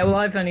person. Yeah, well,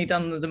 I've only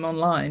done them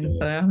online,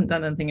 so I haven't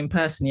done anything in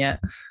person yet.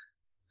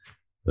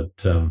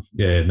 But I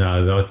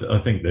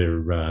think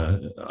they're.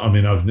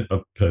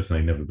 I've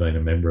personally never been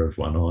a member of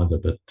one either,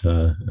 but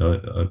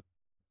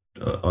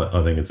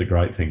I think it's a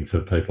great thing for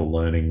people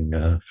learning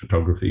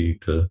photography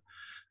to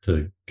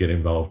get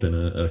involved in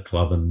a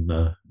club and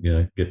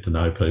get to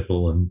know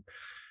people and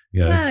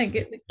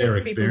their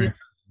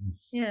experiences.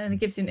 And it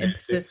gives you an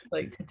impetus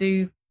to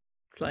do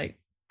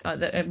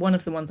one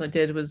of the ones I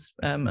did was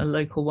a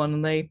local one,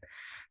 and they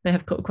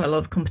have got quite a lot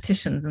of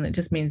competitions, and it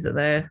just means that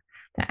they're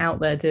out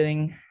there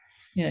doing.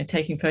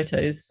 Taking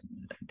photos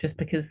just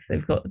because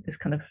they've got this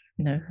kind of,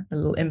 a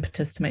little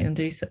impetus to make them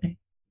do so.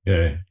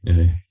 Yeah.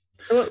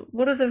 So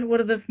what are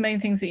the main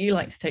things that you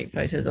like to take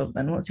photos of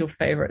then? What's your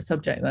favourite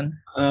subject then?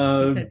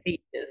 You said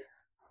beaches.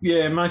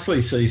 Yeah,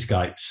 mostly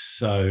seascapes.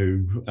 So,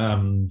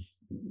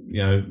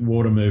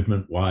 water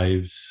movement,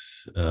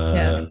 waves.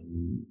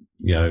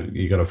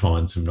 You got to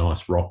find some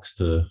nice rocks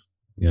to,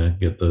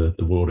 get the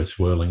water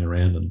swirling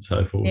around and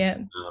so forth. Yeah.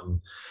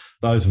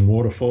 Those and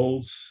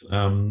waterfalls,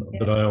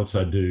 but I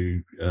also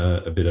do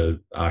a bit of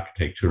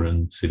architecture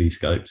and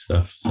cityscape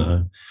stuff.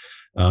 So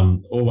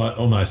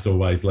almost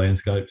always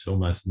landscapes,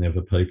 almost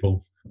never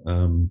people,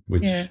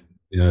 which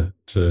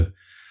to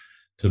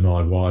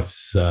my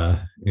wife's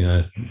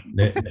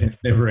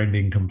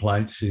never-ending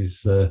complaint,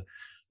 she's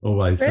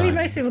always really saying,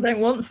 most people don't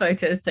want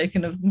photos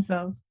taken of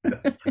themselves.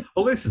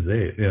 Well, this is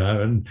it,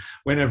 and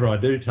whenever I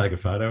do take a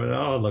photo,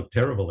 I look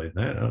terrible in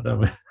that. I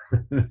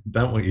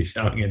don't want you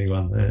showing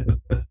anyone there.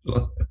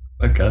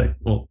 Okay,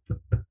 well.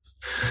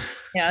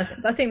 Yeah,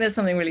 I think there's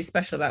something really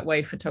special about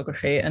wave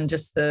photography, and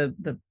just the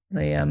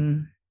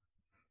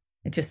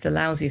it just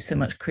allows you so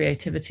much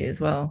creativity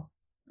as well.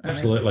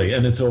 Absolutely,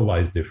 and it's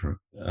always different.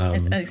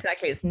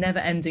 It's never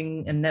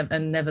ending and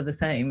never the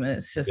same.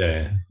 It's just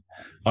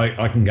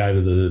I can go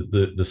to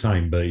the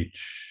same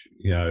beach,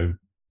 7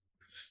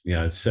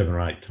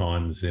 or 8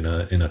 times in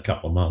a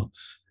couple of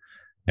months,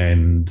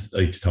 and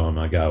each time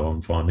I go,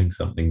 I'm finding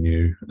something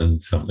new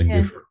and something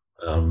different.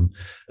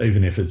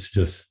 Even if it's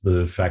just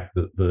the fact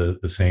that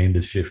the sand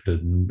has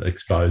shifted and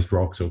exposed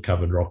rocks or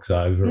covered rocks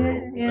over.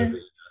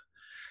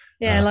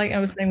 Like I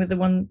was saying with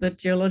the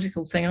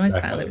geological thing I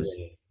found, it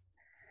was.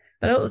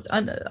 But it was,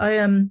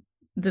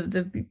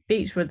 the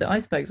beach with the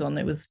icebergs on,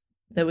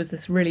 there was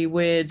this really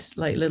weird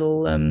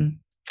little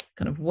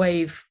kind of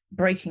wave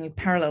breaking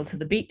parallel to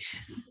the beach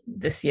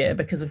this year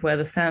because of where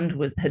the sand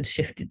had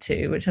shifted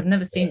to, which I've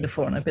never seen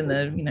before, and I've been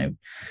there a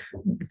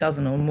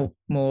dozen or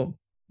more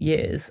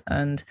years,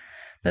 but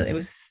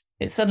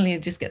it suddenly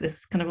just get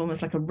this kind of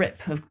almost like a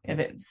rip of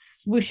it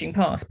swooshing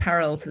past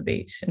parallel to the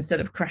beach instead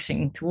of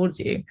crashing towards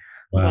you.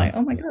 I was like,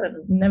 oh my God,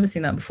 I've never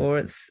seen that before.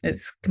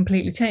 It's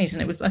completely changed.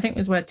 And I think it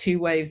was where two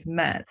waves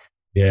met.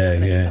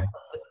 This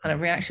kind of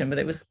reaction, but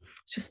it was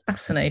just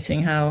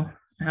fascinating how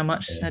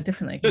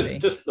different they can be.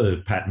 Just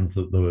the patterns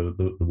that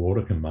the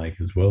water can make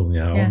as well.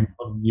 I'm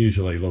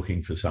usually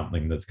looking for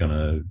something that's going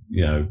to,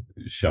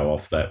 show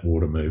off that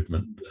water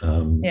movement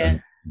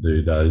and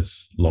do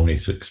those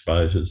longish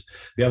exposures.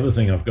 The other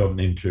thing I've gotten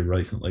into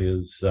recently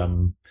is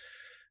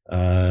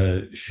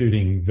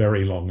shooting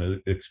very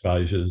long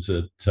exposures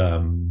at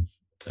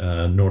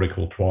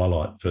nautical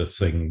twilight first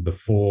thing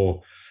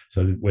before.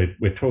 So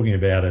we're talking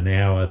about an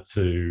hour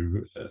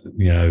to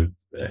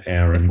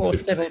hour and before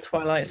civil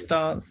twilight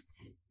starts.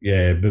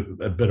 Yeah,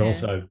 but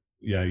also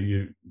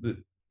you're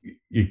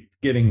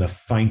getting the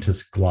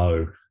faintest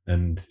glow,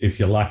 and if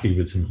you're lucky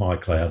with some high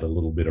cloud, a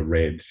little bit of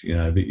red.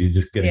 But you're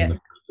just getting the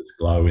faintest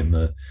glow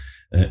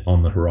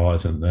on the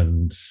horizon.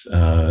 And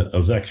I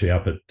was actually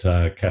up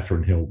at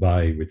Catherine Hill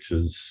Bay, which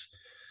is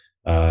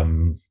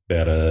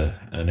about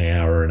an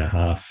hour and a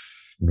half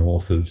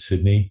north of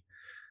Sydney.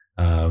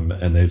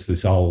 And there's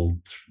this old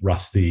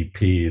rusty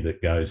pier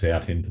that goes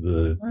out into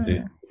the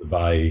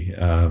bay,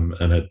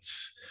 and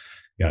it's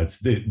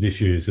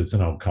disused. It's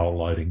an old coal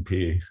loading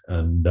pier,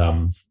 and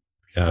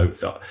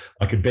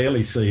I could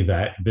barely see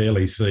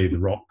the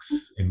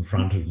rocks in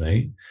front of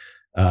me,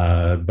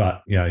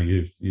 But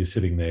you're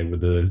sitting there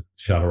with the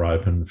shutter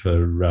open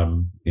for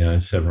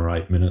 7 or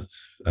 8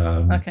 minutes,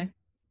 Okay.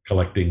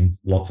 collecting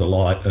lots of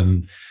light,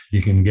 and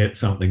you can get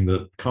something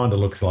that kind of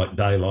looks like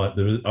daylight.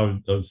 I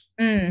was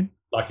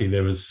lucky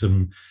there was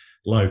some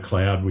low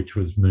cloud which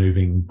was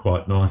moving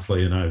quite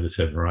nicely, and over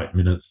 7 or 8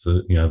 minutes,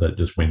 that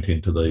just went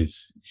into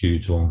these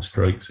huge long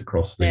streaks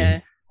across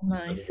the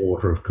nice. The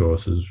water, of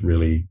course, is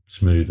really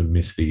smooth and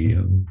misty,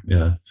 and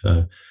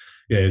so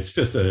it's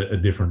just a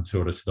different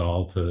sort of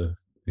style to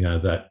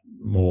that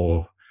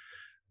more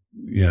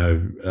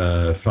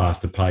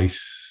faster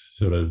pace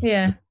sort of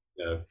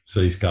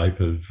seascape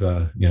of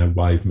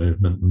wave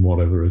movement and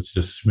whatever. It's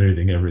just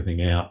smoothing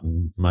everything out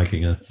and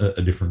making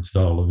a different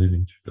style of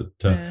image. But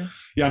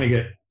you only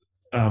get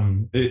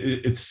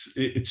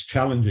it's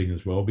challenging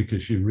as well,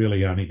 because you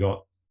really only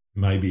got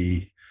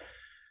maybe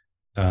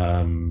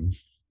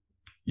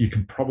you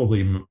can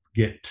probably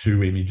get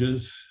 2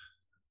 images,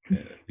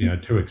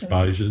 2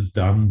 exposures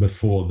done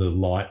before the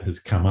light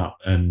has come up,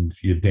 and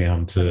you're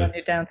down to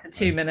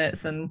 2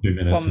 minutes and 2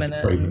 minutes 1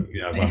 minute. 1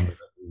 minute.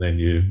 And then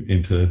you're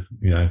into,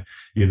 you're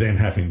then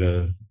having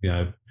to,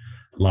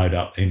 load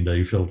up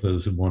ND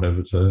filters and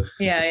whatever to.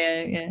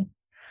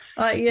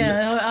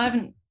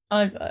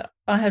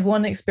 I had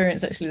one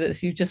experience actually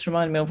that you just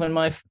reminded me of, when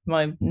my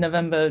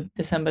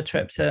November-December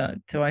trip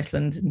to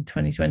Iceland in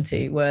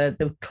 2020, where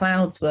the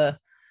clouds were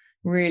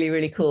really,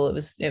 really cool.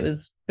 It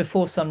was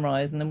before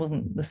sunrise, and there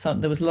wasn't the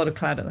sun. There was a lot of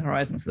cloud at the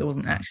horizon, so there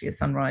wasn't actually a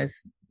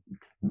sunrise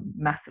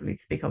massively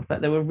to speak of,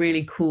 but there were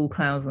really cool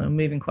clouds and they were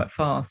moving quite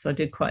fast. So I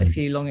did quite a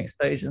few long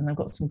exposures, and I've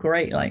got some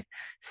great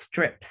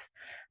strips,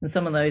 and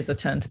some of those I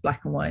turned to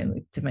black and white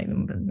to make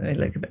them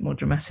look a bit more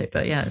dramatic.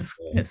 But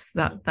it's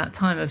that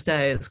time of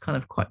day. It's kind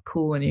of quite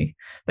cool when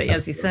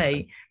as you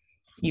say,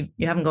 you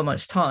haven't got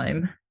much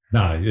time.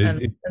 No,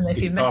 and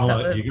if you've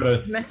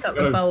messed up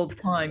the bulb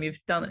time, you've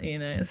done it.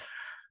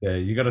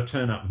 You got to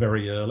turn up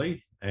very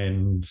early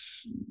and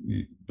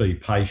be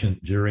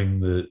patient during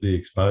the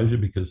exposure,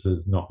 because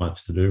there's not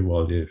much to do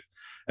while you.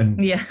 And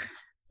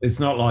it's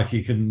not like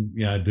you can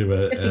do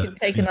a. Yes, you can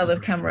take another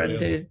camera and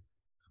do.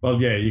 Well,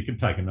 you can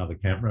take another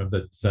camera,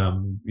 but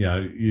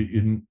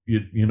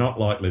you're not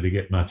likely to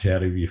get much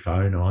out of your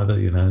phone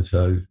either.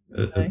 So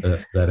at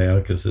that hour,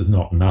 because there's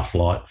not enough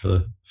light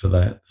for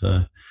that.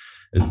 So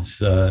it's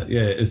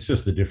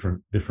just a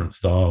different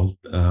style.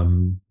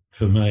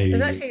 For me,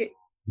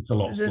 it's a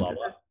lot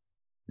slower.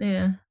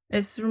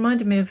 It's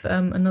reminded me of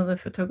another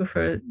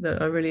photographer that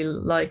I really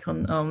like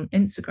on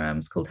Instagram.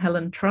 It's called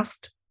Helen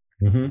Trust.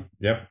 Mm-hmm.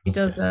 Yep.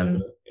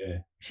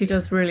 She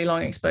does really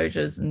long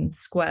exposures and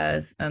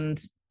squares,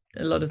 and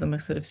a lot of them are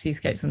sort of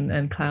seascapes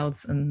and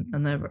clouds, and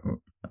they're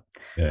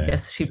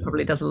yes, she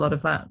probably does a lot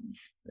of that,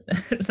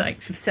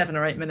 like 7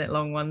 or 8 minute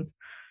long ones,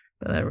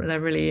 but they're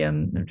really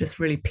they're just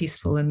really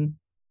peaceful and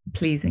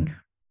pleasing.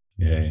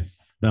 Yeah.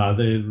 No,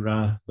 they're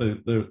a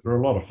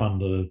lot of fun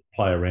to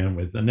play around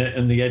with, and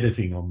the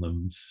editing on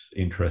them's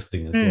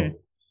interesting as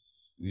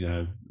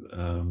well.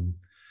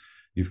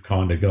 You've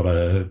kind of got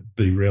to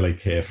be really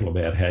careful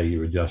about how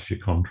you adjust your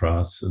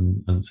contrasts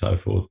and so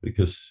forth,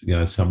 because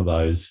some of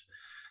those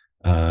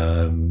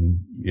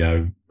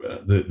the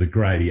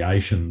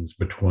gradations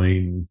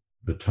between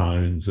the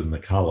tones and the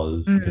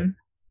colours.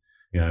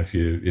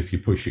 If you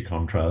push your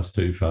contrast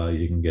too far,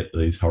 you can get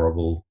these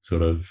horrible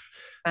sort of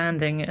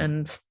banding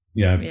and.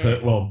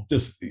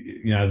 Just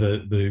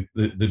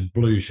the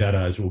blue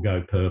shadows will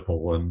go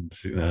purple, and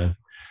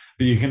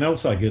but you can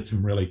also get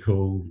some really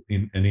cool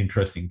and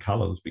interesting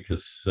colours,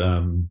 because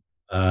and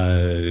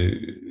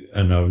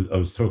I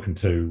was talking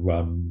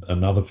to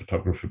another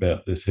photographer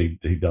about this. He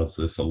does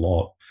this a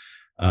lot,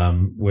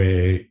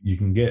 where you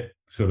can get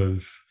sort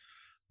of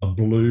a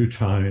blue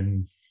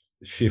tone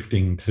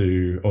shifting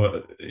to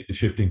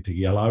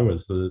yellow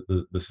as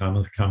the sun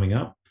is coming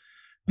up.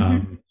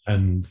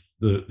 And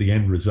the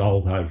end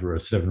result over a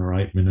 7 or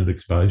 8 minute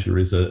exposure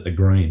is a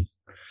green.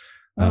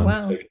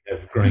 Wow. So you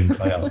have green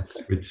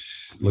clouds,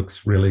 which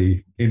looks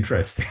really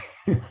interesting.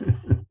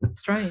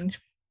 Strange.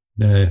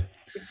 Yeah.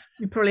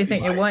 You probably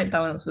think your white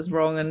balance was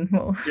wrong, and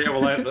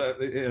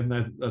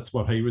that's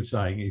what he was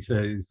saying. He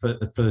said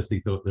at first he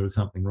thought there was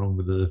something wrong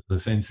with the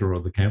sensor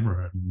or the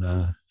camera,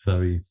 and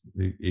so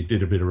he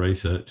did a bit of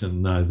research,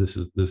 and no, this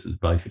is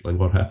basically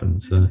what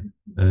happens. So,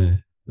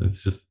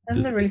 it's just. I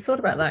haven't really thought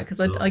about that, because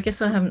I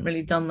guess I haven't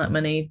really done that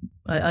many.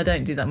 I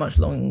don't do that much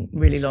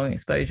really long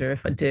exposure.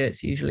 If I do,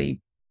 it's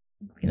usually,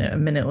 a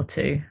minute or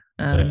two.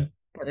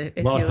 But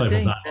a lot of people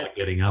don't like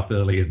getting up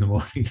early in the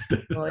morning to do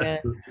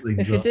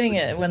if you're doing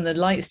it when the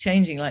light's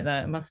changing like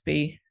that, it must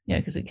be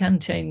because it can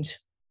change.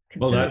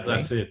 Well,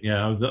 that's it.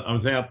 Yeah, I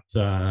was out.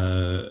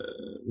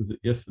 Was it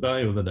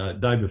yesterday or the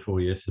day before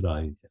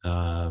yesterday?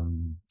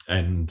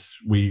 And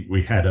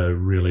we had a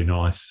really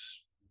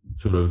nice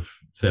sort of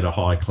set of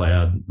high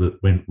cloud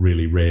that went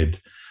really red,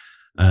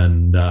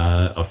 and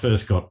I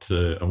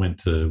went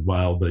to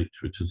Whale Beach,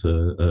 which is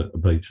a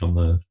beach on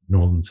the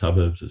northern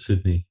suburbs of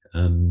Sydney,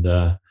 and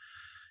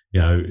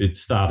it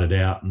started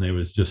out and there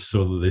was just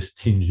sort of this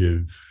tinge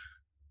of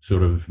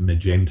sort of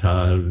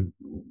magenta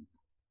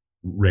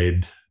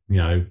red,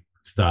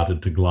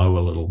 started to glow a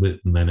little bit,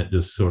 and then it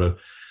just sort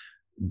of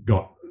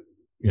got,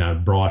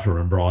 brighter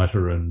and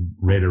brighter and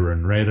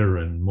redder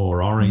and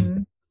more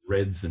orange,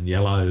 reds and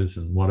yellows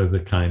and whatever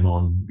came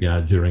on,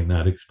 during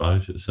that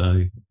exposure.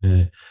 So,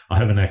 yeah, I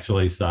haven't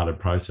actually started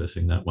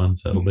processing that one,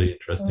 so it'll be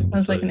interesting.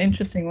 Sounds like an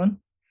interesting one.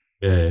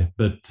 Yeah,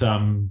 but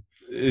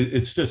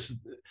it's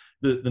just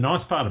the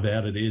nice part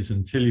about it is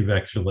until you've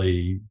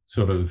actually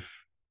sort of,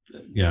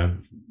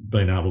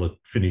 been able to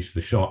finish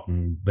the shot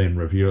and then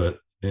review it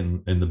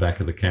in the back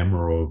of the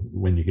camera or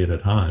when you get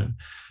it home,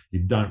 you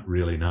don't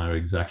really know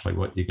exactly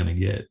what you're going to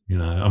get.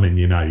 I mean,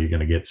 you're going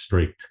to get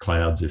streaked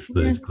clouds if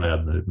there's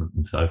cloud movement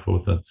and so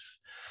forth.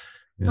 That's,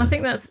 I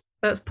think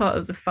that's part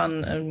of the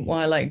fun and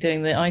why I like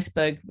doing the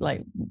iceberg,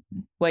 like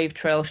wave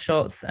trail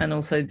shots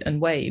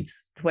and wave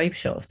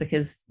shots,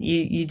 because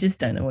you just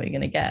don't know what you're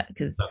going to get,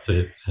 because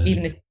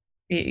even if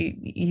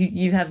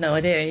you have no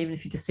idea, even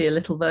if you just see a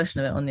little version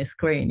of it on your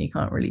screen, you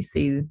can't really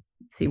see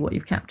what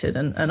you've captured.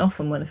 And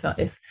often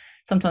if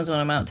sometimes when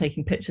I'm out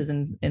taking pictures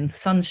in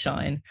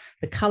sunshine,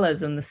 the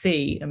colors and the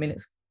sea, I mean,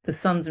 it's the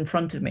sun's in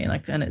front of me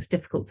and it's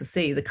difficult to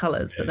see the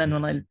colors. But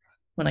then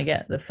when I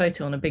get the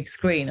photo on a big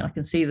screen, I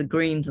can see the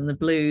greens and the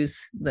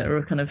blues that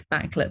are kind of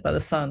backlit by the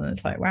sun, and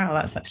it's like, wow,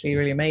 that's actually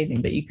really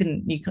amazing. But you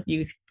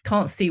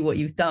can't see what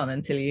you've done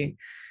until you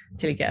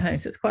get home.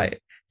 So it's a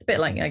bit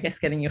like, I guess,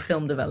 getting your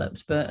film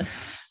developed, but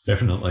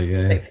definitely,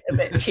 yeah, a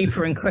bit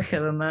cheaper and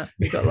quicker than that.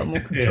 You've got a lot more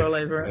control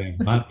over it.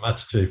 Yeah,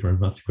 much cheaper and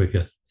much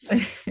quicker.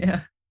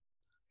 Yeah.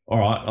 All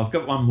right, I've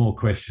got one more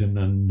question,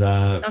 and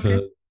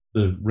for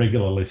the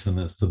regular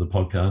listeners to the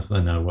podcast,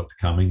 they know what's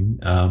coming.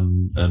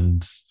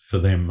 And for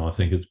them, I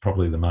think it's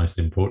probably the most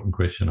important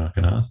question I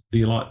can ask. Do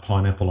you like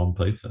pineapple on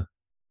pizza?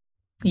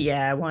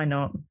 Yeah, why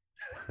not?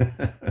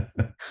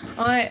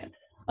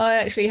 I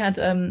actually had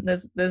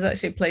there's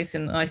actually a place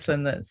in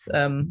Iceland that's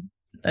a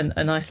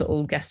nice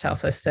little guest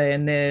house I stay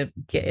in near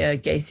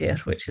Geysir,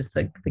 which is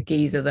the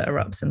geyser that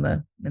erupts in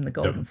the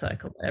Golden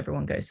Circle that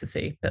everyone goes to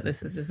see. But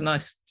this is a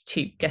nice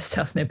cheap guest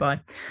house nearby,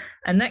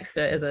 and next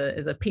to it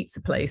is a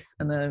pizza place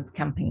and a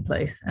camping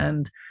place,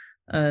 and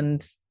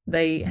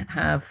they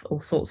have all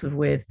sorts of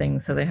weird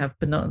things. So they have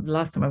banana. The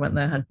last time I went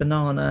there, I had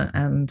banana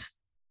and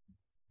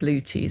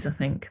blue cheese, I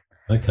think.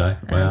 Okay,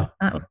 wow,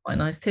 that was quite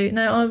nice too.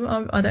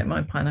 No, I don't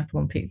mind pineapple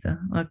on pizza.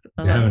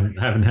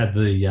 Haven't had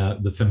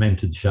the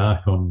fermented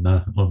shark on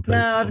pizza.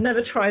 No, I've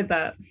never tried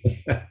that.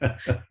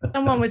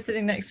 Someone was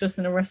sitting next to us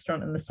in a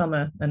restaurant in the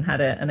summer and had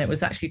it, and it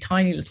was actually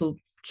tiny little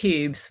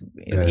cubes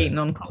eaten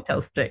on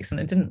cocktail sticks, and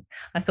it didn't.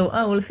 I thought,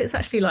 oh well, if it's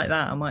actually like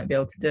that, I might be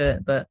able to do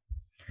it, but.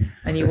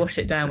 And you wash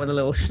it down with a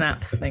little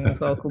schnapps thing as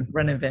well called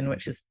Brennivin,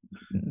 which is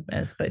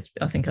supposed to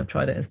be, I think I've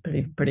tried it. It's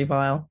pretty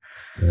vile.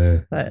 Yeah.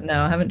 But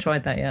no, I haven't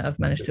tried that yet. I've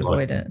managed to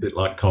avoid it. A bit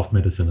like cough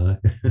medicine,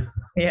 eh?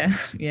 Yeah.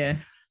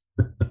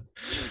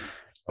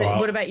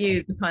 What about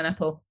you, the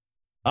pineapple?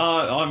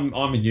 I'm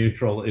a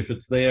neutral. If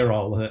it's there,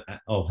 I'll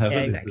have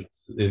it. Exactly.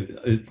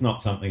 It's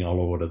not something I'll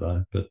order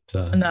though. But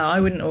no,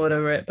 I wouldn't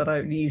order it. But I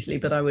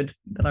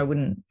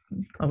wouldn't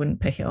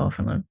pick it off.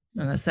 And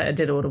I said I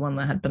did order one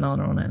that had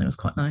banana on it, and it was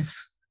quite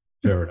nice.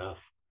 Fair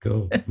enough.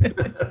 Cool.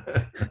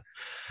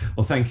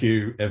 Well, thank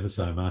you ever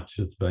so much.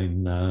 It's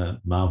been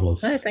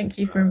marvellous. No, thank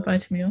you for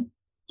inviting me on.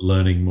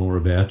 Learning more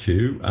about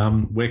you.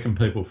 Where can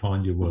people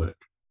find your work?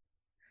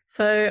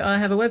 So I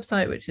have a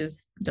website, which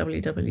is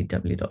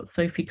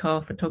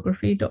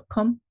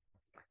www.sophiecarrphotography.com.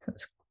 So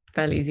it's a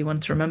fairly easy one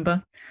to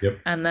remember. Yep.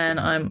 And then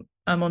I'm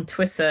on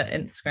Twitter,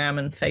 Instagram,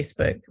 and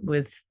Facebook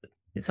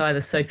it's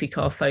either Sophie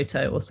Carr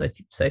Photo or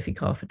Sophie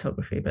Carr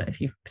Photography. But if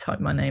you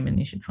type my name in,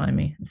 you should find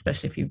me,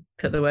 especially if you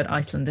put the word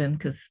Iceland in,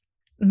 because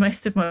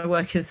most of my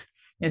work is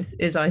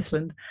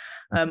Iceland.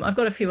 I've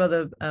got a few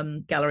other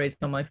galleries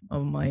on my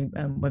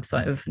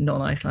website of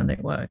non-Icelandic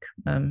work,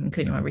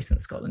 including my recent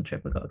Scotland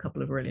trip. I've got a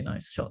couple of really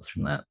nice shots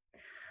from that.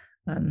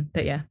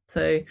 But yeah,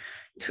 so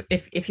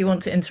if you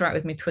want to interact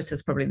with me,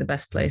 Twitter's probably the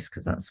best place,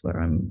 because that's where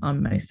I'm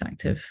most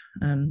active.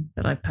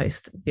 But I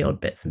post the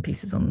odd bits and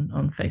pieces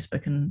on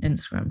Facebook and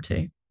Instagram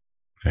too.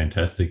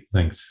 Fantastic,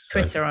 thanks.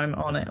 Twitter, I'm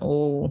on it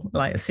all.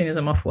 Like as soon as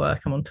I'm off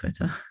work, I'm on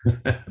Twitter.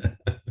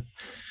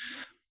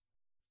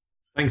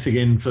 Thanks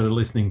again for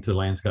listening to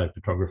Landscape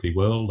Photography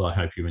World. I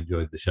hope you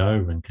enjoyed the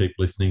show, and keep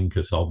listening,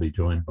 because I'll be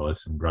joined by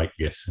some great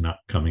guests in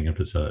upcoming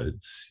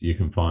episodes. You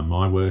can find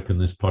my work in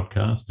this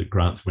podcast at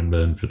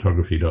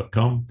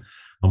grantswinburnephotography.com.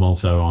 I'm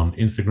also on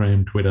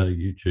Instagram, Twitter,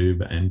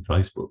 YouTube, and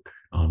Facebook.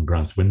 I'm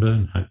Grant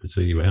Swinburne. Hope to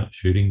see you out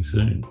shooting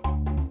soon.